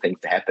expect things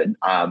to happen,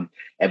 and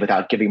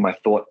without giving my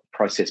thought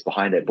process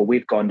behind it. But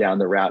we've gone down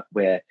the route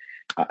where,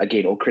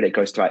 again, all credit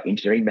goes to our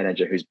engineering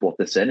manager who's brought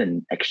this in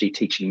and actually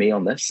teaching me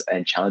on this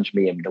and challenged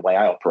me in the way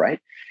I operate,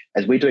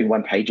 as we're doing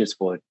one pages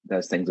for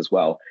those things as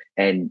well.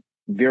 And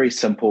very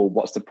simple,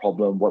 what's the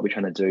problem, what we're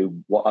trying to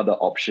do, what are the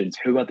options,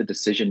 who are the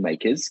decision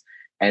makers,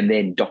 and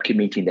then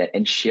documenting that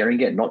and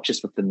sharing it, not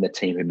just within the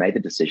team who made the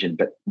decision,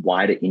 but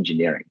wider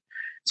engineering.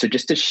 So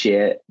just to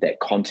share that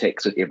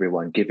context with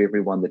everyone, give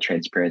everyone the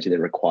transparency they're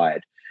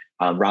required,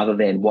 rather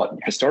than what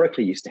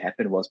historically used to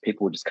happen was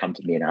people would just come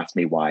to me and ask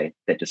me why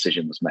that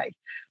decision was made.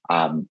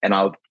 And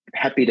I'm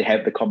happy to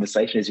have the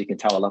conversation. As you can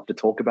tell, I love to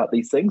talk about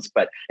these things,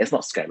 but it's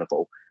not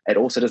scalable. It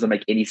also doesn't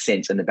make any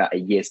sense in about a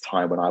year's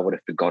time when I would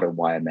have forgotten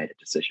why I made a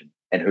decision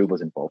and who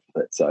was involved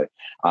with it. So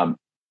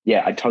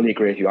yeah, I totally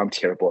agree with you. I'm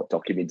terrible at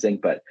documenting,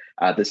 but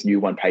this new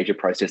one-pager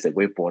process that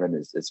we've brought in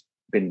has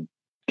been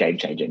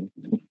game-changing.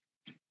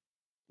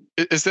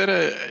 Is that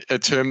a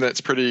term that's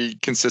pretty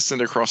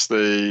consistent across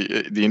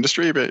the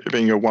industry about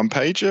being a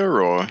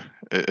one-pager, or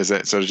is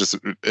that sort of just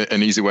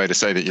an easy way to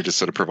say that you're just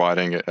sort of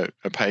providing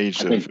a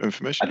page of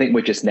information? I think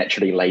we're just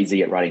naturally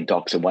lazy at writing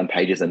docs, and one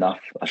page is enough,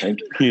 I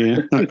think. Yeah.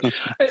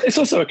 It's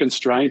also a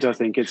constraint, I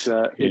think.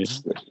 Hey,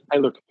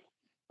 look,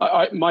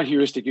 my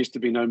heuristic used to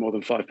be no more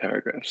than 5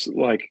 paragraphs,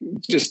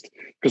 just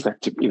because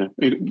that,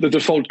 the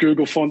default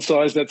Google font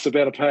size, that's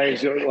about a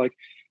page.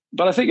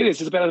 But I think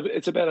it's about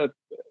a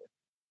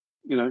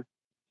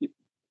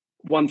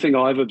one thing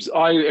I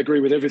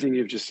agree with everything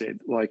you've just said.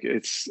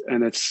 It's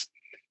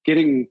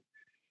getting,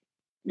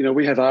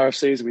 we have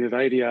RFCs and we have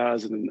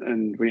ADRs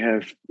and we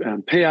have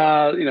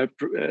PR,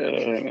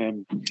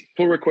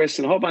 pull requests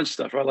and a whole bunch of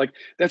stuff, right?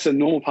 That's a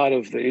normal part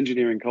of the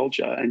engineering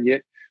culture, and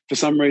yet for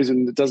some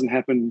reason it doesn't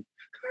happen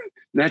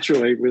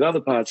naturally with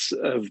other parts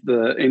of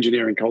the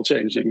engineering culture,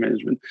 engineering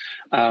management.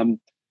 I've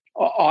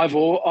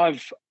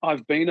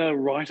been a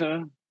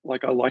writer.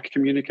 I like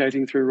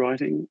communicating through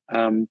writing,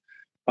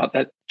 but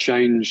that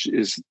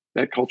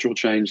cultural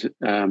change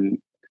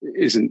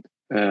isn't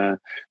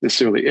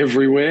necessarily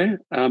everywhere.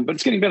 But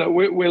it's getting better.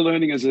 We're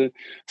learning as a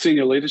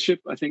senior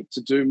leadership, I think,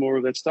 to do more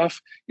of that stuff,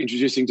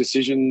 introducing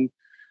decision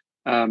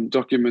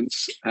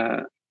documents,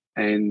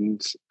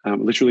 and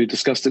literally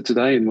discussed it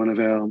today in one of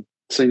our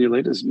senior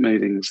leaders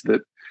meetings,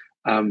 that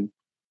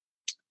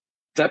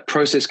that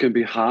process can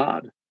be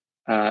hard.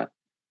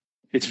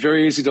 It's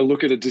very easy to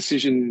look at a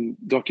decision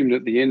document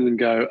at the end and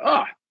go,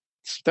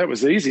 that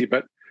was easy,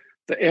 but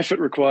the effort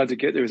required to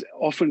get there is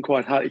often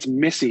quite hard. It's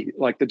messy.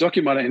 The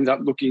document might end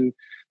up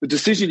the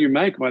decision you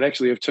make might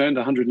actually have turned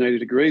 180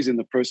 degrees in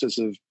the process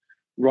of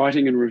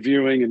writing and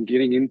reviewing and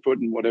getting input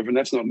and whatever, and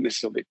that's not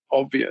necessarily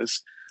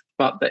obvious.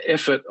 But the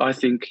effort, I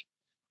think,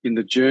 in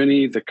the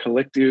journey, the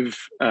collective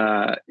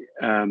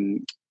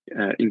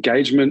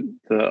engagement,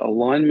 the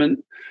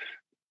alignment,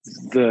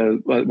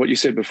 what you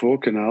said before,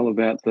 Kunal,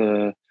 about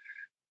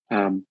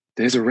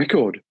there's a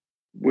record.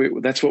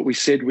 That's what we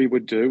said we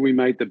would do. We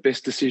made the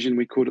best decision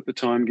we could at the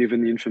time,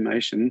 given the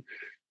information.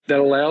 That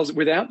allows.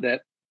 Without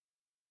that,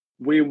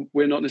 we're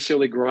not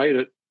necessarily great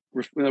at.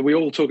 We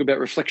all talk about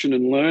reflection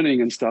and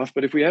learning and stuff,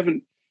 but if we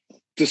haven't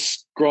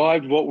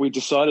described what we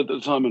decided at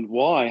the time and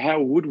why, how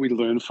would we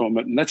learn from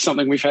it? And that's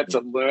something we've had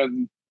to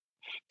learn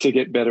to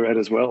get better at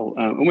as well.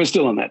 And we're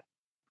still on that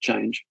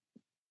change.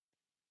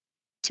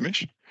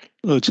 Sumesh?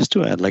 Just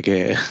to add,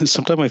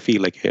 sometimes I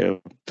feel like the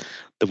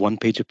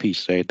one-pager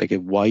piece, right? Like a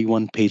why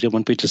one-pager?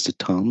 One page is the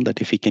term that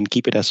if you can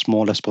keep it as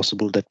small as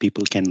possible that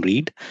people can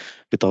read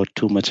without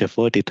too much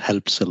effort, it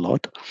helps a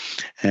lot.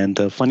 And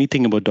the funny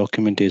thing about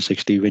document is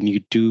actually when you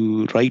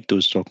do write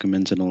those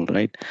documents and all,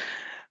 right?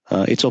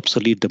 It's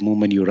obsolete the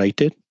moment you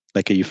write it,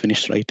 like you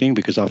finish writing,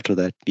 because after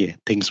that,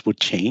 things would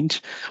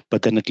change.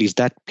 But then at least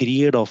that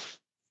period of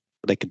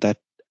that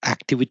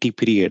activity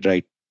period,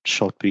 right?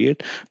 Short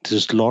period,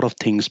 there's a lot of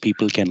things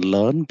people can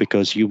learn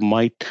because you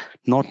might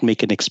not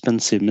make an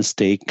expensive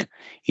mistake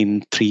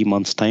in 3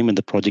 months' time when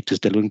the project is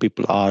delivering.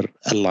 People are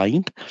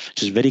aligned,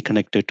 which is very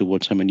connected to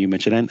what Simon you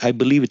mentioned. And I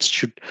believe it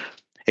should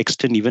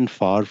extend even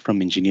far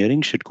from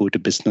engineering, should go to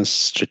business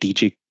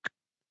strategic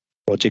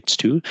projects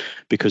too,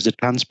 because the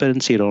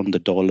transparency around the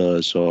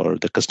dollars or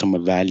the customer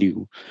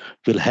value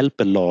will help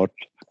a lot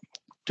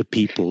to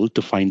people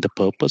to find the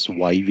purpose,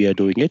 why we are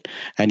doing it,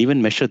 and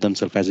even measure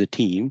themselves as a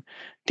team.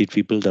 Did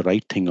we build the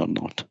right thing or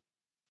not?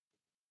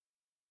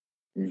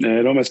 Yeah,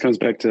 it almost comes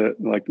back to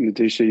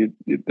Nadeesha,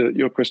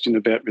 your question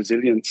about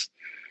resilience.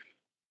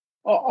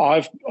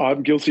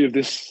 I'm guilty of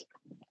this,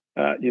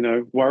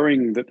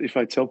 worrying that if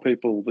I tell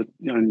people that,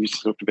 and you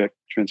talked about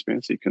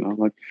transparency,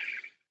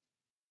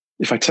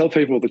 if I tell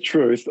people the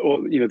truth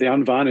or, the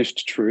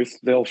unvarnished truth,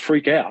 they'll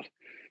freak out.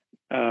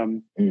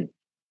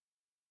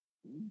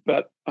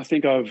 But I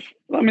think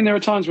there are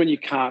times when you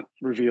can't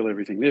reveal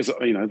everything.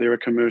 There are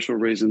commercial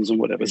reasons and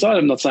whatever. So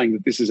I'm not saying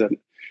that this is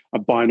a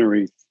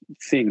binary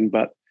thing,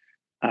 but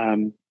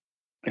I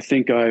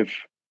think I've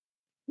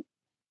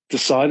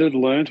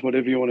learned,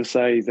 whatever you want to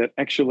say, that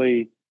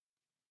actually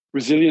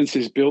resilience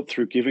is built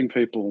through giving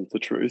people the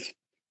truth,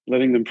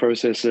 letting them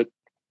process it,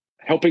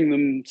 helping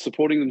them,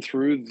 supporting them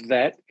through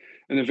that,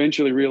 and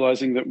eventually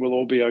realizing that we'll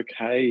all be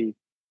okay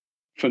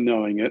for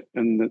knowing it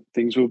and that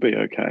things will be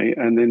okay.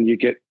 And then you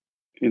get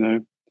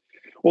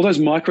all those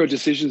micro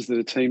decisions that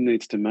a team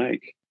needs to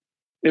make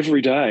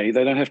every day.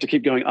 They don't have to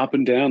keep going up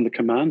and down the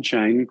command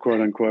chain, quote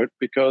unquote,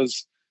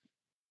 because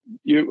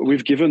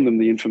we've given them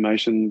the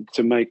information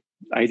to make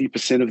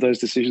 80% of those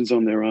decisions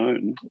on their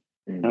own.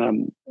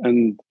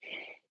 And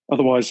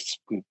otherwise,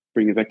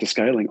 bring it back to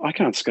scaling. I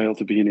can't scale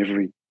to be in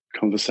every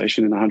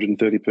conversation in a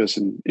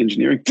 130-person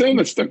engineering team.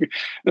 I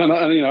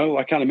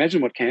can't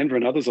imagine what Canva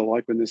and others are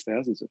like when there's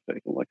thousands of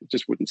people. It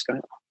just wouldn't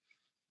scale.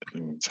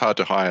 It's hard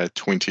to hire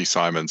 20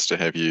 Simons to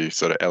have you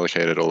sort of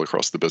allocated all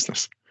across the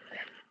business.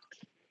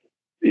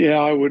 Yeah,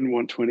 I wouldn't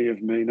want 20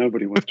 of me.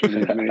 Nobody wants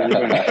 20 of me.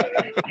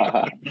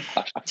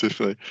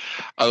 Definitely.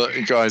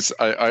 Guys,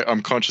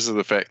 I'm conscious of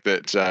the fact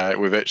that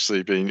we've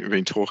actually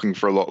been talking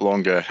for a lot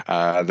longer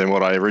than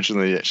what I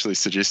originally actually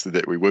suggested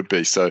that we would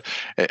be. So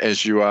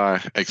as you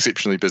are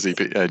exceptionally busy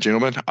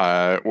gentlemen,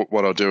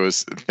 what I'll do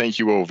is thank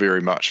you all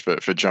very much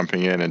for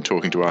jumping in and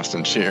talking to us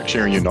and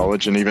sharing your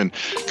knowledge, and even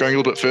going a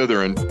little bit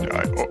further and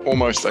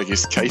almost, I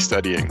guess, case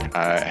studying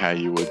how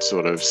you would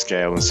sort of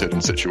scale in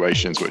certain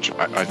situations, which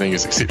I think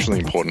is exceptionally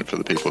important for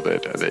the people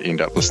that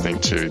end up listening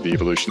to the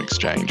Evolution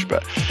Exchange.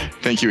 But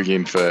thank you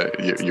again for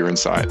your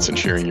insights and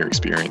sharing your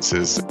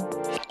experiences.